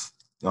staff.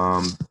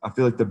 I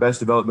feel like the best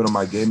development of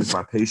my game is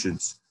my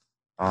patience.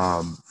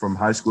 From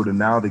high school to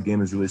now, the game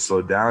has really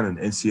slowed down, and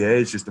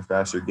NCAA is just a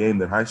faster game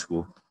than high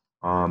school.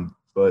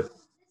 But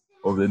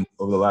over the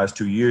last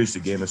 2 years, the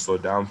game has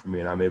slowed down for me,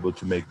 and I'm able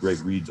to make great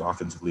reads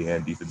offensively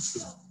and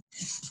defensively.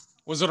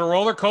 Was it a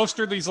roller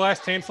coaster these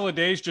last handful of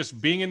days, just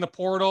being in the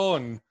portal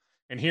and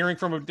hearing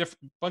from a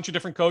bunch of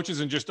different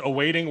coaches and just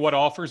awaiting what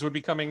offers would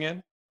be coming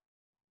in?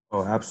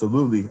 Oh,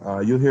 absolutely.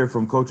 You'll hear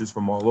from coaches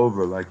from all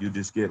over. Like you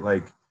just get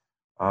like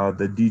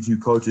the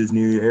D2 coaches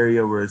near your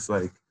area where it's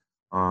like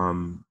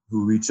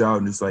who reach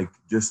out and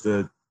just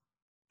to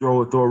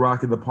throw a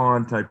rock in the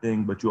pond type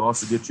thing. But you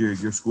also get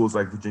your schools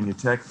like Virginia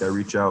Tech that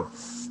reach out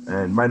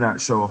and might not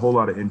show a whole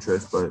lot of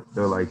interest, but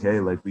they're like, hey,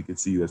 like we could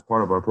see you as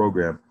part of our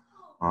program.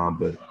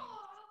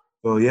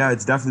 So yeah,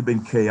 it's definitely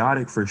been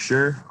chaotic for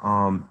sure.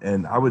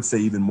 And I would say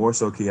even more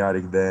so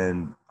chaotic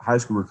than high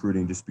school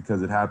recruiting just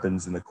because it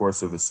happens in the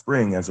course of a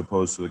spring as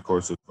opposed to the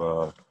course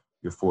of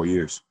your 4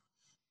 years.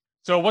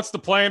 So what's the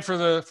plan for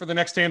the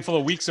next handful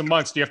of weeks and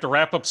months? Do you have to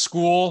wrap up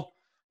school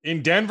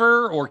in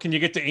Denver, or can you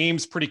get to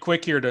Ames pretty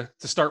quick here to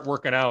start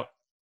working out?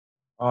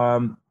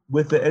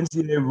 With the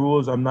NCAA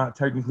rules, I'm not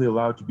technically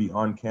allowed to be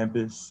on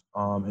campus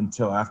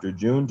until after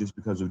June just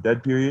because of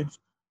dead periods.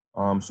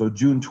 So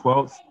June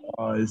 12th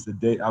is the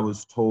date I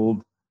was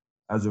told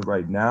as of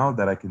right now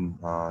that I can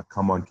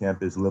come on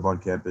campus, live on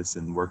campus,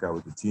 and work out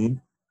with the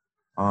team.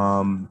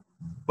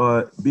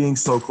 But being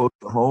so close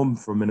to home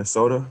from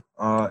Minnesota,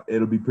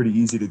 it'll be pretty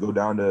easy to go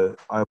down to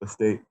Iowa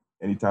State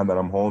anytime that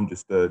I'm home,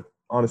 just to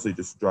honestly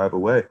just drive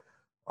away,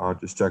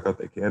 just check out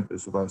the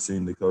campus without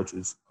seeing the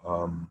coaches.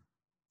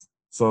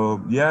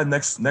 So yeah,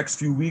 next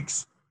few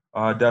weeks,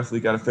 definitely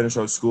got to finish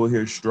out school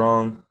here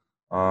strong.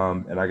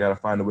 And I got to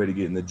find a way to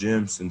get in the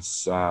gym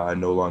since I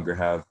no longer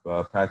have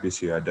practice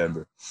here at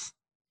Denver.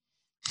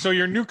 So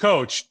your new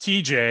coach,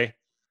 TJ,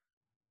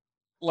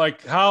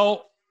 like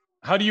how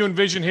do you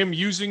envision him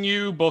using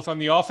you both on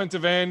the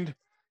offensive end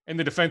and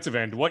the defensive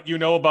end? What you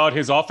know about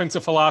his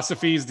offensive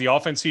philosophies, the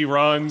offense he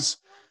runs,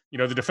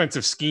 the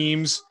defensive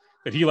schemes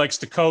that he likes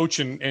to coach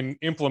and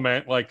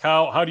implement. Like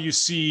how do you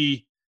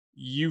see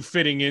you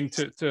fitting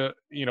into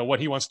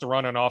what he wants to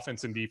run on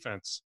offense and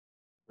defense?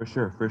 For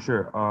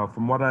sure.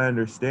 From what I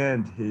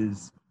understand,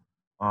 his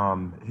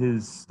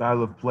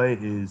style of play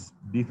is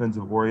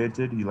defensive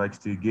oriented. He likes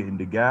to get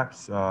into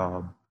gaps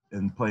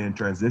and play in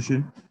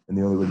transition, and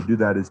the only way to do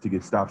that is to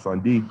get stops on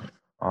D.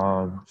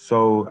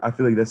 So I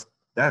feel like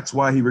that's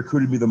why he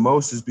recruited me the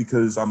most, is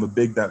because I'm a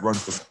big that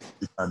runs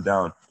the time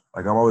down.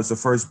 Like I'm always the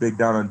first big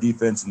down on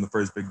defense and the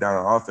first big down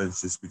on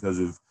offense, just because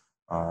of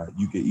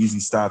you get easy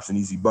stops and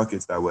easy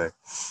buckets that way.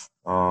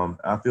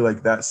 I feel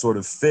like that sort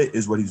of fit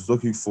is what he's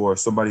looking for,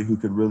 somebody who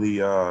could really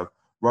run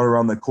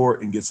around the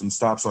court and get some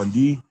stops on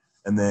D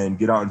and then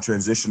get out and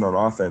transition on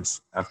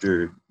offense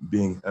after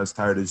being as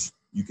tired as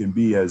you can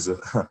be as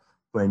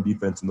playing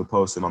defense in the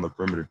post and on the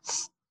perimeter.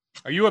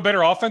 Are you a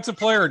better offensive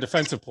player or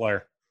defensive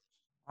player?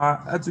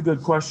 That's a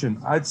good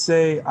question. I'd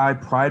say I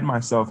pride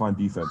myself on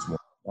defense more.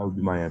 That would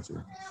be my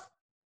answer.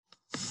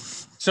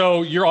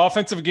 So your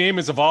offensive game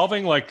is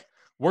evolving. Like,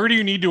 where do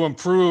you need to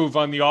improve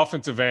on the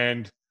offensive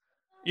end?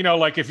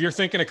 Like if you're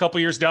thinking a couple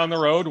years down the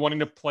road, wanting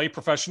to play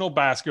professional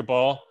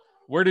basketball,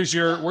 where does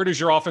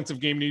your offensive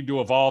game need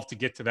to evolve to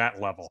get to that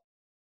level?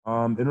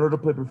 In order to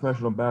play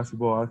professional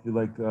basketball, I feel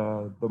like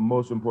the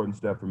most important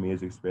step for me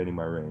is expanding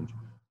my range.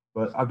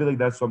 But I feel like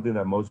that's something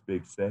that most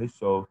bigs say.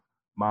 So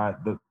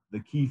the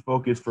key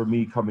focus for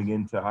me coming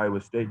into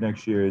Iowa State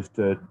next year is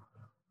to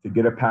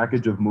get a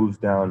package of moves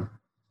down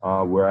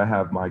where I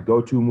have my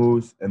go-to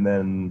moves and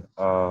then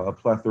a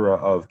plethora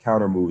of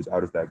counter moves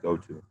out of that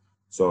go-to.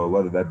 So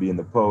whether that be in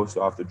the post,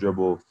 off the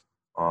dribble,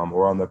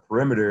 or on the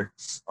perimeter,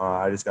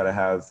 I just got to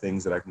have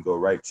things that I can go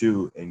right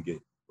to and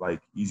get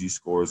like easy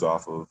scores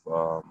off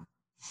of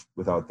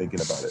without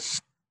thinking about it.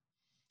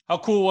 How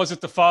cool was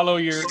it to follow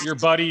your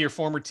buddy, your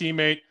former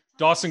teammate,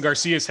 Dawson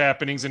Garcia's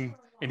happenings in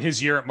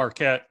his year at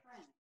Marquette?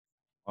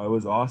 It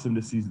was awesome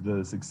to see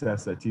the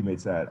success that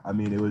teammates had. I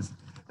mean, it was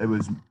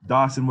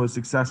Dawson was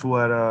successful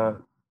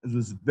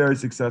was very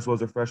successful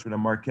as a freshman at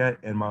Marquette,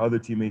 and my other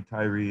teammate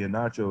Tyree and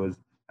Nacho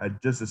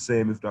had just the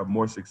same, if not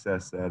more,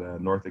 success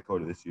at North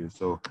Dakota this year.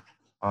 So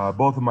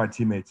both of my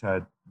teammates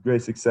had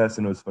great success,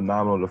 and it was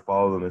phenomenal to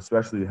follow them,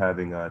 especially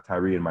having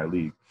Tyree in my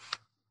league.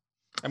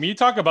 I mean, you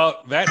talk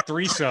about that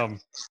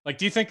threesome. Like,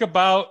 do you think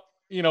about,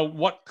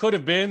 what could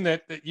have been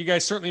that you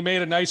guys certainly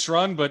made a nice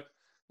run, but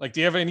like, do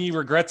you have any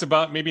regrets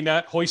about maybe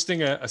not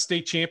hoisting a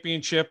state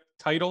championship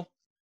title?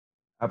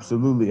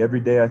 Absolutely. Every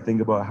day I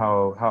think about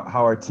how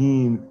our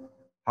team,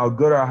 how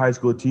good our high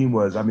school team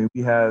was. I mean,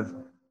 we have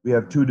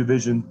 2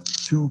 Division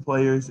II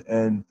players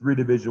and 3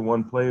 Division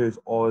I players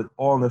all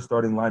in the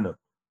starting lineup.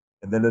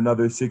 And then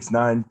another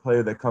 6'9"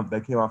 player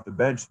that came off the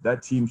bench.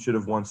 That team should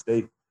have won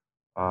state,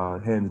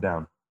 hands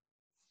down.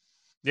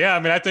 Yeah, I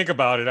mean, I think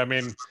about it. I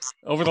mean,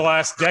 over the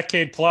last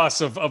decade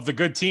plus of the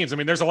good teams, I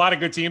mean, there's a lot of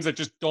good teams that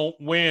just don't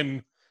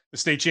win the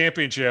state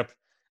championship.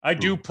 I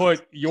do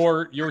put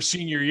your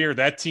senior year,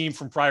 that team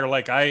from Prior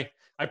Lake, I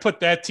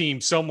put that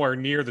team somewhere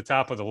near the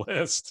top of the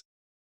list.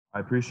 I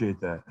appreciate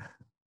that.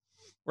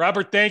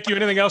 Robert, thank you.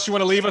 Anything else you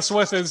want to leave us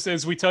with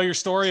as we tell your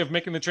story of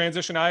making the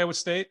transition to Iowa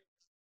State?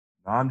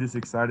 I'm just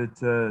excited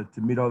to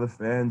meet all the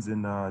fans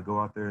and go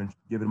out there and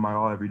give it my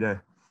all every day.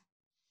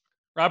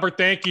 Robert,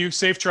 thank you.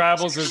 Safe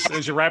travels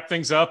as you wrap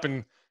things up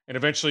and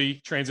eventually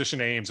transition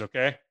to Ames,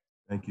 okay?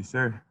 Thank you,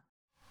 sir.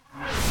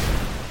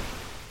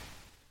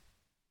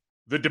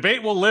 The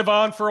debate will live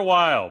on for a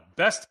while.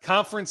 Best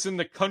conference in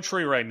the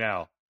country right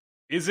now.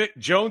 Is it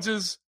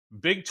Jones's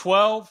Big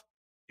 12?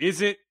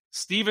 Is it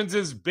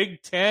Stevens's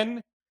Big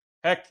 10?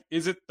 Heck,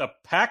 is it the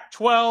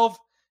Pac-12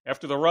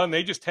 after the run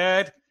they just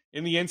had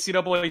in the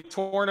NCAA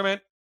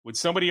tournament? Would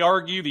somebody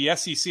argue the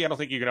SEC? I don't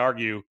think you can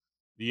argue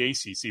the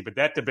ACC, but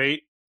that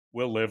debate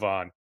will live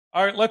on.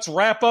 All right, let's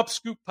wrap up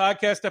Scoop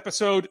Podcast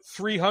episode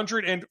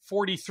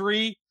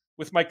 343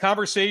 with my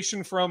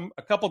conversation from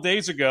a couple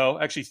days ago,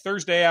 actually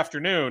Thursday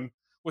afternoon,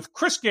 with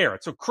Chris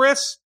Garrett. So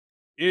Chris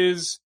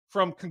is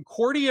from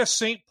Concordia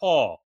St.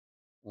 Paul,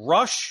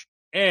 Rush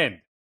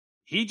End.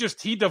 He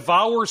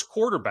devours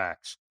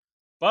quarterbacks.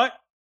 But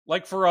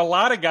like for a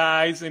lot of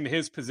guys in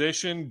his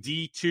position,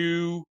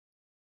 D2,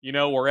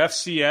 or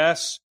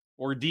FCS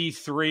or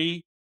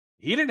D3,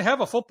 he didn't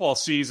have a football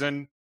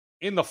season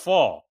in the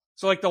fall.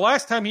 So like the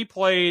last time he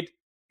played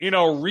in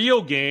a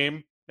real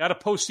game, not a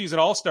postseason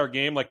all-star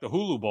game like the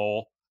Hulu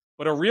Bowl,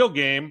 but a real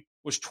game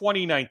was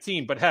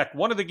 2019. But heck,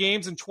 one of the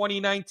games in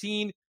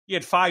 2019, he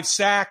had 5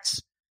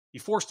 sacks. He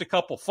forced a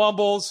couple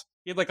fumbles.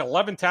 He had like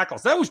 11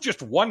 tackles. That was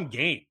just one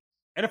game.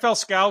 NFL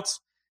scouts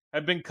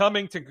have been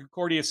coming to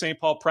Concordia St.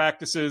 Paul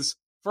practices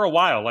for a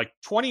while. Like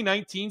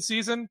 2019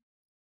 season,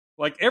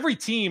 like every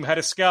team had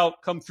a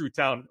scout come through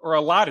town, or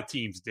a lot of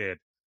teams did.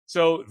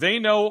 So they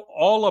know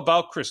all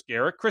about Chris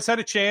Garrett. Chris had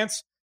a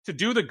chance to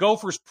do the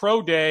Gophers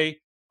Pro Day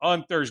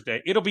on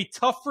Thursday. It'll be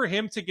tough for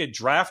him to get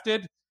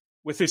drafted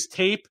with his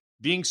tape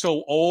being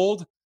so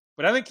old,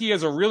 but I think he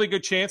has a really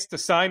good chance to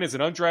sign as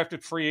an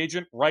undrafted free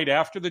agent right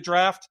after the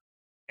draft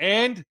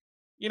and,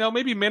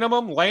 maybe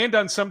minimum land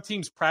on some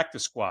team's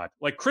practice squad.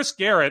 Like Chris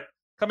Garrett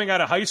coming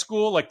out of high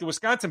school, like the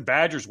Wisconsin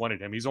Badgers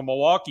wanted him. He's a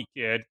Milwaukee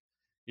kid.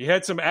 He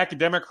had some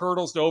academic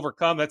hurdles to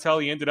overcome. That's how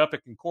he ended up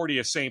at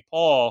Concordia St.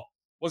 Paul.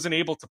 Wasn't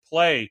able to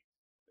play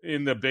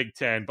in the Big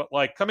Ten, but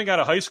like coming out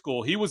of high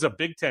school, he was a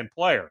Big Ten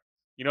player.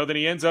 Then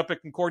he ends up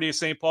at Concordia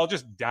St. Paul,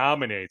 just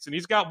dominates, and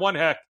he's got one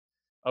heck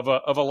of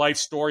a life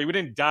story. We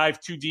didn't dive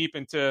too deep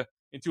into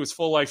his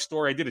full life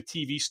story. I did a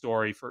TV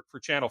story for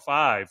Channel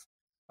 5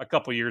 a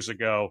couple years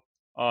ago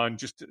on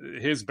just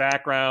his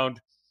background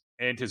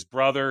and his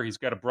brother. He's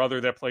got a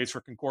brother that plays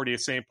for Concordia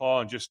St.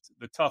 Paul and just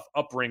the tough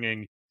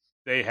upbringing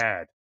they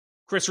had.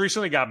 Chris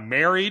recently got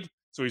married.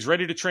 So he's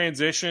ready to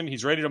transition.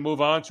 He's ready to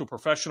move on to a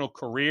professional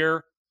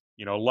career.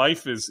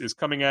 Life is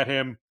coming at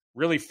him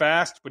really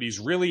fast, but he's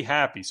really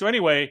happy. So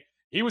anyway,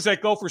 he was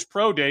at Gophers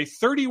Pro Day.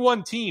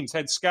 31 teams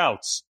had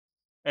scouts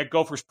at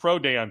Gophers Pro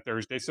Day on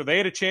Thursday, so they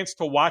had a chance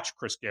to watch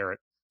Chris Garrett.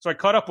 So I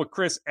caught up with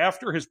Chris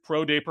after his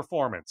Pro Day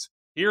performance.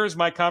 Here is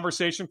my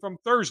conversation from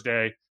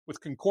Thursday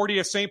with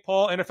Concordia St.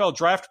 Paul NFL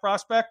draft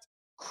prospect,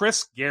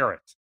 Chris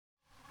Garrett.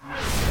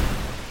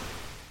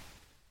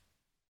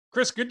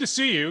 Chris, good to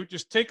see you.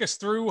 Just take us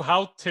through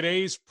how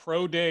today's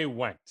Pro Day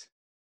went.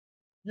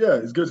 Yeah,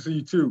 it's good to see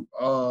you too.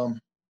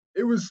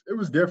 It was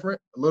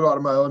different, a little out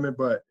of my element,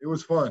 but it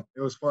was fun.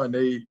 It was fun.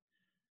 They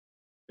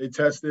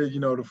tested,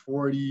 the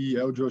 40,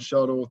 Eldro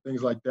shuttle,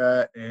 things like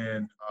that.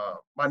 And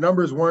my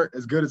numbers weren't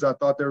as good as I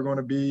thought they were going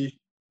to be.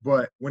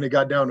 But when it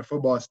got down to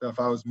football stuff,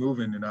 I was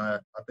moving, and I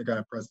think I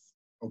impressed,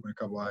 opened a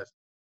couple eyes.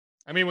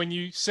 I mean, when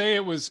you say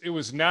it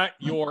was not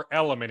your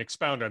element,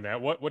 expound on that.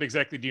 What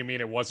exactly do you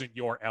mean it wasn't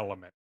your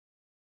element?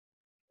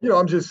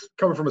 I'm just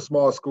coming from a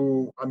small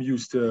school. I'm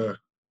used to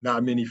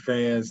not many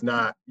fans,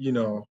 not,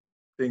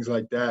 things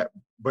like that.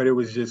 But it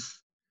was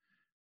just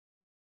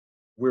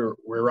we're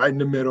right in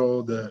the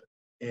middle,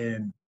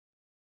 and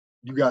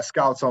you got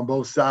scouts on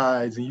both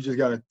sides, and you just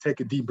got to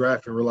take a deep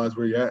breath and realize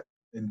where you're at.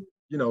 And,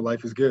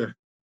 life is good.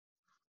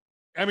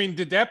 I mean,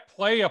 did that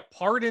play a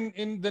part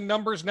in the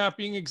numbers not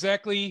being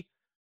exactly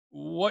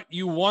what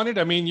you wanted?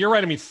 I mean, you're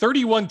right. I mean,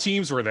 31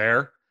 teams were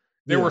there.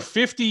 There were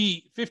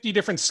 50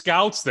 different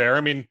scouts there.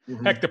 I mean,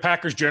 heck, the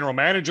Packers general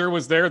manager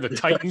was there. The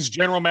Titans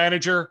general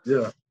manager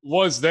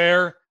was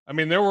there. I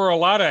mean, there were a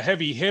lot of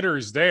heavy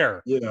hitters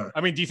there. Yeah.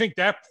 I mean, do you think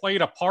that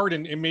played a part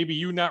in maybe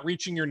you not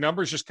reaching your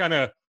numbers, just kind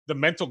of the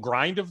mental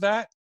grind of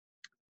that?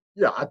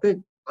 Yeah, I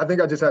think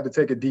I just had to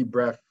take a deep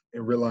breath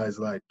and realize,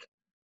 like,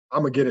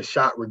 I'm going to get a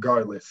shot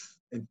regardless.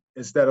 And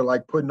instead of,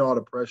 like, putting all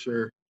the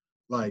pressure,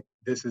 like,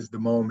 this is the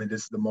moment,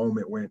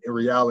 when in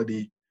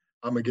reality,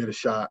 I'm going to get a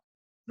shot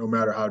no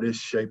matter how this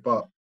shape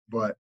up.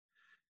 But,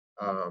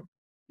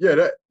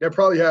 that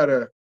probably had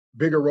a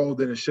bigger role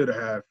than it should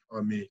have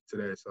on me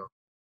today. So,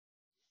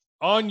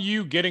 on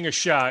you getting a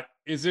shot,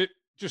 is it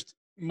just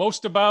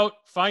most about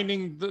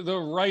finding the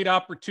right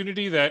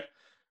opportunity that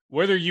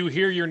whether you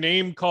hear your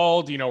name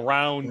called,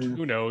 round,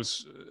 who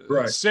knows,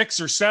 Right. 6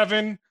 or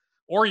 7,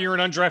 or you're an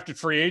undrafted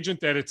free agent,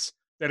 that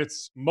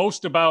it's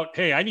most about,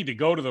 hey, I need to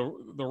go to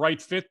the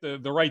right fit,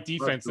 the right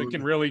defense that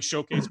can really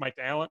showcase my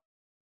talent?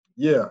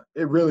 Yeah,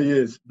 it really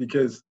is,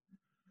 because,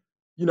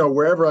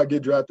 wherever I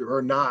get drafted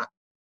or not,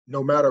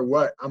 no matter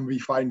what, I'm going to be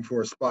fighting for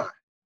a spot.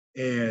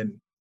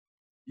 And,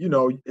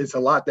 it's a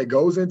lot that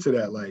goes into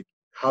that. Like,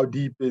 how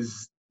deep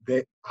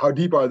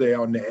are they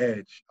on the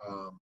edge?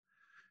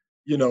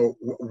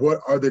 What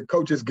are the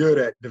coaches good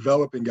at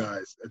developing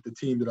guys at the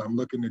team that I'm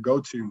looking to go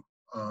to?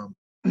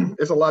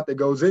 It's a lot that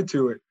goes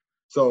into it.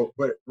 So,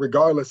 but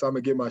regardless, I'm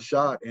going to get my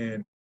shot,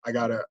 and I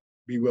got to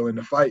be willing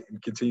to fight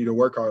and continue to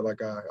work hard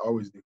like I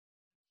always do.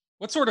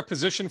 What sort of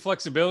position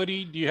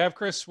flexibility do you have,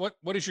 Chris?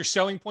 What is your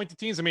selling point to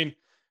teams? I mean,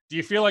 do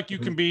you feel like you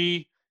can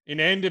be an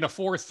end in a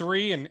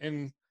 4-3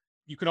 and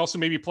you can also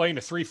maybe play in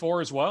a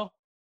 3-4 as well?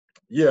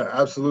 Yeah,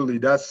 absolutely.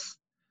 That's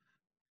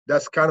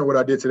kind of what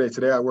I did today.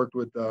 Today I worked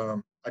with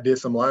I did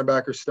some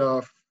linebacker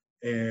stuff,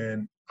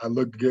 and I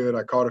looked good.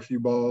 I caught a few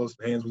balls.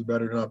 Hands was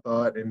better than I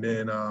thought. And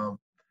then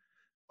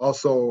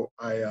also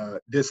I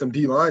did some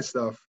D-line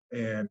stuff,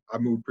 and I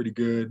moved pretty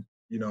good,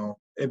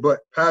 but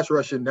pass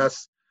rushing,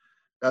 that's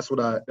what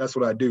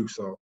I do.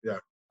 So yeah,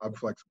 I'm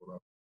flexible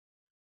though.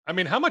 I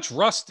mean, how much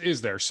rust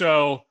is there?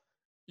 So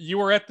you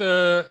were at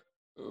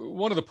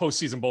one of the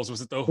postseason bowls.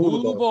 Was it the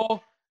Hulu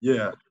Bowl?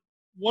 Yeah.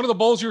 One of the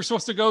bowls you were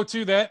supposed to go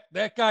to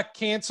that got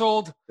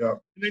canceled. Yeah.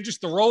 And then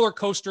just the roller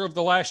coaster of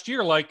the last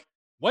year. Like,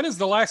 when is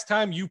the last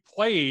time you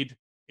played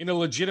in a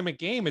legitimate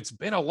game? It's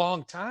been a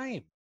long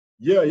time.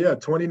 Yeah.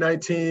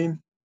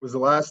 2019 was the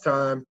last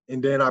time.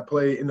 And then I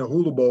played in the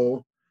Hulu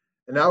Bowl,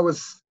 and that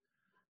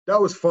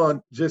was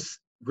fun. Just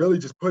really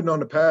just putting on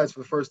the pads for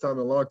the first time in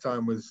a long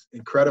time was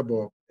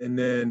incredible. And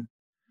then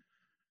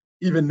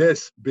even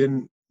this,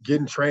 been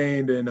getting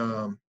trained, and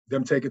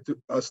them taking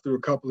us through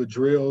a couple of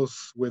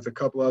drills with a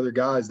couple other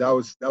guys. That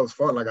was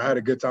fun. Like, I had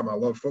a good time. I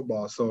love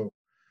football. So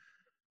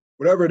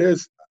whatever it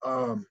is,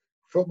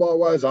 football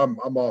wise, I'm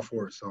all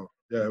for it. So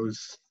yeah,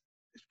 it's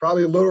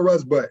probably a little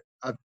rust, but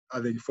I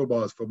think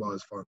football is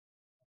fun.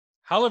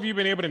 How have you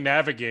been able to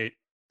navigate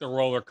the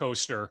roller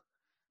coaster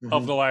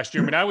of the last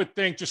year? I mean, I would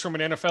think, just from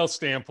an NFL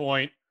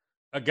standpoint,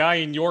 a guy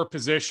in your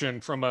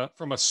position from a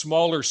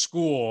smaller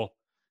school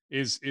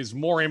is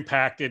more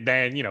impacted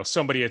than,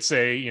 somebody at,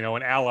 say,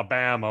 an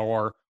Alabama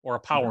or a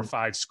Power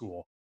 5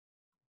 school.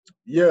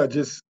 Yeah,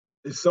 just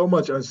it's so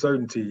much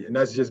uncertainty, and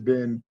that's just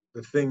been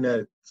the thing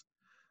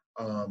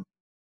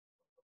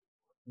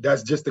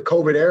that's just the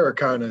COVID era,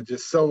 kind of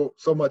just so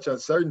much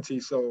uncertainty.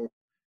 So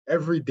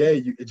every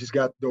day it just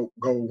got to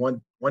go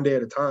one day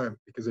at a time,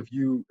 because if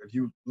you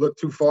look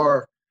too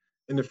far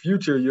in the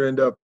future, you're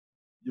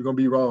gonna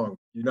be wrong.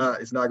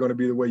 It's not gonna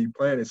be the way you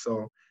plan it.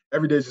 So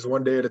every day is just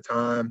one day at a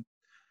time.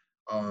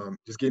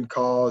 Just getting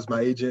calls,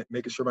 my agent,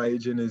 making sure my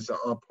agent is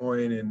on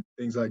point and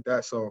things like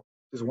that. So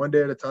just one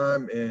day at a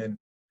time, and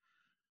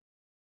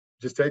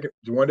just take it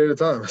one day at a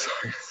time.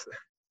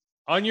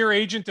 On your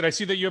agent, did I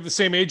see that you have the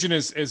same agent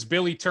as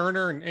Billy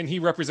Turner, and he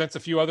represents a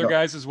few other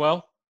guys as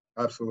well?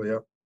 Absolutely, yeah.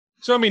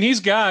 So I mean, he's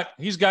got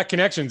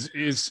connections.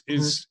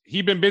 Is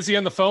he been busy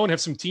on the phone? Have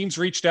some teams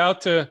reached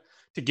out to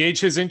gauge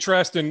his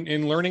interest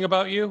in learning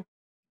about you?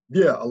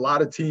 Yeah, a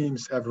lot of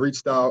teams have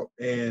reached out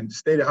and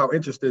stated how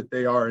interested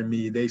they are in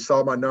me. They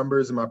saw my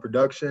numbers and my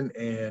production,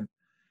 and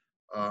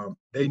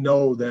they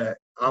know that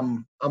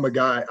I'm a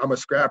guy. I'm a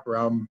scrapper.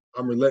 I'm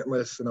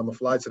relentless, and I'm a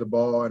fly to the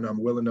ball, and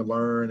I'm willing to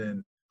learn,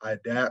 and I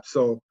adapt.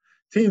 So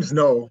teams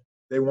know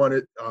they want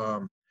it.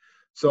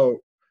 So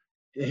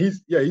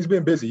he's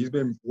been busy. He's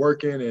been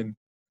working and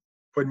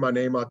putting my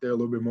name out there a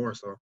little bit more.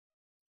 So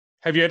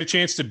Have you had a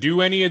chance to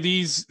do any of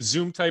these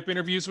Zoom type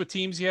interviews with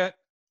teams yet?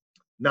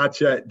 not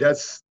yet.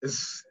 It's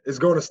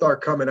going to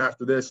start coming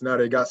after this. Now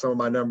they got some of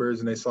my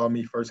numbers and they saw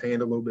me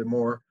firsthand a little bit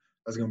more.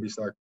 That's going to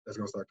start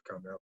to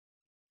come out.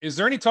 Is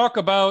there any talk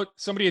about,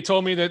 somebody had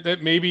told me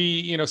that maybe,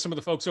 you know, some of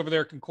the folks over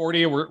there at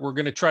Concordia we're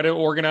going to try to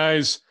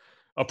organize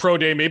a pro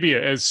day maybe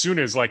as soon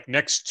as like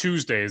next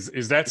Tuesday.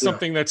 Is that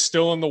something that's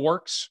still in the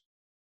works?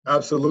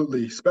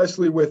 Absolutely,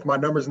 especially with my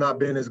numbers not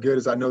being as good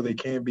as I know they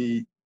can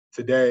be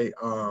today.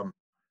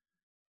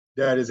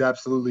 That is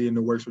absolutely in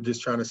the works. We're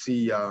just trying to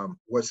see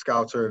what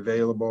scouts are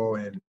available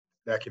and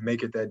that can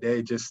make it that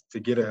day, just to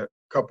get a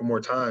couple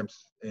more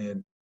times.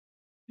 And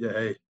yeah,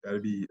 hey,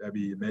 that'd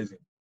be amazing.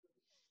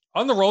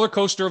 On the roller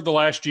coaster of the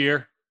last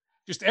year,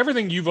 just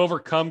everything you've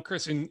overcome,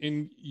 Chris,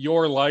 in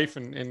your life,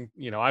 and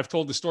you know, I've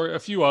told the story, a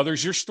few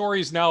others. Your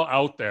story is now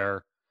out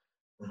there.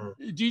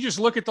 Mm-hmm. Do you just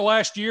look at the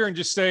last year and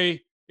just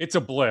say it's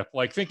a blip?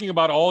 Like thinking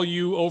about all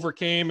you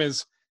overcame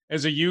as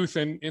a youth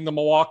in the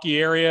Milwaukee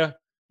area,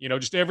 you know,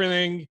 just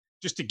everything,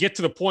 just to get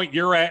to the point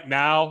you're at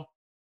now,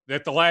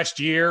 that the last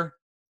year,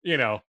 you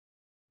know,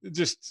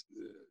 just,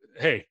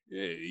 hey,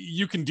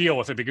 you can deal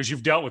with it because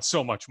you've dealt with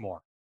so much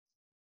more.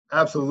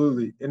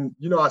 Absolutely. And,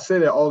 you know, I say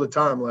that all the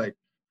time, like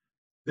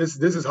this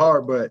is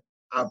hard, but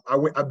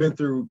I've been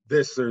through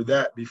this or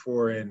that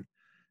before. And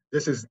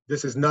this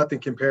is nothing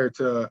compared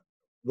to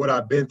what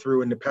I've been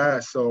through in the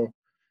past. So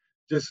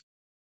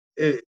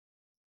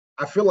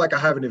I feel like I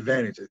have an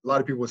advantage. A lot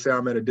of people say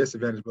I'm at a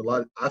disadvantage,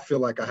 but I feel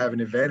like I have an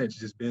advantage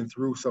just being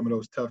through some of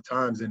those tough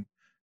times and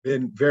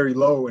been very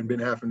low and been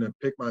having to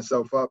pick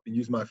myself up and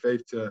use my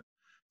faith to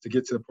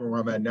get to the point where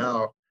I'm at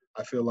now.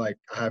 I feel like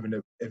I have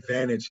an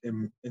advantage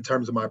in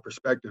terms of my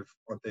perspective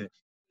on things.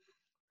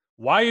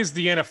 Why is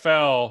the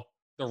NFL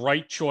the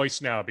right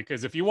choice now?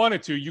 Because if you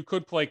wanted to, you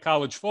could play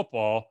college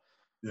football.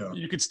 Yeah.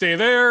 You could stay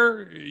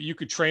there. You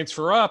could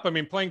transfer up. I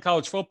mean, playing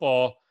college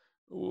football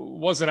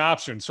was an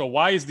option. So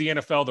why is the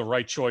NFL the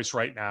right choice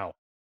right now?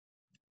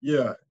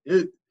 Yeah,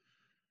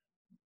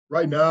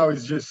 right now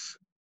is just,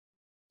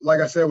 like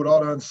I said, with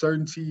all the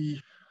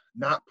uncertainty,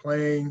 not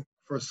playing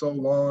for so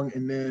long,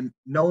 and then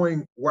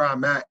knowing where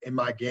I'm at in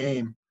my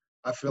game,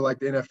 I feel like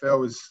the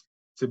NFL is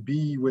to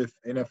be with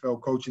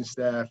NFL coaching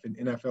staff and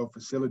NFL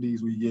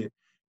facilities. We get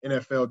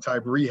NFL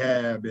type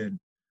rehab and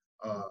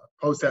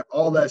post-app,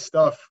 all that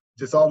stuff,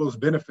 just all those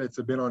benefits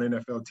of being on an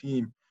NFL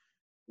team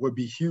would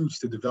be huge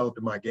to develop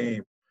in my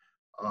game.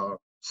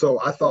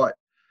 So I thought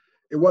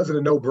it wasn't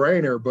a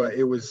no-brainer, but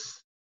it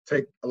was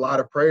take a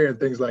lot of prayer and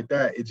things like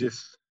that.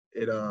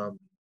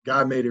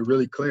 God made it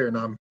really clear, and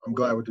I'm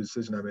glad with the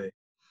decision I made.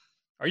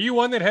 Are you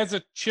one that has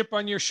a chip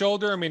on your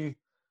shoulder? I mean,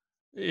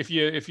 if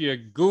you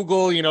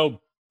Google, you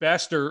know,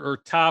 best or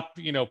top,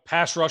 you know,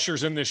 pass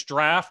rushers in this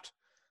draft,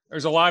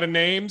 there's a lot of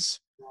names.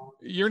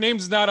 Your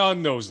name's not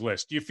on those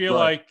lists. Do you feel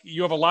like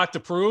you have a lot to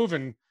prove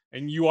and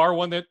you are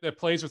one that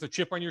plays with a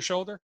chip on your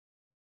shoulder?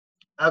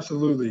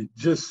 Absolutely.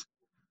 Just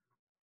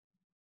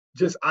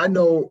I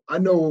know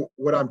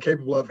what I'm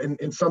capable of,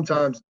 and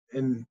sometimes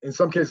in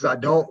some cases I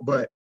don't,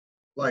 but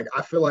like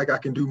I feel like I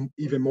can do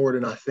even more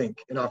than I think,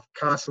 and I've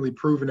constantly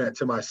proven that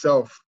to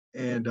myself.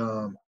 And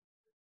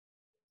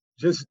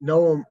just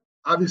knowing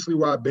obviously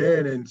where I've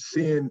been and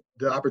seeing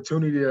the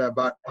opportunity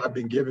that I've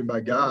been given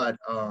by God,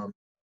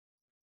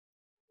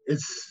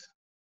 it's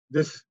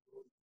this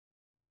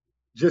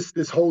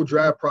whole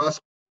draft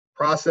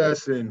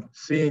process and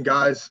seeing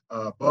guys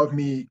above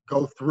me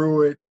go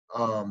through it.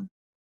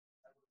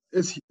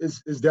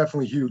 It's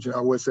definitely huge, and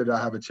I would say that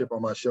I have a chip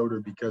on my shoulder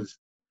because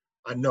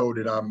I know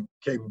that I'm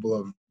capable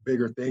of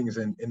bigger things,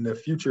 and in the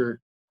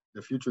future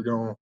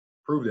going to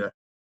prove that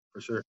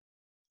for sure.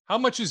 How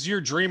much is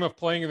your dream of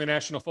playing in the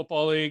National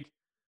Football League?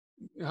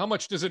 How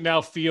much does it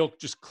now feel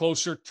just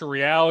closer to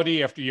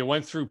reality after you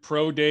went through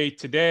pro day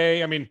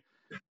today? I mean,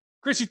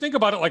 Chris, you think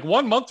about it, like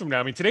 1 month from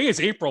now. I mean, today is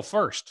April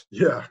 1st.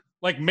 Yeah.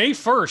 Like May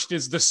 1st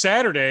is the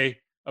Saturday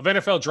of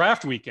NFL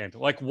draft weekend.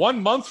 Like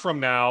 1 month from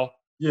now,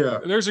 yeah,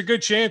 there's a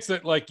good chance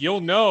that like you'll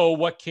know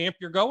what camp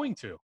you're going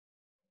to.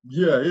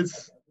 Yeah,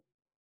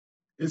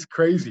 it's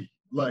crazy.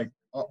 Like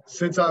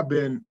since I've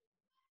been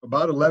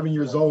about 11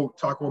 years old,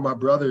 talking with my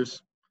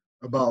brothers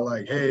about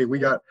like, hey,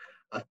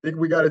 I think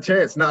we got a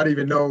chance, not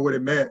even knowing what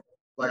it meant.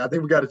 Like, I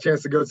think we got a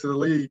chance to go to the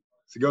league,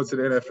 to go to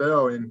the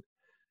NFL, and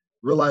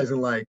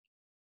realizing like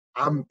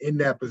I'm in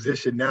that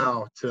position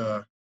now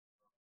to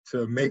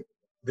make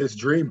this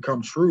dream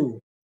come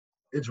true.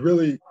 It's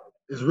really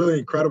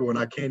incredible, and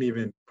I can't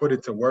even put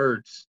it to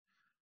words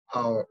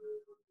how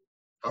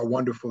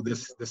wonderful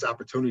this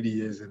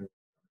opportunity is, and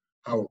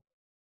how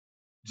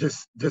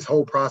just this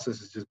whole process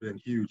has just been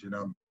huge, and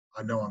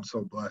I know I'm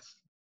so blessed.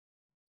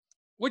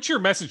 What's your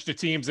message to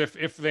teams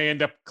if they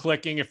end up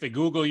clicking, if they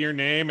Google your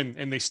name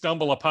and they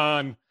stumble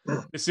upon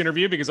this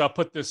interview? Because I'll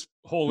put this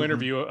whole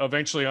interview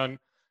eventually on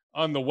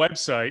on the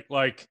website.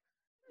 Like,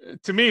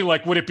 to me,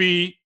 like, would it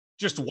be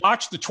just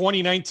watch the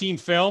 2019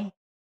 film?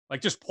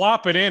 Like, just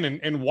plop it in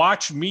and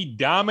watch me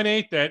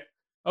dominate that.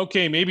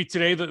 Okay, maybe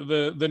today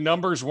the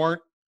numbers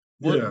weren't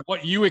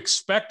what you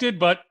expected,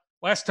 but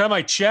last time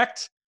I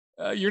checked,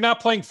 you're not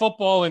playing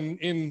football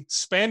in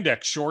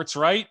spandex shorts,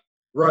 right?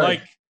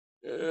 Right.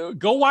 Like,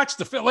 go watch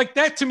the film. Like,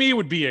 that to me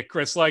would be it,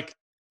 Chris. Like,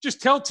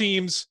 just tell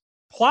teams,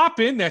 plop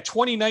in that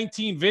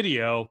 2019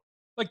 video.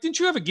 Like, didn't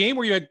you have a game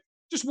where you had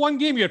just one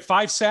game? You had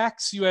 5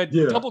 sacks, you had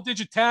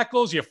double-digit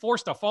tackles, you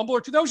forced a fumble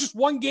or two. That was just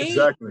one game.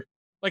 Exactly.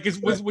 Like,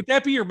 would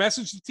that be your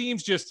message to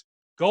teams? Just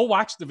go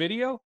watch the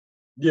video?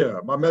 Yeah,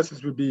 my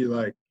message would be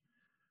like,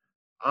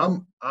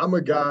 I'm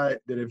a guy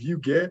that if you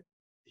get,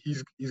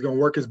 he's gonna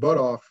work his butt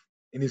off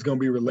and he's gonna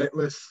be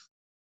relentless.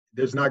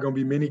 There's not gonna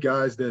be many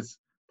guys that's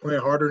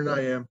playing harder than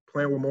I am,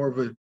 playing with more of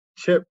a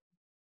chip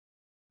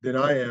than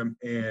I am,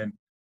 and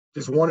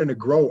just wanting to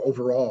grow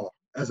overall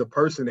as a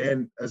person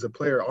and as a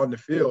player on the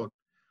field.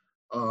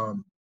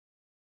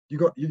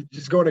 You're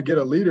just going to get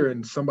a leader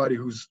and somebody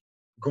who's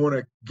going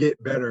to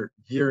get better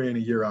year in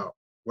and year out,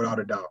 without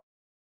a doubt.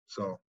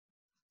 So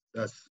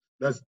that's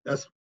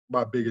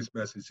my biggest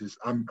message is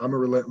I'm a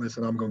relentless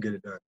and I'm going to get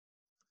it done.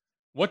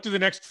 What do the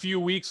next few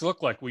weeks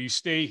look like? Will you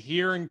stay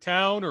here in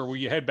town or will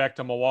you head back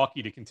to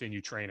Milwaukee to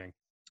continue training?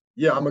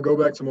 Yeah, I'm going to go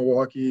back to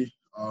Milwaukee,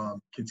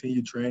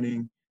 continue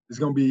training. It's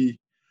going to be,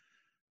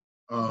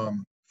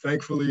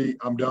 thankfully,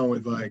 I'm done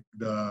with like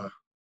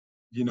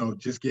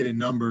just getting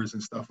numbers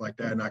and stuff like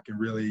that. And I can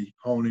really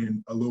hone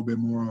in a little bit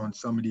more on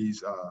some of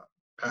these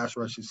pass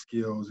rushing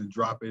skills and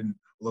drop in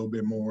a little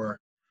bit more.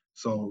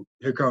 So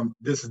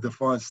this is the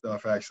fun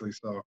stuff actually.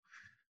 So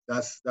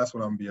that's what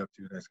I'm gonna be up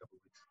to the next couple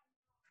of weeks.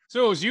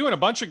 So it was you and a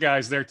bunch of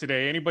guys there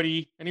today.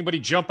 Anybody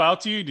jump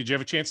out to you? Did you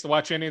have a chance to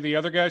watch any of the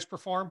other guys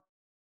perform?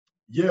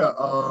 Yeah.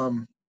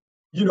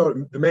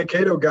 The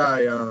Mankato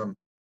guy,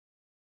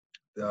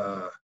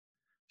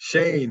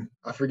 Shane,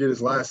 I forget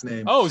his last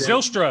name. Oh, Shane.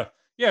 Zylstra.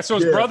 Yeah, so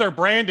his brother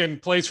Brandon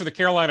plays for the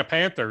Carolina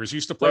Panthers,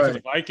 used to play for the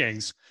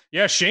Vikings.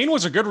 Yeah, Shane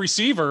was a good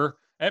receiver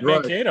at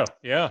Mankato.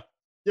 Yeah.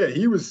 Yeah,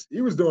 he was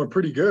doing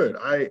pretty good.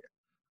 I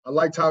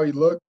liked how he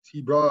looked.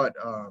 He brought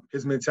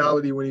his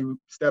mentality when he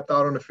stepped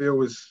out on the field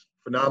was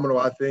phenomenal,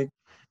 I think.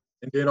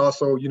 And then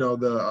also,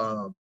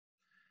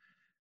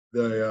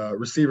 the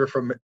receiver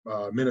from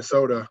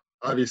Minnesota,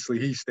 obviously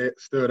he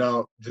stood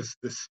out. Just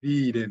the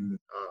speed and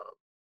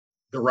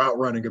the route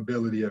running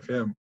ability of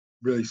him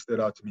really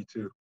stood out to me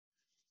too.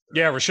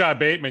 Yeah, Rashod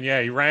Bateman.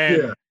 Yeah, he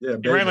ran. Yeah,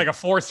 he ran like a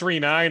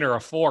 4.39 or a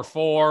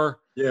 4.4.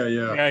 Yeah.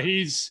 Yeah,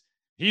 he's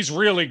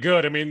really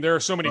good. I mean, there are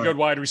so many good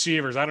wide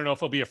receivers. I don't know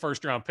if he'll be a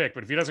first-round pick,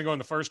 but if he doesn't go in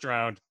the first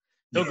round,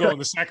 he'll go in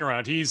the second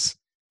round. He's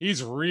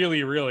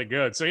really, really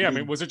good. So yeah, I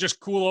mean, was it just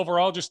cool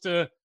overall just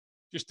to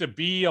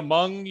be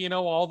among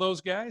all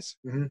those guys?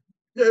 Mm-hmm.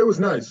 Yeah, it was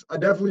nice.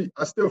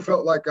 I still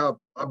felt like I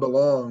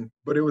belong,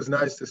 but it was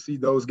nice to see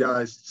those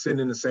guys sitting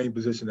in the same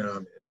position that I'm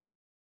in.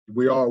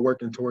 We all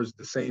working towards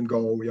the same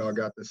goal. We all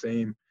got the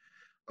same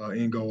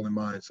end goal in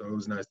mind. So it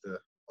was nice to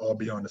all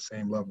be on the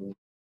same level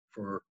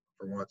for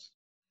once.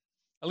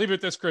 I'll leave it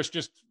at this, Chris.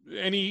 Just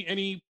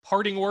any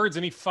parting words,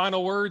 any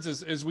final words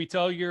as we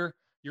tell your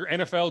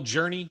NFL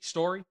journey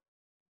story?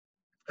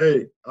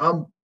 Hey,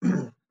 I'm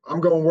going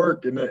to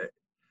work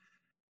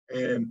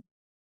and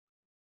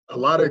a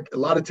lot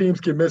of teams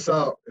can miss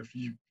out if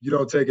you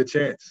don't take a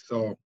chance.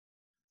 So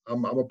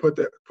I'm gonna put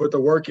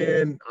the work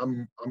in.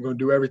 I'm gonna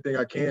do everything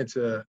I can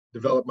to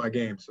develop my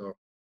game. So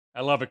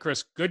I love it,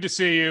 Chris. Good to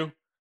see you.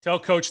 Tell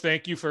Coach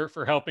thank you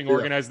for helping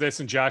organize this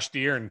and Josh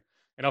Deere, and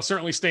I'll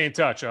certainly stay in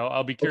touch.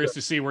 I'll be curious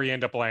to see where you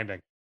end up landing.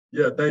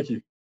 Yeah, thank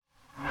you.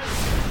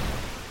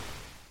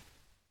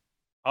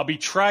 I'll be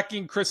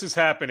tracking Chris's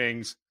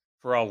happenings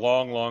for a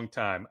long, long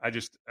time.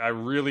 I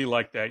really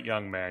like that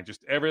young man.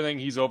 Just everything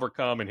he's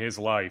overcome in his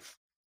life.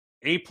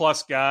 A+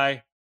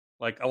 guy.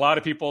 Like a lot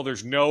of people,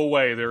 there's no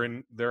way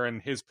they're in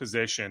his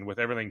position with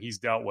everything he's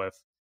dealt with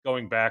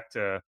going back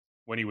to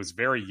when he was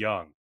very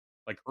young,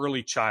 like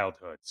early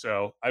childhood.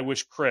 So I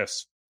wish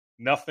Chris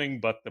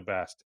nothing but the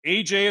best.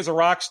 AJ is a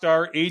rock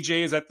star.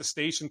 AJ is at the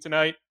station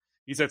tonight.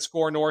 He's at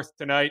Score North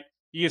tonight.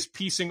 He is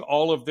piecing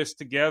all of this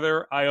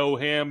together. I owe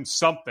him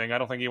something. I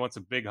don't think he wants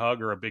a big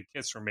hug or a big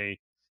kiss from me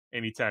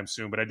anytime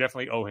soon, but I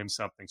definitely owe him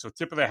something. So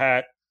tip of the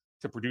hat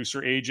to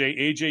producer AJ.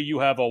 AJ, you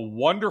have a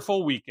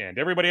wonderful weekend.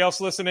 Everybody else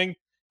listening,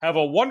 have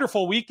a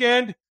wonderful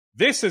weekend.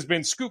 This has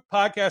been Scoop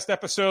Podcast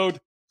episode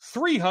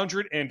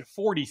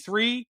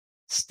 343.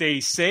 Stay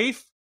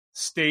safe,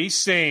 stay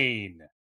sane.